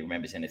anybody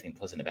remembers anything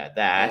pleasant about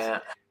that.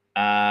 Yeah.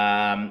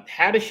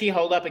 How does she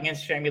hold up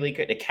against Jamie Lee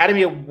Curtis?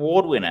 Academy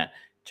Award winner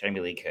Jamie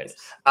Lee Curtis.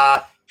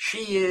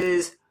 She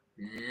is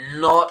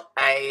not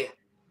a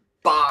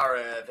bar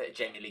of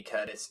Jamie Lee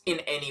Curtis in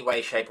any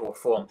way, shape, or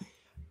form.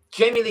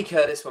 Jamie Lee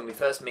Curtis, when we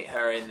first meet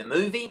her in the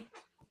movie,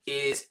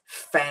 is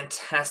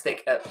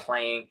fantastic at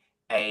playing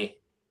a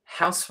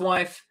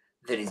housewife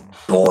that is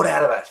bored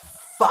out of her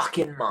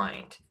fucking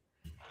mind.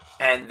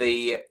 And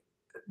the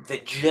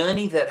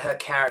journey that her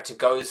character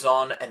goes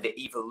on and the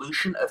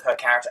evolution of her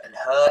character and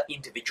her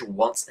individual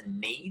wants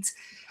and needs,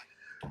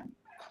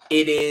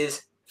 it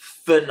is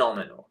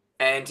phenomenal.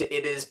 And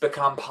it has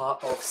become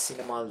part of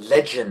cinema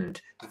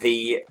legend.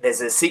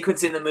 There's a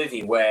sequence in the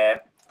movie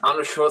where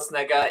Arnold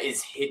Schwarzenegger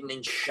is hidden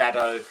in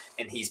shadow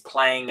and he's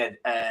playing a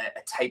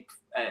tape,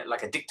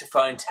 like a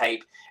dictaphone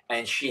tape,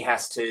 and she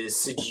has to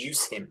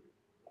seduce him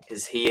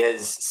because he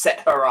has set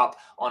her up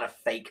on a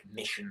fake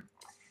mission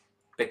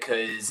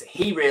because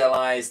he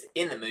realized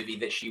in the movie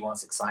that she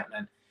wants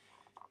excitement.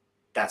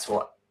 That's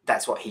what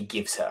he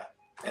gives her.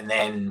 And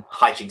then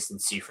hijinks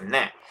ensue from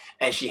that.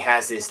 And she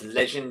has this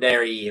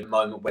legendary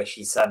moment where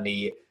she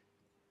suddenly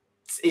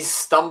is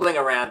stumbling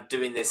around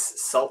doing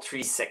this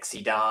sultry,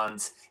 sexy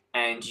dance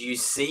And you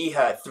see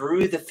her,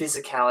 through the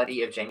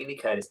physicality of Jamie Lee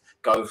Curtis,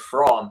 go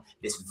from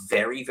this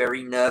very,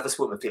 very nervous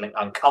woman feeling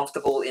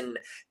uncomfortable in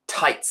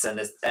tights and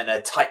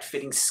a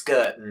tight-fitting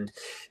skirt and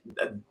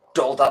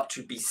dolled up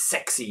to be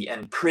sexy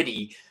and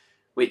pretty,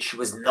 which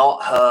was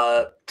not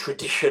her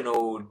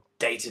traditional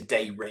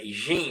day-to-day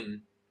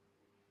regime,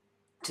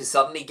 to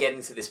suddenly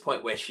getting to this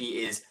point where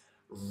she is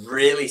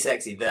really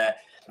sexy.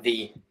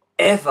 The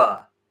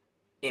ever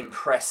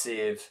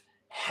impressive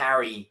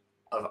Harry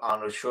of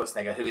Arnold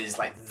Schwarzenegger, who is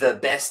like the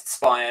best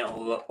spy in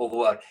all the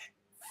world,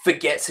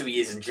 forgets who he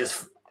is and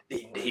just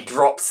he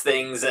drops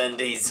things and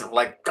he's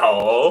like,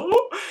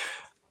 oh,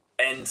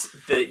 and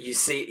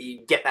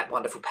you get that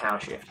wonderful power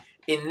shift.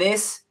 In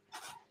this,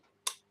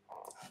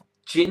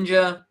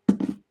 Ginger,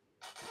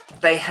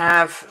 they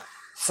have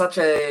such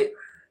a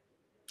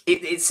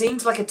it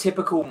seems like a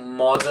typical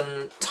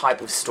modern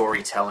type of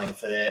storytelling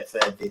for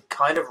the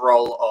kind of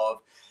role of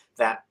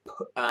that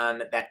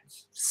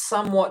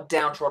somewhat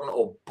downtrodden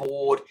or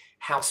bored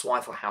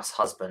housewife or house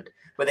husband,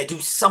 where they do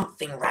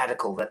something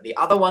radical that the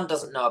other one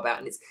doesn't know about,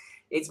 and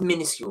it's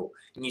minuscule.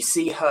 And you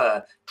see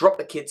her drop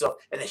the kids off,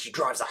 and then she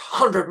drives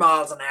 100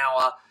 miles an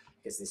hour,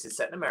 because this is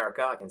set in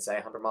America, I can say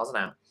 100 miles an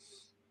hour.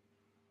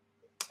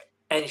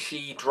 And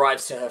she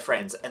drives to her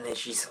friends, and then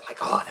she's like,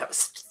 oh, that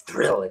was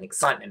thrill and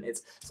excitement.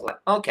 It's like,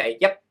 okay,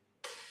 yep.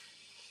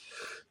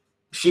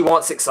 She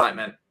wants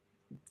excitement.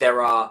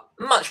 There are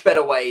much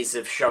better ways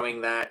of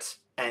showing that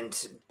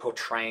and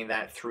portraying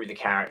that through the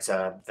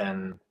character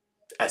than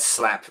a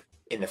slap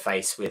in the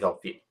face with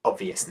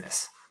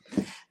obviousness.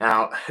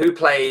 Now, who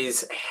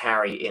plays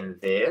Harry in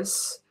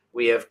this?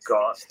 We have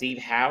got Steve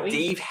Howie.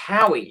 Steve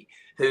Howie,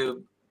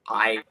 who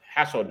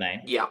household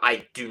name. Yeah,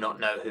 I do not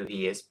know who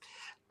he is.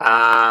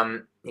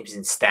 He was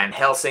in Stan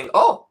Helsing.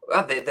 Oh,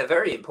 the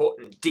very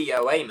important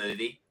DOA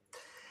movie.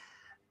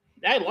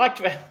 I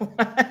liked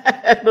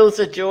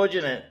Melissa George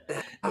in it.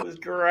 It was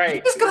great.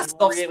 You just got it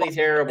was really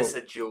terrible.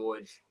 Melissa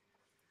George.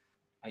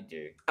 I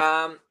do.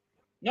 Not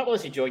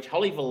Melissa George.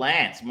 Holly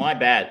Valance. My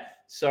bad.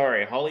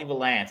 Sorry, Holly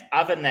Valance.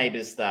 Other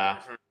Neighbours star,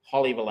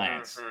 Holly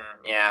Valance.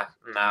 Yeah,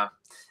 no.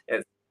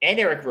 And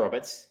Eric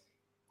Roberts.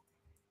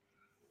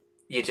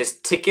 You're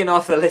just ticking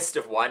off the list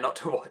of why not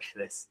to watch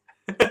this.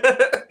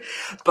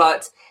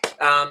 But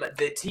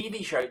the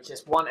TV show,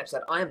 just one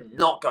episode, I am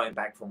not going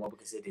back for more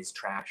because it is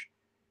trash.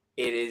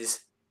 It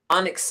is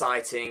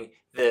unexciting.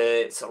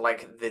 The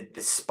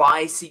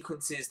spy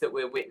sequences that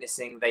we're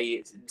witnessing,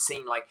 they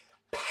seem like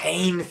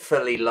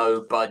painfully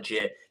low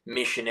budget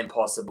Mission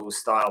Impossible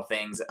style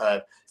things.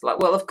 It's like,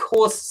 well, of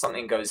course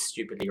something goes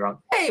stupidly wrong.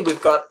 Hey,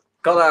 we've got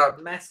our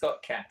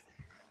mascot cat.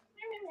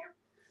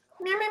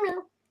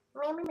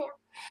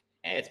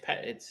 Yeah,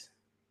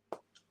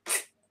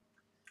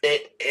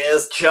 It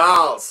is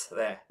Charles.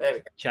 There we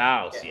go.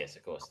 Charles, yeah. Yes,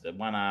 of course. The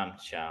one-armed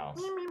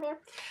Charles.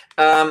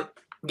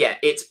 Yeah,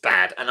 it's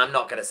bad, and I'm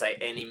not going to say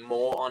any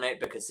more on it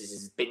because this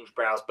is Binge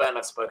Browse Burn.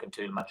 I've spoken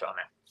too much on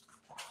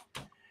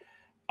it.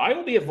 I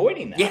will be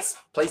avoiding that. Yes,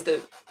 please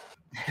do.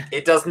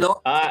 It does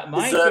not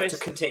deserve to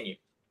continue.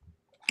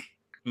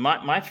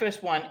 My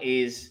first one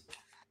is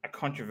a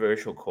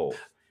controversial call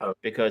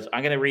because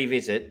I'm going to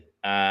revisit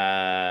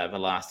The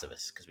Last of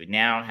Us because we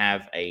now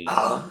have a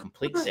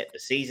complete set. The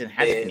season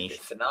has finished.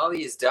 The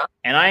finale is done.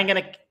 And I'm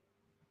going to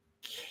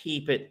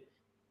keep it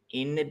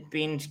in the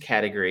binge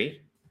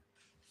category,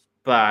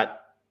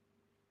 but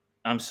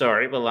I'm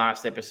sorry, the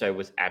last episode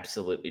was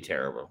absolutely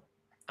terrible.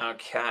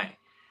 Okay.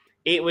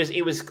 It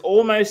was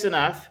almost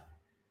enough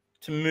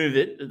to move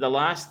it. The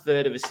last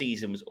third of the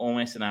season was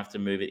almost enough to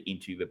move it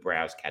into the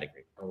browse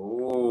category.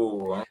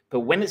 Ooh. But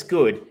when it's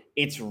good,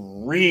 it's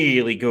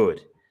really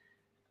good.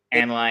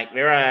 And like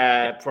there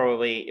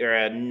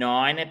are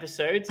 9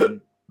 episodes,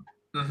 and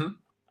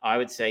I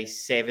would say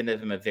 7 of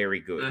them are very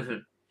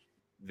good.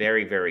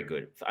 Very, very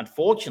good.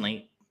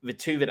 Unfortunately, the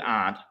 2 that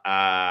aren't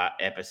are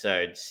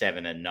episode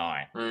 7 and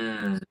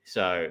 9.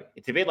 So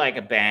it's a bit like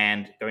a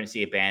band going to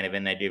see a band, and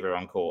then they do their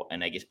encore,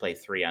 and they just play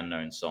 3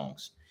 unknown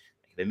songs.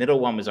 The middle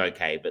one was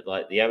okay, but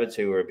like the other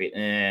 2 were a bit.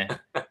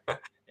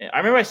 I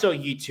remember I saw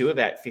U2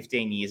 about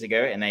 15 years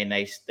ago, and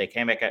they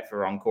came back out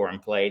for encore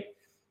and played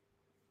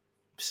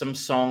some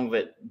song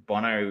that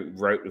Bono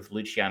wrote with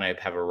Luciano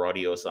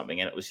Pavarotti or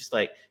something, and it was just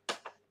like.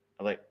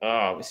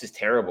 Oh, this is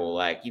terrible.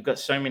 Like, you've got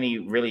so many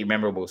really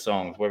memorable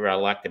songs, whether I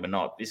like them or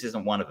not. This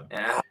isn't one of them.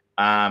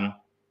 Yeah.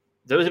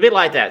 So it was a bit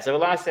like that. So the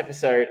last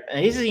episode, and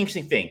here's the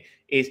interesting thing,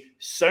 is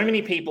so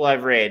many people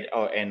I've read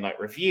and like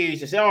reviews,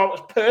 they say, oh, it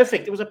was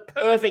perfect. It was a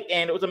perfect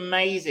end. It was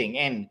amazing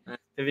end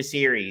for the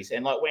series.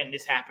 And like when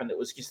this happened, it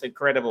was just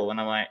incredible.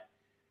 And I'm like,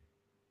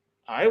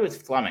 I was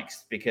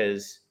flummoxed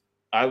because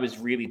I was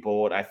really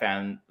bored. I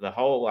found the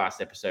whole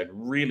last episode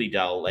really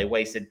dull. They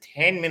wasted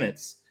 10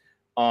 minutes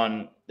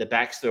on the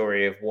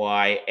backstory of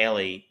why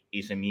Ellie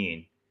is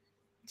immune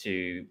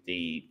to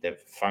the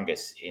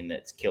fungus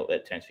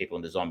that turns people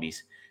into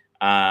zombies.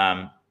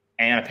 And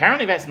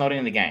apparently that's not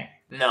in the game.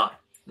 No.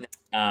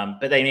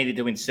 But they needed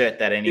to insert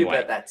that anyway.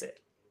 But that's it.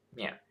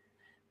 Yeah.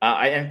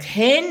 And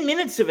 10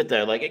 minutes of it,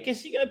 though. Like, I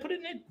guess you got to put it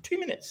in there 2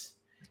 minutes.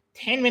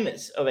 10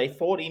 minutes of a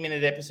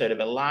 40-minute episode of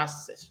a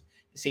last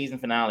season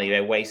finale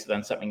they wasted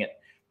on something that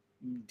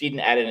didn't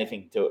add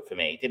anything to it for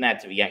me. It didn't add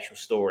to the actual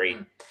story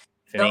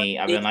for me.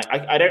 I mean, like,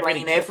 I don't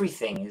really...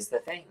 everything is the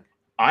thing.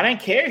 I don't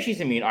care if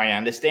she's immune. I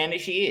understand that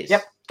she is.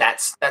 Yep,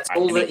 that's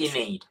all that you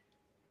need.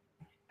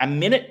 A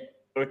minute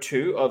or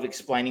two of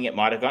explaining it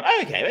might have gone,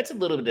 oh, okay, that's a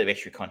little bit of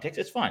extra context.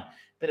 It's fine.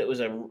 But it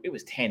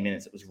was 10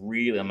 minutes. It was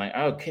really... I'm like,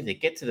 oh, okay,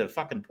 get to the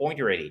fucking point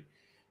already.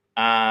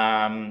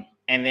 And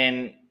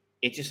then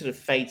it just sort of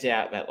fades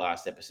out, that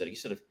last episode. It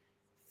sort of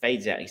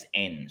fades out, it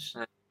ends.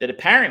 That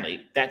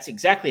apparently that's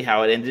exactly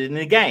how it ended in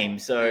the game.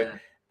 So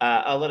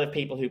a lot of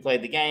people who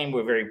played the game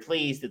were very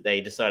pleased that they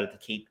decided to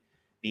keep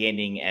the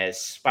ending as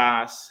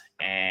sparse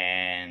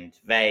and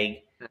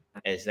vague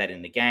as that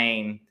in the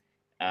game,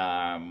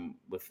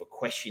 with the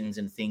questions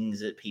and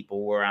things that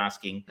people were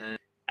asking.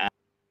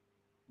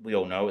 We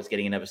all know it's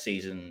getting another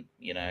season.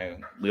 You know,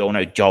 we all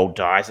know Joel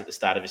dies at the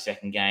start of the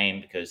second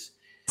game because...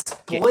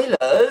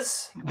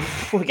 Spoilers!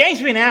 The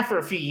game's been out for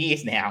a few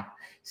years now.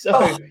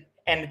 So,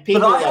 and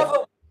people... But I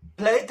haven't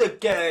played the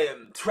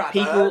game, Travis.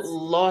 People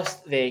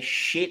lost their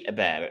shit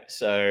about it.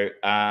 So,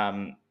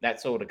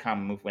 that's all to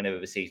come with whenever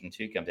the season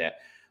 2 comes out.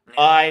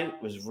 I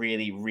was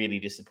really, really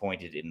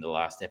disappointed in the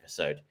last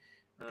episode.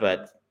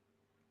 But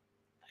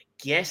I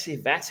guess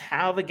if that's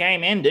how the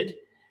game ended,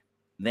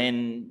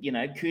 then, you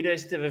know,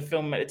 kudos to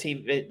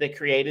the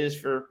creators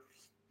for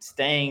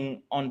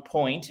staying on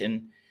point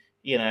and,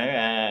 you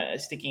know,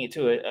 sticking it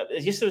to it.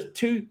 Just there was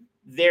 2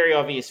 very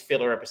obvious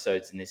filler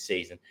episodes in this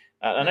season.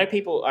 I know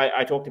people,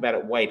 I talked about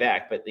it way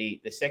back, but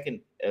the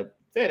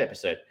third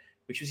episode,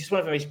 which was just one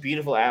of the most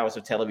beautiful hours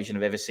of television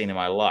I've ever seen in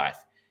my life.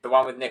 The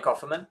one with Nick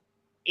Offerman?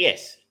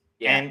 Yes.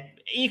 Yeah. And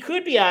you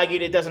could be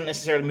argued it doesn't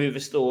necessarily move the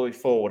story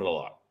forward a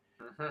lot.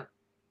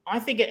 I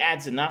think it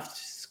adds enough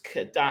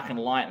dark and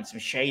light and some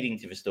shading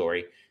to the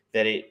story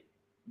that it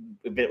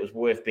was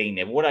worth being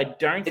there. But what I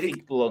don't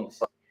think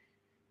belongs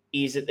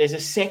is that there's a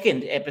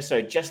second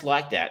episode just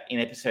like that in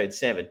episode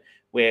 7,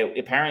 where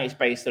apparently it's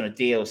based on a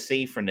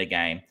DLC from the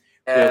game,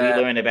 where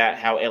we learn about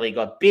how Ellie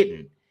got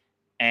bitten.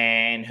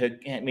 And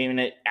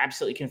it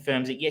absolutely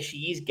confirms that, yes,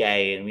 she is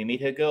gay, and we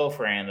meet her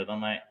girlfriend. And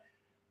I'm like,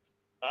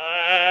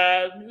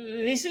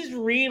 this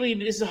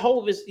is a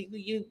whole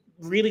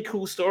really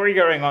cool story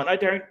going on. I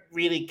don't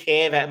really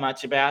care that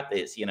much about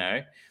this, you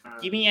know.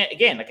 Give me,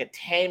 again, like a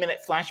 10-minute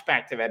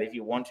flashback to that if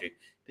you want to.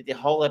 But the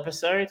whole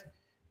episode,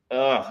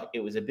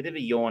 it was a bit of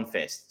a yawn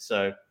fest.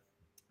 So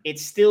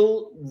it's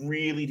still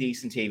really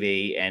decent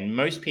TV, and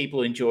most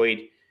people enjoyed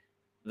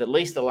at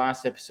least the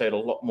last episode a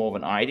lot more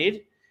than I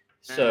did.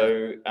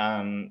 So,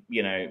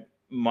 you know,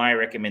 my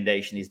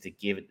recommendation is to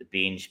give it the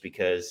binge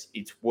because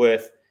it's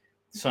worth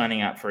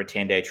signing up for a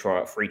 10-day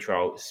free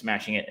trial,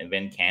 smashing it, and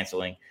then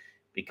canceling.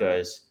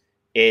 Because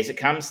as it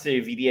comes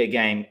to video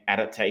game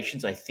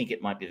adaptations, I think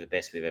it might be the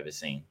best we've ever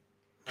seen.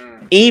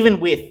 Even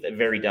with a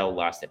very dull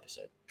last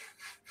episode.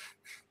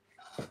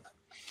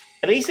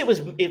 At least it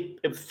was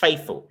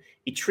faithful.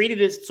 It treated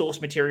its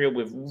source material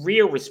with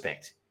real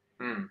respect.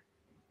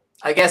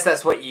 I guess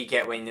that's what you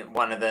get when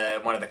one of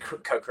the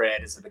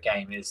co-creators of the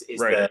game is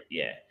the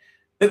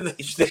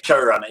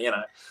showrunner, you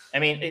know. I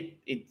mean,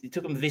 it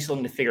took them this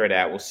long to figure it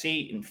out. We'll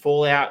see. And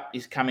Fallout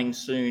is coming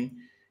soon,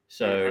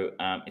 so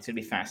it's going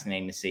to be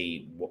fascinating to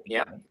see what we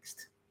get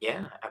next.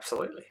 Yeah,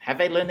 absolutely. Have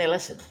they learned their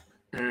lesson?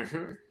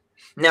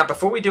 Now,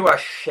 before we do our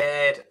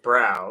shared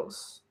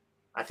browse,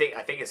 I think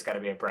it's going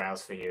to be a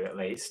browse for you at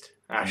least.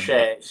 Our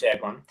shared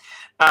one.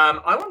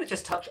 I want to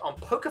just touch on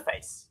Poker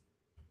Face.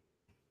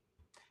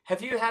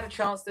 Have you had a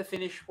chance to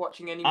finish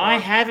watching any more? I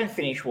haven't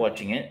finished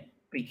watching it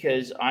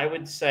because I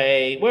would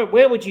say,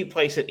 where would you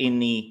place it in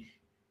the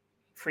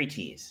free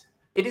tiers?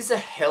 It is a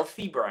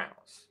healthy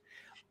browse.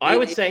 I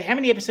would say, how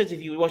many episodes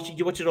have you watched? Did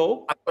you watch it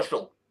all? I watched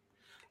all.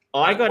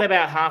 I got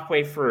about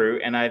halfway through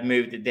and I've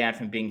moved it down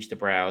from binge to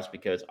browse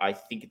because I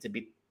think it's a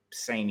bit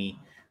samey.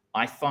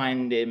 I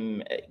find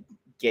them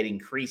get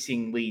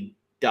increasingly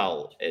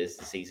dull as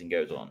the season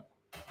goes on.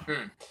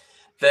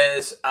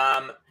 There's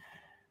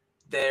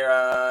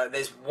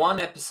one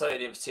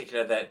episode in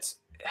particular that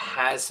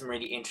has some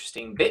really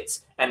interesting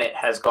bits, and it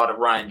has got a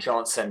Ryan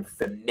Johnson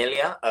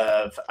familiar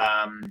of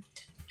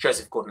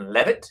Joseph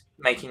Gordon-Levitt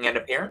making an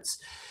appearance.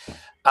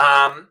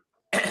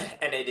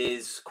 And it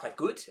is quite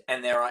good,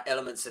 and there are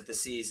elements of the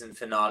season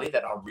finale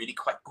that are really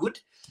quite good.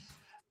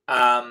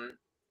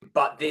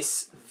 But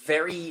this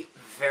very,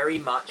 very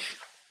much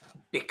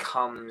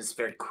becomes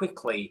very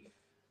quickly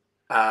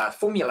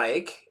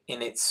formulaic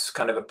in its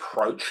kind of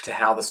approach to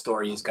how the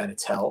story is going to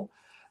tell.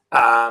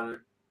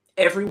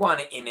 Everyone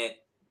in it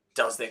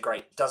does a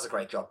great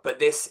job, but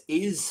this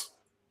is,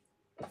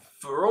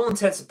 for all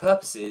intents and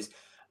purposes,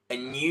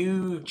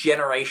 this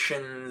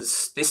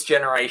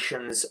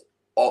generation's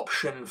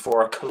option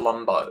for a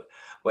Columbo,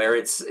 where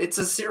it's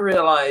a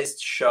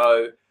serialized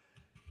show.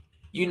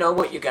 You know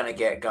what you're going to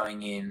get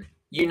going in.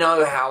 You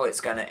know how it's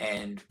going to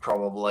end,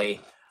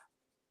 probably,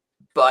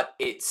 but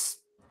it's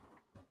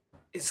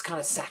kind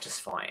of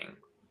satisfying.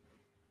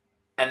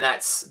 and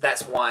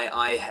that's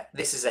why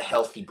this is a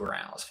healthy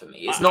browse for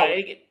me. It's not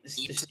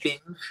the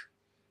binge.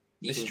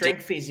 The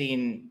strength is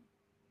in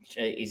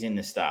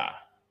the star.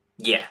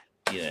 Yeah,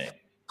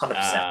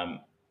 100%.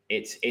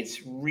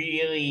 It's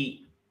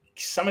really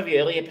some of the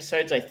early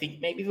episodes. I think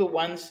maybe the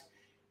ones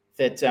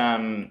that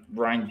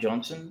Ryan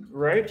Johnson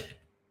wrote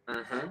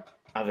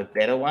are the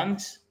better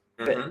ones.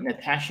 But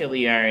Natasha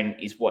Lyonne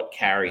is what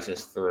carries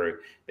us through.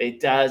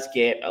 It does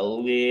get a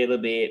little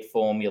bit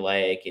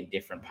formulaic in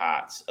different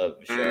parts of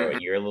the show,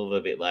 and you're a little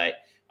bit like,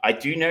 I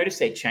do notice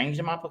they changed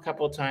them up a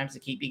couple of times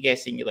to keep you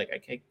guessing. You're like,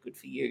 okay, good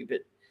for you,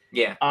 but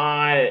yeah,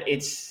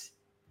 it's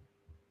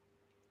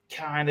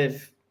kind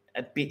of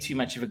a bit too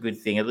much of a good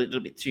thing, a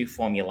little bit too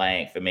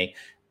formulaic for me.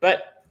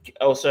 But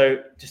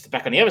also, just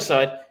back on the other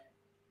side,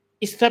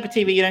 it's the type of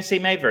TV you don't see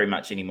made very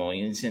much anymore.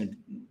 It's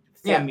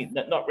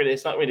not really.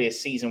 It's not really a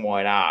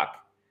season-wide arc.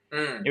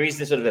 There is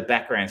the sort of a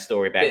background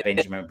story about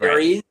Benjamin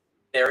Bratt.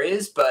 There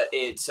is, but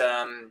it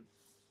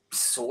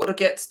sort of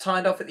gets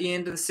tied off at the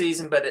end of the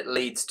season, but it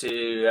leads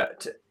to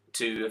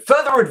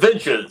further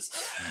adventures.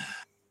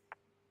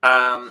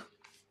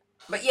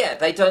 But yeah,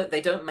 they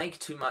don't make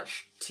too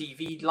much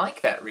TV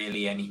like that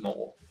really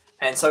anymore,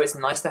 and so it's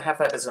nice to have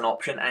that as an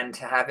option and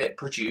to have it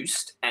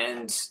produced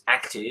and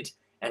acted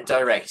and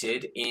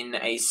directed in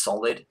a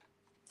solid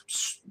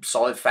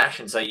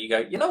fashion. So you go,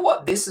 you know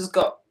what, this is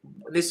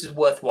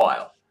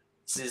worthwhile.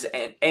 This is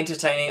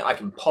entertaining. I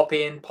can pop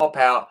in, pop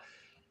out.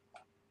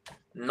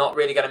 Not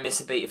really going to miss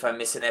a beat if I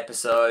miss an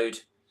episode.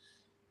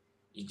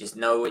 You just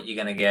know what you're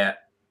going to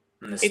get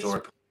in the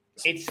story.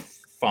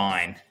 It's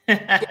fine.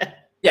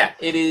 Yeah,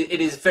 it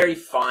is very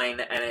fine,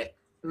 and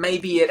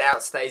maybe it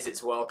outstays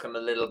its welcome a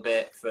little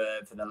bit for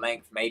the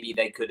length. Maybe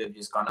they could have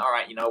just gone, all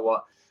right, you know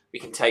what, we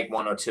can take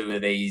one or two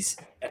of these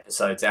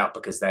episodes out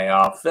because they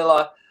are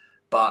filler,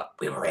 but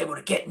we were able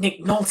to get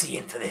Nick Nolte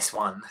in for this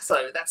one,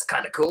 so that's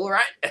kind of cool,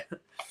 right?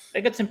 They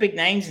got some big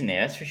names in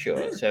there, that's for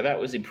sure. So that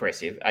was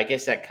impressive. I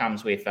guess that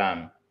comes with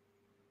the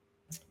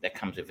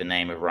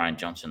name of Ryan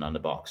Johnson on the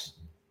box.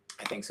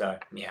 I think so.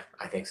 Yeah,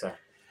 I think so.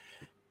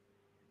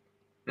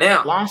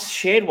 Now, last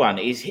shared one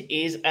is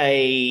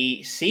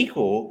a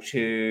sequel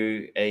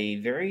to a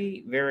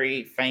very,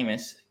 very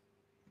famous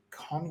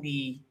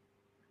comedy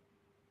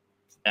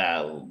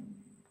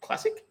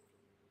classic.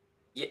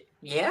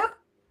 Yeah.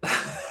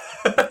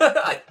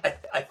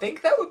 I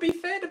think that would be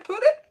fair to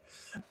put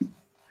it.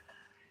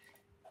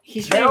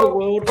 History of the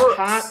World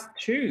Part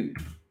 2.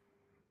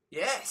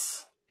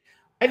 Yes.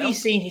 Have you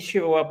seen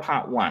History of the World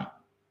Part 1?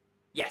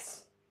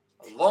 Yes.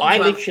 I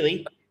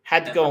literally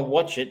had to go and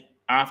watch it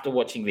after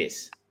watching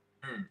this.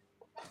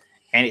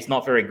 And it's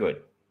not very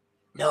good.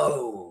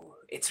 No,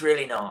 it's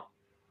really not.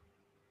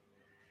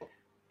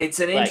 It's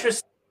an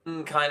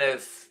interesting kind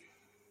of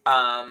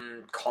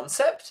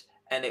concept,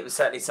 and it was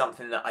certainly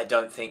something that I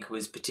don't think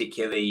was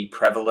particularly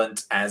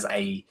prevalent as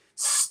a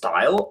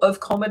style of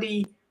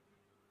comedy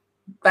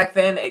back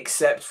then,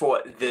 except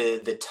for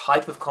the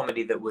type of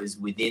comedy that was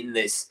within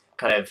this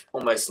kind of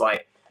almost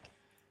like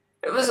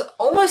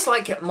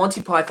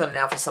Monty Python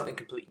now for something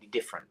completely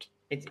different.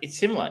 It's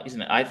similar,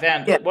 isn't it? I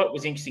found what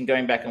was interesting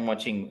going back and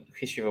watching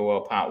History of the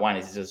World Part 1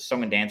 is there's a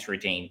song and dance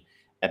routine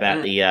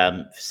about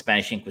the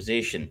Spanish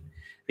Inquisition.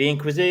 The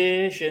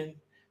Inquisition.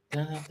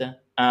 Da, da, da.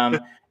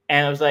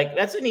 And I was like,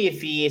 that's only a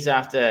few years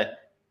after,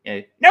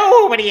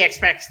 nobody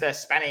expects the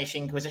Spanish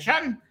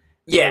Inquisition.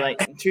 Yeah. So,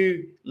 like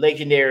two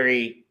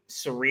legendary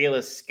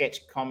surrealist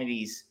sketch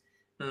comedies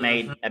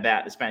made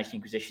about the Spanish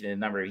Inquisition in a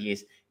number of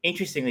years.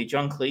 Interestingly,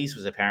 John Cleese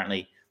was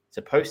apparently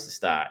supposed to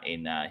star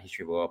in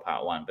History of the World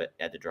Part 1, but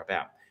had to drop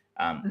out.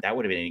 That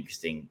would have been an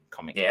interesting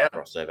comic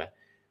crossover.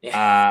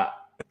 Yeah.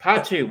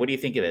 Part 2, what do you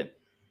think of it?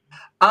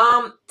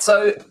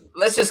 So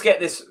let's just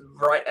get this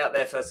right out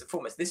there first and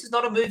foremost. This is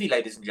not a movie,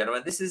 ladies and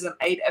gentlemen. This is an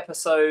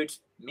 8-episode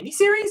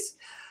miniseries.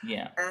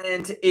 Yeah.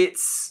 And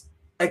it's,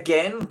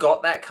 again,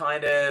 got that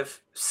kind of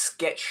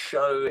sketch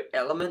show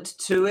element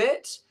to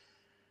it.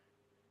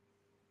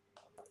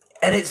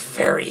 And it's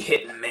very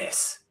hit and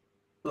miss.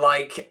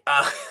 Like,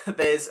 I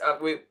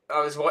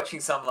was watching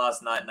some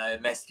last night, and I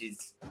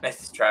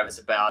messaged Travis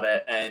about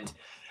it, and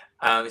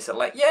he said,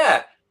 like,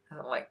 yeah. And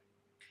I'm like,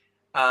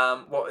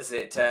 what was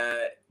it?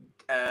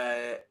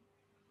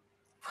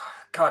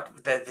 God,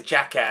 the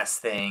Jackass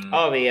thing.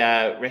 Oh, the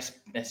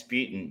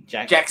Rasputin.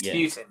 Jack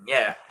Sputin,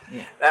 yeah.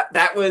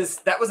 That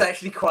was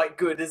actually quite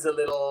good as a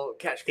little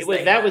catch.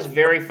 That was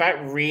very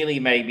fun. Really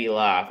made me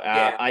laugh.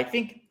 I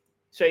think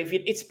so.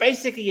 It's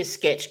basically a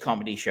sketch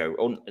comedy show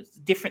on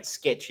different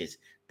sketches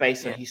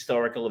based on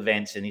historical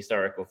events and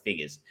historical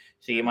figures.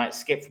 So you might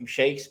skip from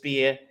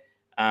Shakespeare,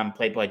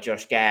 played by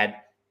Josh Gad,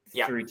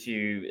 through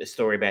to a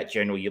story about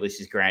General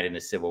Ulysses Grant in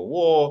the Civil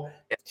War,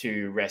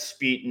 to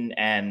Rasputin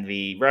and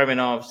the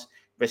Romanovs.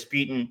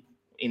 Rasputin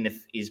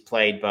is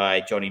played by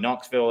Johnny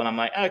Knoxville, and I'm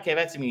like, okay,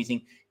 that's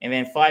amusing. And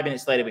then 5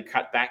 minutes later, we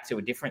cut back to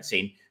a different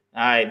scene.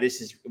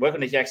 This is welcome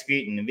to Jack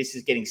Sputin, and this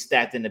is getting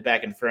stabbed in the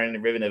back and thrown in the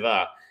River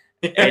Navarre.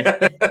 And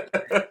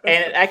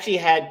it actually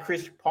had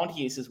Chris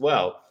Pontius as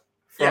well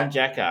from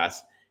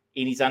Jackass.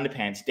 in his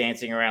underpants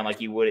dancing around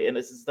like you would, and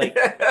it's just like,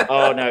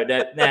 oh no,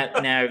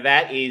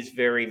 that is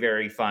very,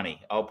 very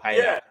funny. I'll pay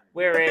that.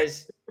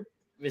 Whereas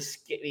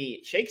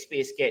the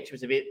Shakespeare sketch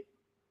was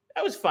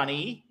that was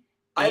funny.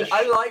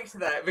 I liked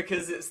that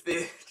because it's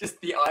just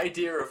the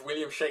idea of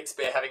William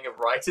Shakespeare having a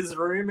writer's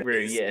room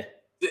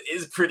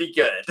is pretty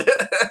good.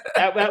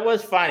 that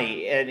was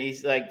funny, and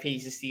he's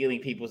stealing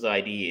people's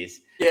ideas.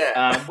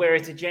 Yeah.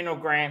 Whereas the General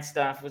Grant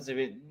stuff was a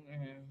bit.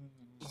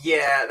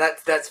 Yeah,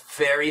 that's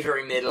very,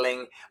 very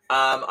middling.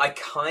 I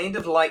kind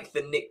of like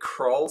the Nick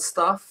Kroll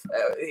stuff.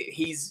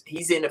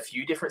 He's in a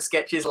few different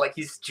sketches, like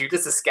he's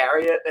Judas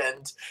Iscariot,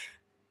 and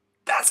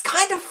that's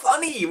kind of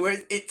funny. Where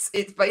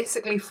it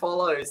basically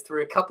follows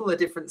through a couple of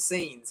different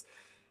scenes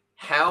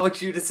how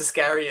Judas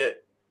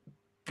Iscariot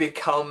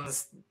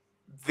becomes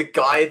the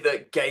guy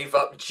that gave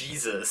up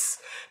Jesus,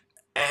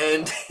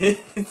 and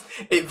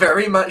it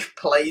very much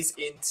plays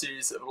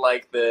into sort of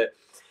like the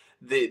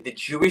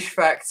Jewish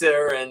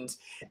factor, and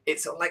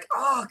it's like,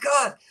 oh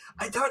god,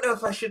 I don't know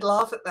if I should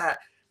laugh at that,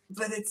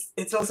 but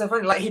it's also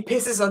funny. Like, he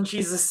pisses on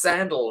Jesus'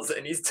 sandals,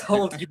 and he's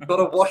told you've got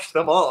to wash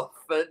them off,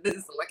 and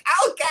it's like,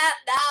 oh god,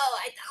 no,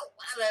 I don't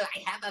want to. I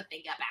have a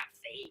thing about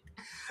feet.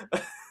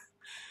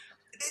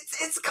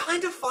 It's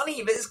kind of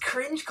funny, but it's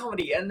cringe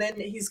comedy. And then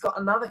he's got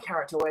another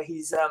character where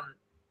he's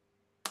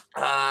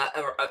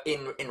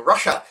in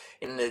Russia,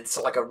 it's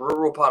like a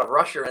rural part of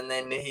Russia, and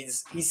then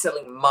he's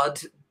selling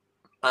mud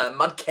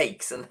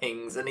cakes and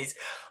things, and he's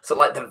sort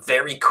of like the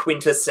very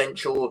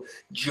quintessential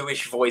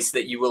Jewish voice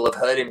that you will have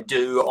heard him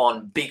do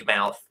on Big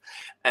Mouth,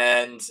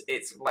 and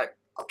it's like,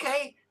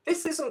 okay,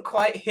 this isn't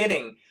quite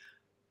hitting,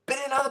 but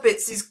in other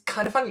bits he's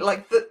kind of funny,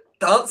 like the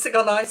dancing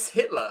on ice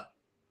Hitler.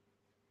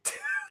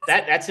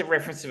 That's a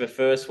reference to the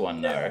first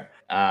one, though.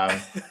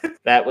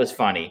 That was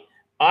funny.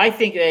 I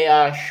think they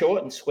are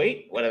short and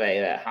sweet. What are they?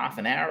 About half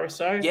an hour or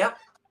so? Yeah.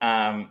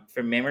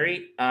 From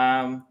memory.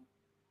 I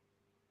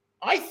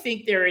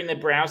think they're in the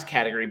browse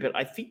category, but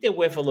I think they're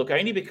worth a look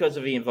only because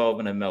of the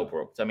involvement of Mel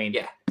Brooks. I mean,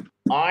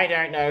 I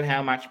don't know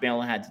how much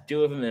Mel had to do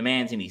with him. The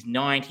man's in his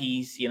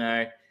 90s, you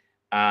know.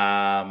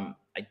 I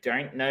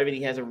don't know that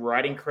he has a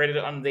writing credit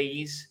on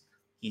these.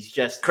 He's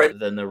just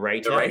the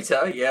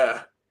narrator.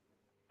 Yeah.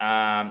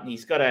 He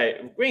has got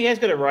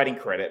a writing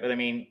credit, but I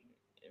mean,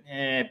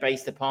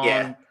 based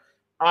upon,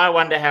 I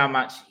wonder how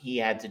much he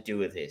had to do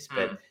with this.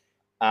 But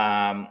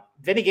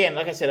then again,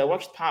 like I said, I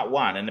watched part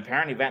one, and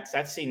apparently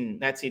that's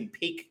in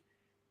peak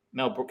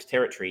Mel Brooks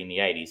territory in the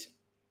 80s,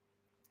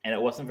 and it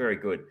wasn't very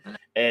good.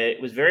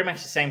 It was very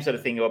much the same sort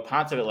of thing. There were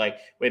parts of it like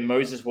when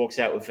Moses walks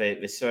out with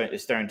the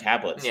stone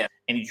tablets,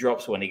 and he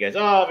drops one. He goes,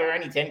 "Oh, there are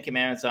only 10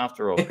 commandments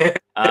after all."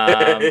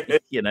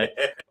 You know,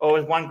 or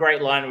there's one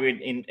great line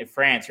in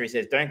France where he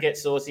says, "Don't get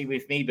saucy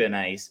with me,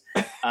 Bernays,"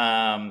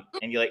 and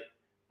you're like,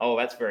 "Oh,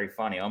 that's very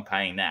funny. I'm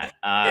paying that."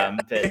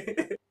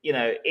 But you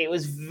know, it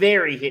was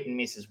very hit and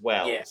miss as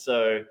well. Yeah.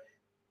 So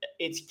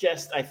it's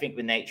just, I think,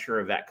 the nature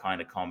of that kind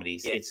of comedy.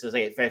 Yeah. It's just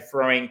like they're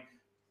throwing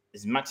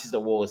as much as the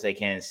wall as they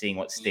can and seeing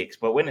what sticks.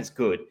 But when it's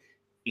good,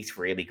 it's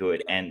really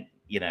good. And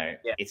you know,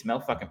 it's Mel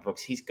fucking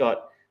Brooks. He's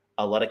got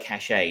a lot of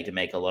cachet to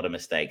make a lot of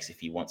mistakes if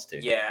he wants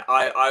to. Yeah,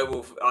 I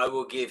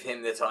will give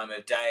him the time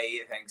of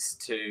day thanks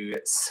to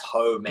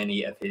so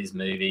many of his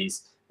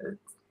movies.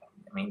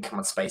 I mean, come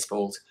on,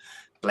 Spaceballs,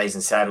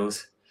 Blazing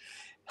Saddles.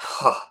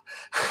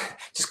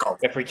 Just got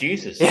the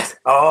producers. Yes.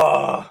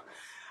 Oh,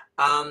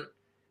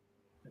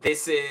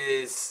 this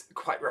is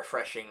quite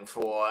refreshing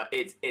for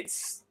it.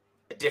 It's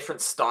a different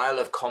style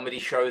of comedy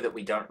show that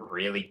we don't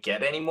really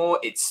get anymore.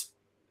 It's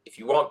if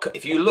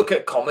you look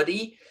at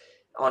comedy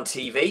on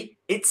TV,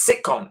 it's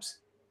sitcoms.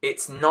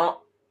 It's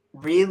not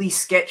really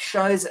sketch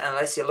shows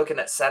unless you're looking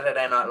at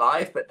Saturday Night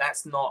Live, but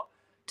that's not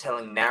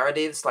telling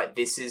narratives. Like,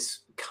 this is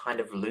kind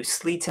of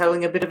loosely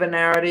telling a bit of a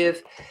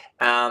narrative.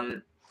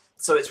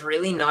 So it's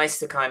really nice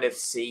to kind of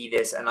see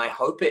this, and I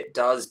hope it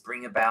does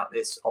bring about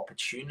this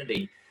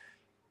opportunity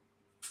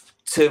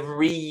to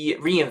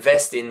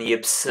reinvest in the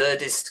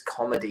absurdist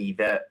comedy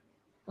that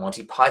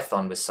Monty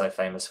Python was so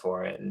famous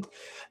for, and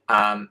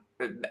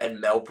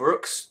Mel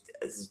Brooks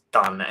has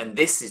done, and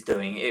this is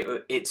doing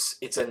it.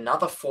 It's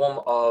another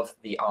form of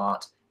the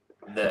art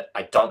that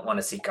I don't want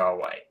to see go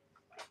away.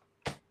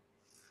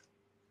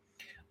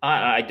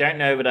 I don't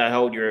know, but I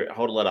hold a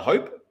lot of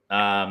hope.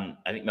 I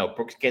think Mel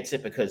Brooks gets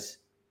it because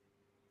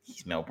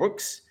he's Mel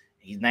Brooks.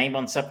 His name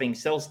on something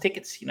sells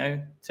tickets, you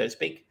know, so to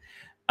speak.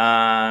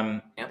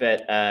 But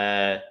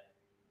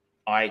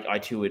I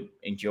too would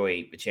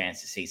enjoy the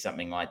chance to see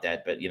something like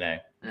that. But you know,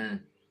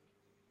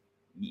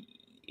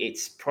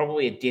 it's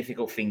probably a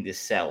difficult thing to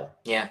sell.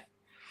 Yeah,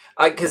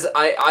 because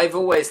I've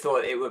always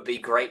thought it would be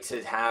great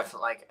to have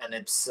like an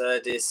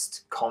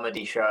absurdist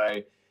comedy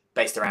show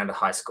based around a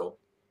high school.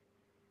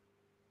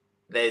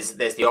 There's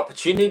the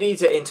opportunity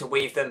to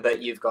interweave them,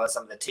 but you've got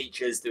some of the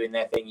teachers doing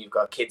their thing, you've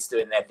got kids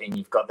doing their thing,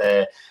 you've got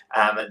the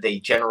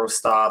general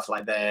staff,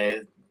 like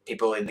the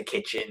people in the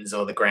kitchens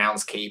or the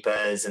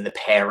groundskeepers and the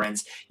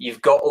parents.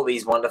 You've got all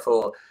these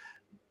wonderful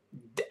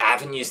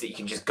avenues that you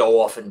can just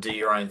go off and do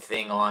your own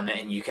thing on,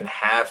 and you can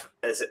have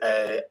as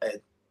a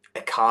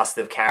a cast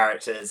of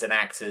characters and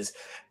actors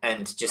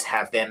and just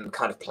have them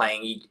kind of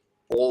playing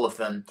all of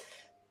them.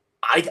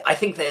 I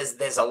think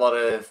there's a lot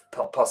of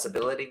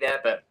possibility there,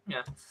 but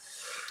yeah.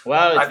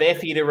 Well, it's there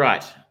for you to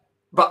write.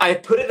 But I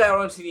put it out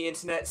onto the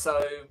internet,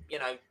 so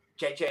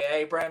J.J.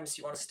 Abrams,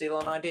 you want to steal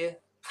an idea?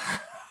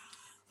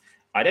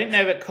 I don't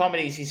know that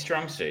comedy is his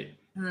strong suit.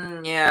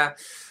 Yeah.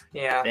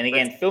 Then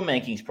again,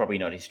 filmmaking is probably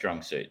not his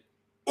strong suit.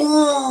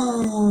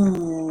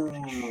 Ooh.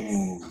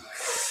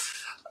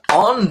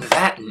 On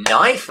that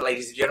knife,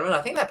 ladies and gentlemen,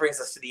 I think that brings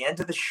us to the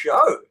end of the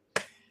show.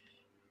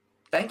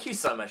 Thank you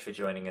so much for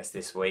joining us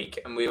this week,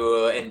 and we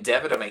will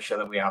endeavour to make sure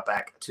that we are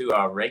back to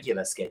our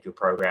regular scheduled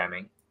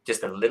programming,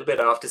 just a little bit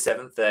after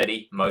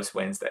 7:30 most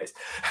Wednesdays.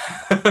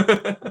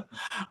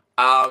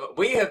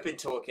 We have been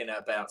talking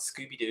about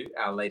Scooby Doo,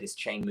 our latest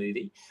chain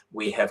movie.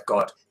 We have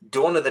got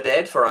Dawn of the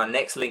Dead for our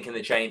next link in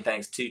the chain,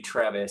 thanks to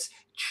Travis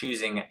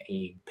choosing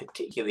a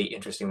particularly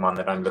interesting one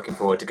that I'm looking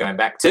forward to going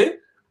back to.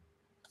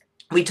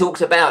 We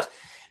talked about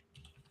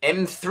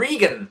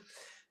Megan,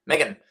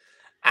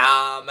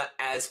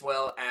 as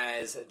well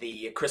as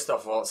the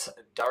Christoph Waltz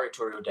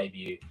directorial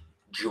debut,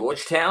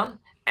 Georgetown,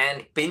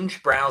 and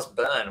Binge, Browse,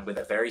 Burn, with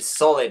a very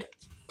solid,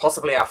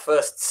 possibly our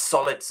first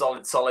solid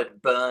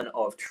burn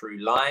of True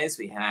Lies.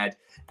 We had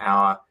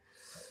our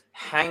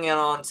hanging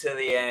on to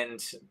the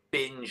end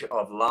binge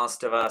of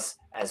Last of Us,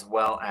 as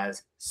well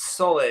as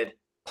solid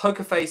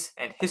Poker Face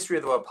and History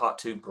of the World Part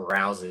 2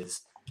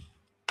 browsers.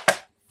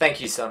 Thank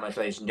you so much,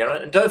 ladies and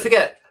gentlemen. And don't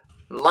forget,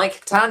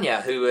 like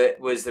Tanya, who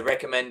was the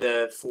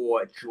recommender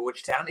for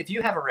Georgetown, if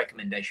you have a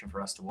recommendation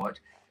for us to watch,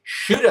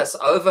 shoot us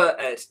over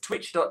at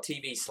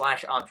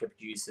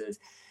twitch.tv/armchairproducers,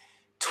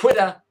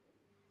 Twitter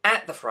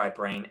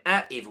 @TheFriedBrain,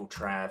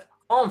 @EvilTrav,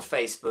 on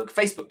Facebook,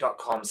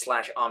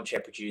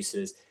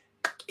 facebook.com/armchairproducers.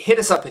 Hit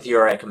us up with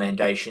your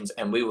recommendations,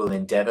 and we will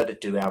endeavor to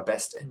do our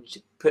best and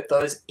put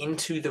those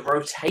into the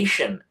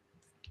rotation.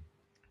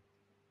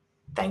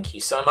 Thank you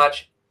so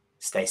much.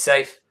 Stay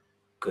safe.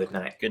 Good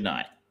night. Good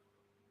night.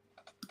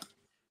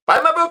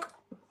 Buy my book.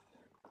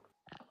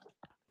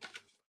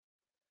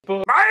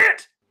 Buy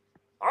it.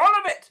 All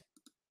of it.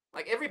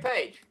 Like every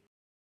page.